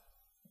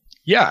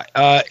 Yeah,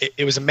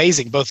 it was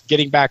amazing, both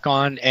getting back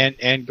on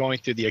and going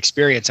through the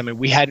experience. I mean,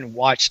 we hadn't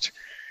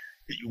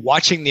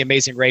watching The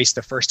Amazing Race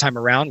the first time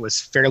around was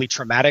fairly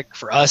traumatic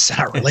for us and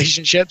our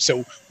relationship.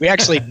 So we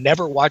actually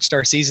never watched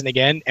our season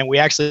again. And we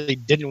actually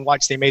didn't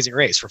watch The Amazing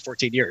Race for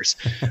 14 years.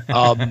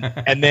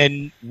 And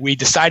then we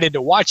decided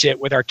to watch it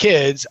with our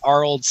kids,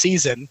 our old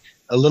season,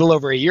 a little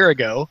over a year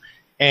ago.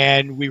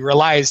 And we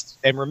realized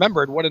and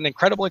remembered what an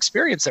incredible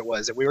experience it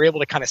was. And we were able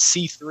to kind of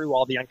see through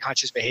all the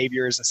unconscious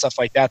behaviors and stuff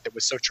like that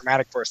was so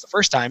traumatic for us the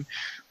first time.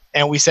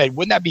 And we said,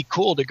 wouldn't that be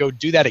cool to go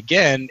do that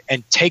again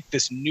and take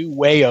this new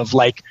way of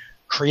like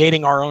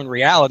creating our own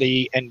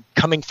reality and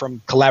coming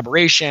from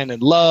collaboration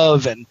and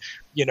love and,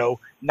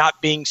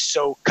 not being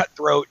so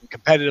cutthroat and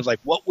competitive. Like,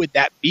 what would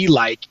that be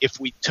like if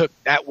we took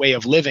that way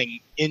of living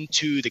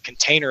into the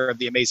container of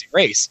The Amazing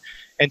Race?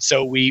 And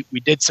so we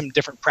did some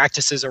different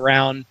practices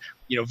around,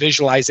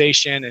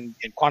 visualization and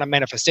quantum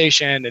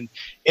manifestation, and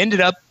ended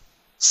up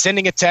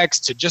sending a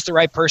text to just the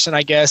right person,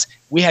 I guess.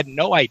 We had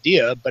no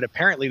idea, but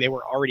apparently they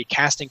were already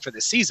casting for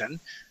the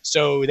season.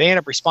 So they ended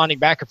up responding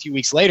back a few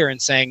weeks later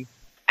and saying,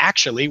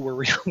 actually,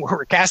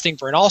 we're casting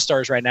for an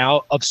All-Stars right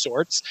now of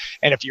sorts.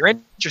 And if you're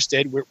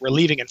interested, we're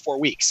leaving in 4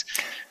 weeks.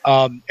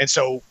 And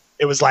so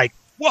it was like,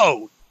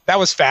 whoa, that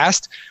was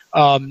fast.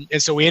 And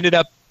so we ended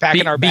up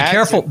packing our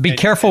bags. Be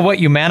careful what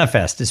you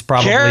manifest is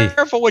probably.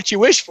 Careful what you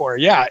wish for.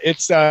 Yeah.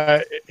 It's,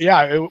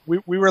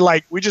 we were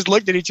like, we just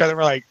looked at each other and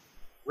we're like,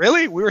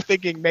 really? We were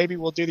thinking maybe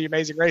we'll do The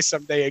Amazing Race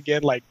someday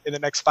again, like in the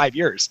next 5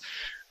 years.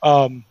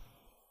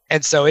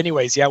 And so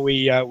anyways, yeah,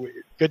 we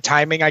good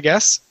timing, I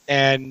guess,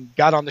 and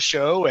got on the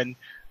show. And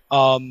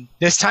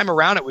this time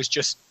around, it was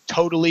just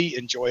totally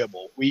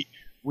enjoyable. We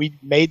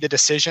made the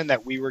decision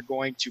that we were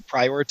going to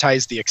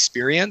prioritize the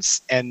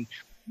experience and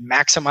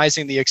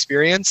maximizing the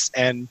experience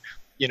and,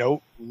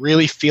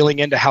 really feeling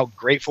into how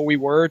grateful we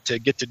were to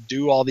get to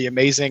do all the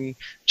amazing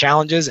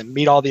challenges and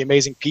meet all the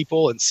amazing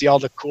people and see all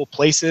the cool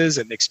places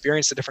and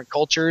experience the different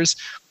cultures.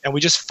 And we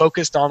just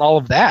focused on all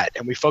of that.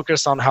 And we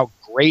focused on how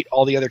great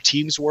all the other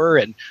teams were.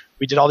 And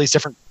we did all these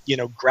different,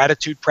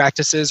 gratitude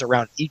practices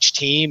around each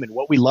team and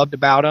what we loved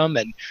about them.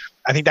 And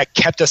I think that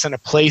kept us in a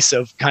place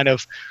of kind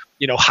of,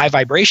 high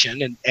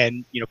vibration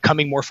and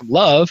coming more from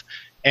love.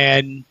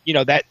 And,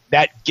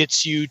 that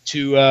gets you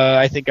to,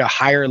 I think, a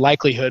higher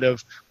likelihood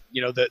of,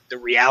 the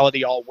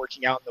reality all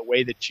working out in the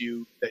way that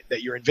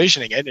you're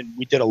envisioning it. And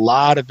we did a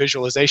lot of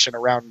visualization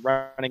around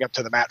running up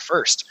to the mat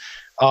first.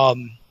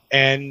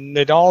 And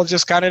it all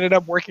just kind of ended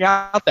up working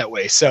out that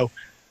way. So,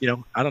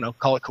 I don't know,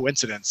 call it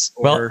coincidence.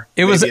 Or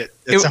it was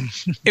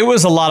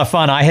a lot of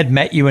fun. I had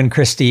met you and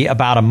Christy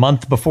about a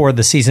month before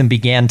the season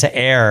began to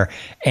air.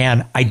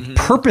 And I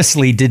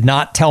purposely did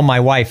not tell my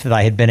wife that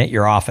I had been at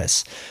your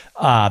office.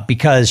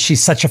 Because she's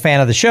such a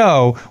fan of the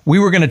show. We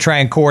were going to try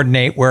and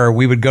coordinate where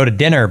we would go to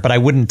dinner, but I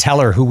wouldn't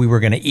tell her who we were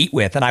going to eat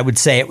with. And I would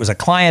say it was a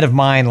client of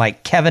mine,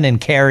 like Kevin and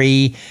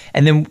Carrie.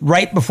 And then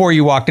right before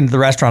you walked into the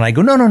restaurant, I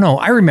go, no.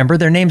 I remember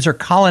their names are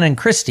Colin and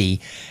Christy.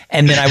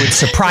 And then I would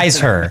surprise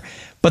her.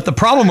 But the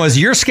problem was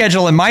your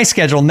schedule and my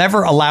schedule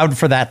never allowed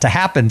for that to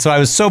happen. So I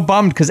was so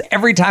bummed because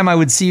every time I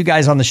would see you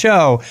guys on the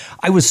show,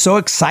 I was so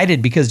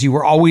excited because you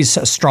were always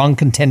a strong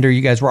contender.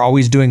 You guys were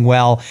always doing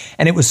well.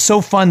 And it was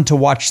so fun to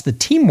watch the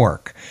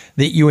teamwork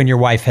that you and your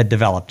wife had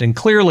developed. And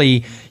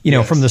clearly,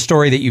 from the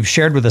story that you've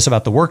shared with us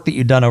about the work that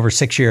you've done over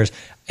 6 years,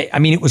 I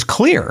mean, it was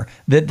clear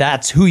that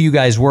that's who you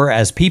guys were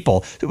as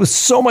people. It was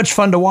so much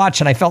fun to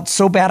watch, and I felt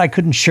so bad I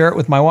couldn't share it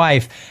with my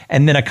wife.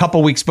 And then a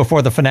couple weeks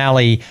before the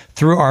finale,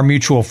 through our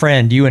mutual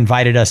friend, you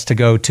invited us to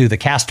go to the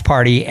cast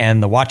party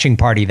and the watching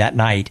party that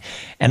night.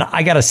 And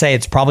I got to say,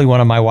 it's probably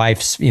one of my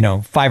wife's,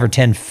 5 or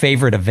 10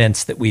 favorite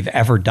events that we've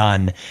ever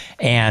done.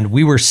 And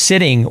we were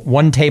sitting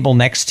one table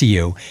next to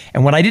you.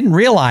 And what I didn't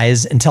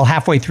realize until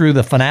halfway through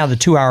the finale, the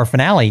 2-hour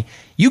finale,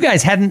 you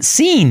guys hadn't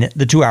seen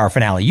the 2-hour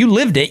finale. You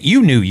lived it.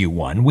 You knew you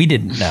won. We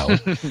didn't know.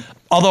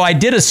 Although I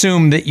did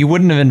assume that you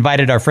wouldn't have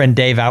invited our friend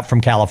Dave out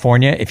from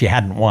California if you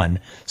hadn't won.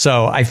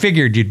 So I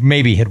figured you'd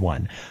maybe had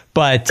won.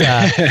 But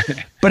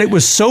but it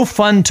was so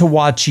fun to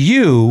watch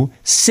you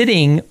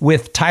sitting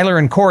with Tyler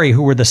and Corey,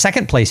 who were the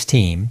second place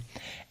team,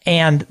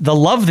 and the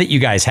love that you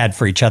guys had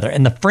for each other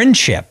and the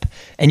friendship.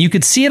 And you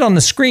could see it on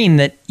the screen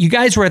that you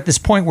guys were at this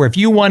point where if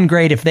you won,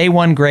 great. If they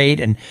won, great.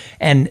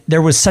 And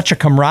there was such a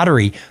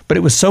camaraderie. But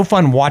it was so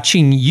fun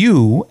watching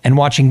you and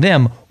watching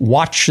them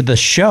watch the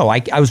show.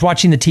 I was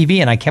watching the TV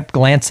and I kept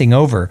glancing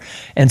over.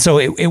 And so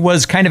it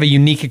was kind of a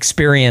unique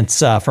experience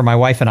for my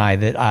wife and I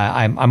that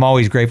I'm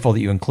always grateful that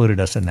you included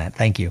us in that.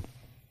 Thank you.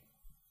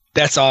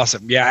 That's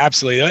awesome. Yeah,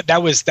 absolutely.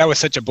 That was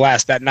such a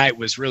blast. That night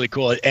was really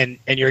cool. And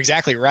you're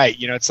exactly right.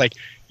 It's like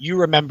you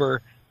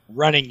remember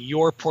running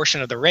your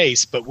portion of the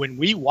race, but when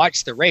we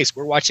watch the race,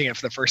 we're watching it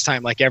for the first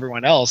time like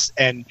everyone else.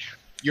 And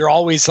you're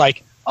always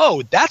like,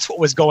 oh, that's what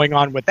was going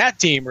on with that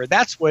team, or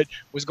that's what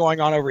was going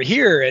on over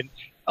here. And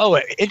oh,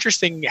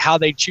 interesting how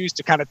they choose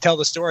to kind of tell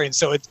the story. And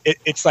so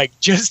it's like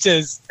just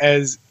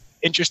as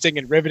interesting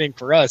and riveting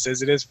for us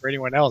as it is for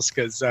anyone else,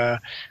 because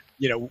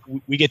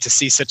we get to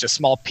see such a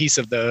small piece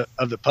of the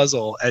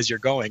puzzle as you're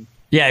going.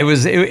 Yeah, it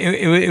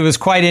was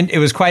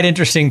quite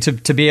interesting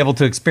to be able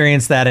to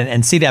experience that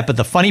and see that. But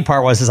the funny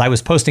part was I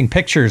was posting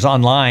pictures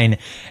online,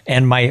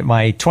 and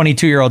my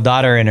 22-year-old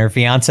daughter and her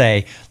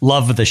fiance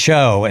loved the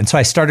show, and so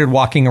I started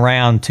walking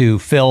around to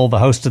Phil, the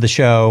host of the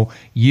show,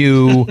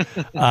 you,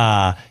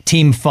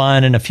 Team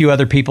Fun, and a few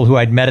other people who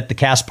I'd met at the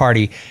cast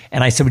party,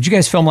 and I said, "Would you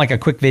guys film like a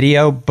quick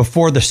video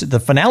before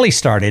the finale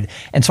started?"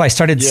 And so I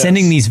started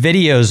sending these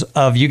videos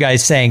of you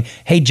guys saying,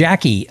 "Hey,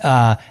 Jackie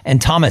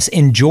and Thomas,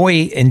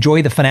 enjoy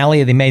the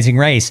finale of The Amazing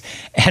Race."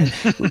 And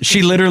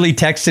she literally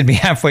texted me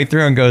halfway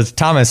through and goes,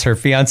 Thomas, her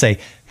fiance,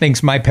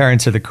 thinks my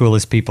parents are the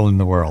coolest people in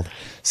the world.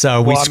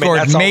 So we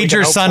scored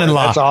major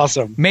son-in-law. That's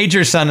awesome.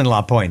 Major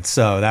son-in-law points.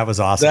 So that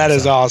was awesome. That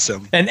is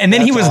awesome. And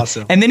then he was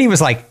awesome. And then he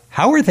was like,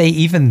 how are they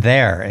even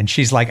there? And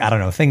she's like, I don't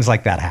know, things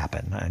like that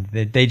happen.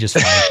 They just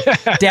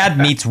Dad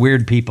meets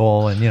weird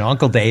people, and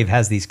Uncle Dave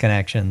has these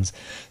connections.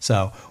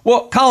 So,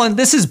 well, Colin,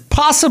 this is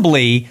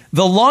possibly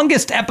the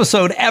longest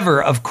episode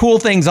ever of Cool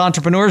Things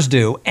Entrepreneurs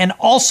Do, and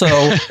also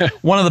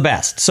one of the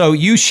best. So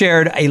you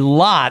shared a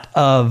lot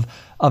of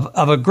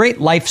a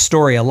great life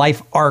story, a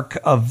life arc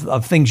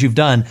of things you've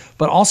done,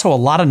 but also a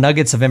lot of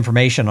nuggets of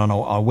information on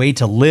a way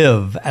to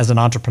live as an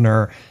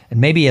entrepreneur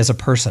and maybe as a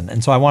person.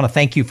 And so I want to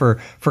thank you for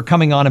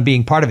coming on and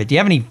being part of it. Do you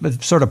have any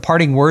sort of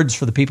parting words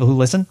for the people who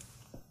listen?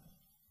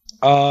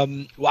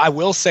 Well, I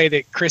will say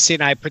that Chrissy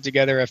and I put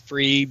together a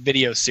free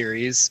video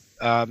series,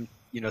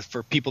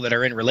 for people that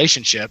are in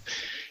relationship,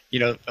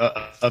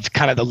 of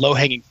kind of the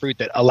low-hanging fruit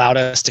that allowed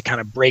us to kind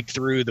of break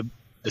through the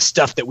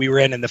stuff that we were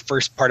in the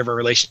first part of our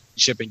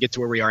relationship and get to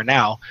where we are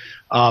now.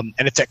 And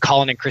it's at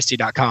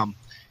colinandchristy.com,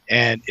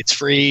 and it's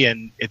free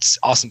and it's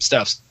awesome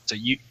stuff. So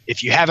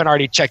if you haven't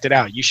already checked it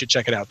out, you should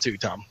check it out too,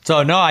 Tom.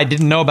 So no, I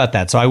didn't know about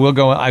that. So I will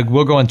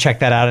go and check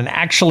that out. And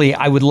actually,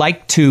 I would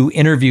like to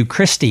interview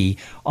Christy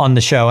on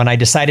the show. And I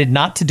decided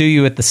not to do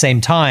you at the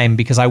same time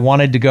because I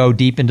wanted to go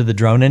deep into the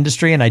drone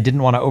industry and I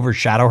didn't want to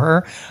overshadow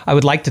her. I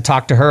would like to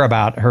talk to her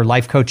about her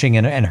life coaching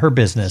and her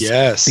business.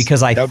 Yes,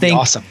 because I think be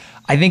awesome.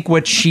 I think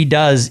what she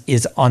does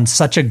is on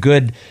such a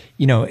good,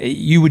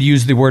 you would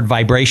use the word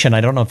vibration.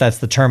 I don't know if that's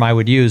the term I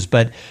would use,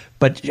 but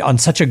on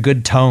such a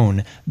good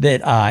tone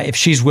that if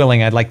she's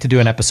willing, I'd like to do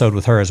an episode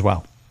with her as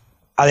well.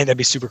 I think that'd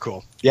be super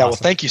cool. Yeah. Awesome. Well,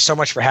 thank you so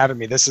much for having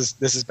me. This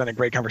has been a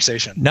great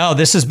conversation. No,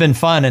 this has been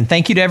fun. And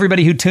thank you to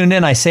everybody who tuned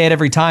in. I say it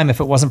every time. If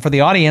it wasn't for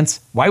the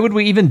audience, why would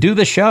we even do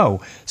the show?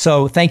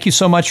 So thank you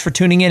so much for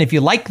tuning in. If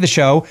you like the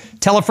show,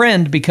 tell a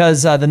friend,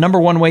 because the number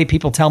one way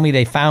people tell me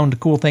they found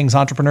Cool Things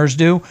Entrepreneurs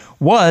Do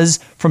was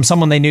from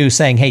someone they knew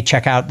saying, hey,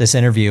 check out this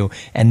interview.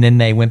 And then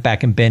they went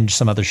back and binged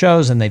some other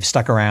shows and they've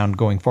stuck around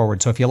going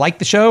forward. So if you like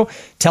the show,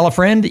 tell a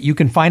friend. You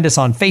can find us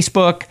on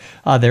Facebook.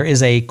 There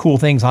is a Cool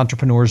Things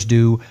Entrepreneurs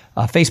Do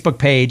Facebook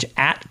page,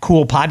 at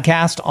Cool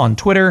Podcast on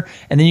Twitter.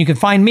 And then you can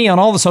find me on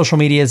all the social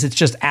medias. It's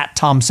just at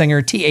Tom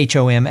Singer,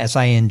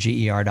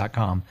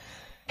 THOMSINGER.com.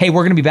 Hey,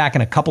 we're going to be back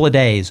in a couple of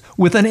days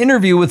with an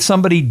interview with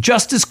somebody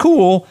just as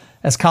cool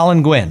as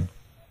Colin Gwynn.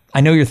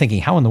 I know you're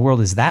thinking, how in the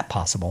world is that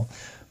possible?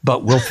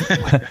 but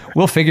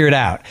we'll figure it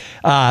out.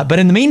 But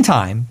in the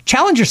meantime,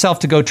 challenge yourself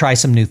to go try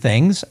some new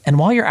things. And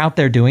while you're out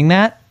there doing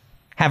that,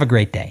 have a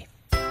great day.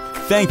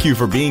 Thank you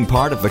for being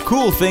part of the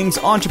Cool Things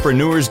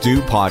Entrepreneurs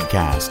Do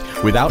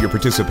podcast. Without your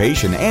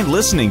participation and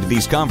listening to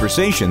these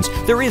conversations,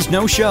 there is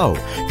no show.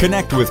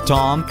 Connect with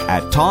Tom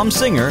at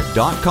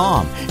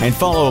tomsinger.com and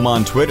follow him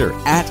on Twitter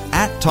at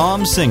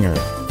 @TomSinger.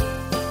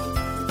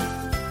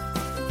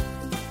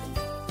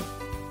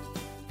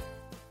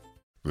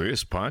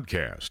 This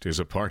podcast is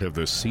a part of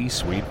the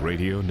C-Suite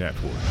Radio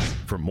Network.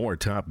 For more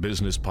top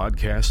business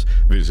podcasts,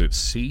 visit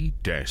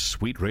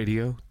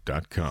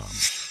c-suiteradio.com.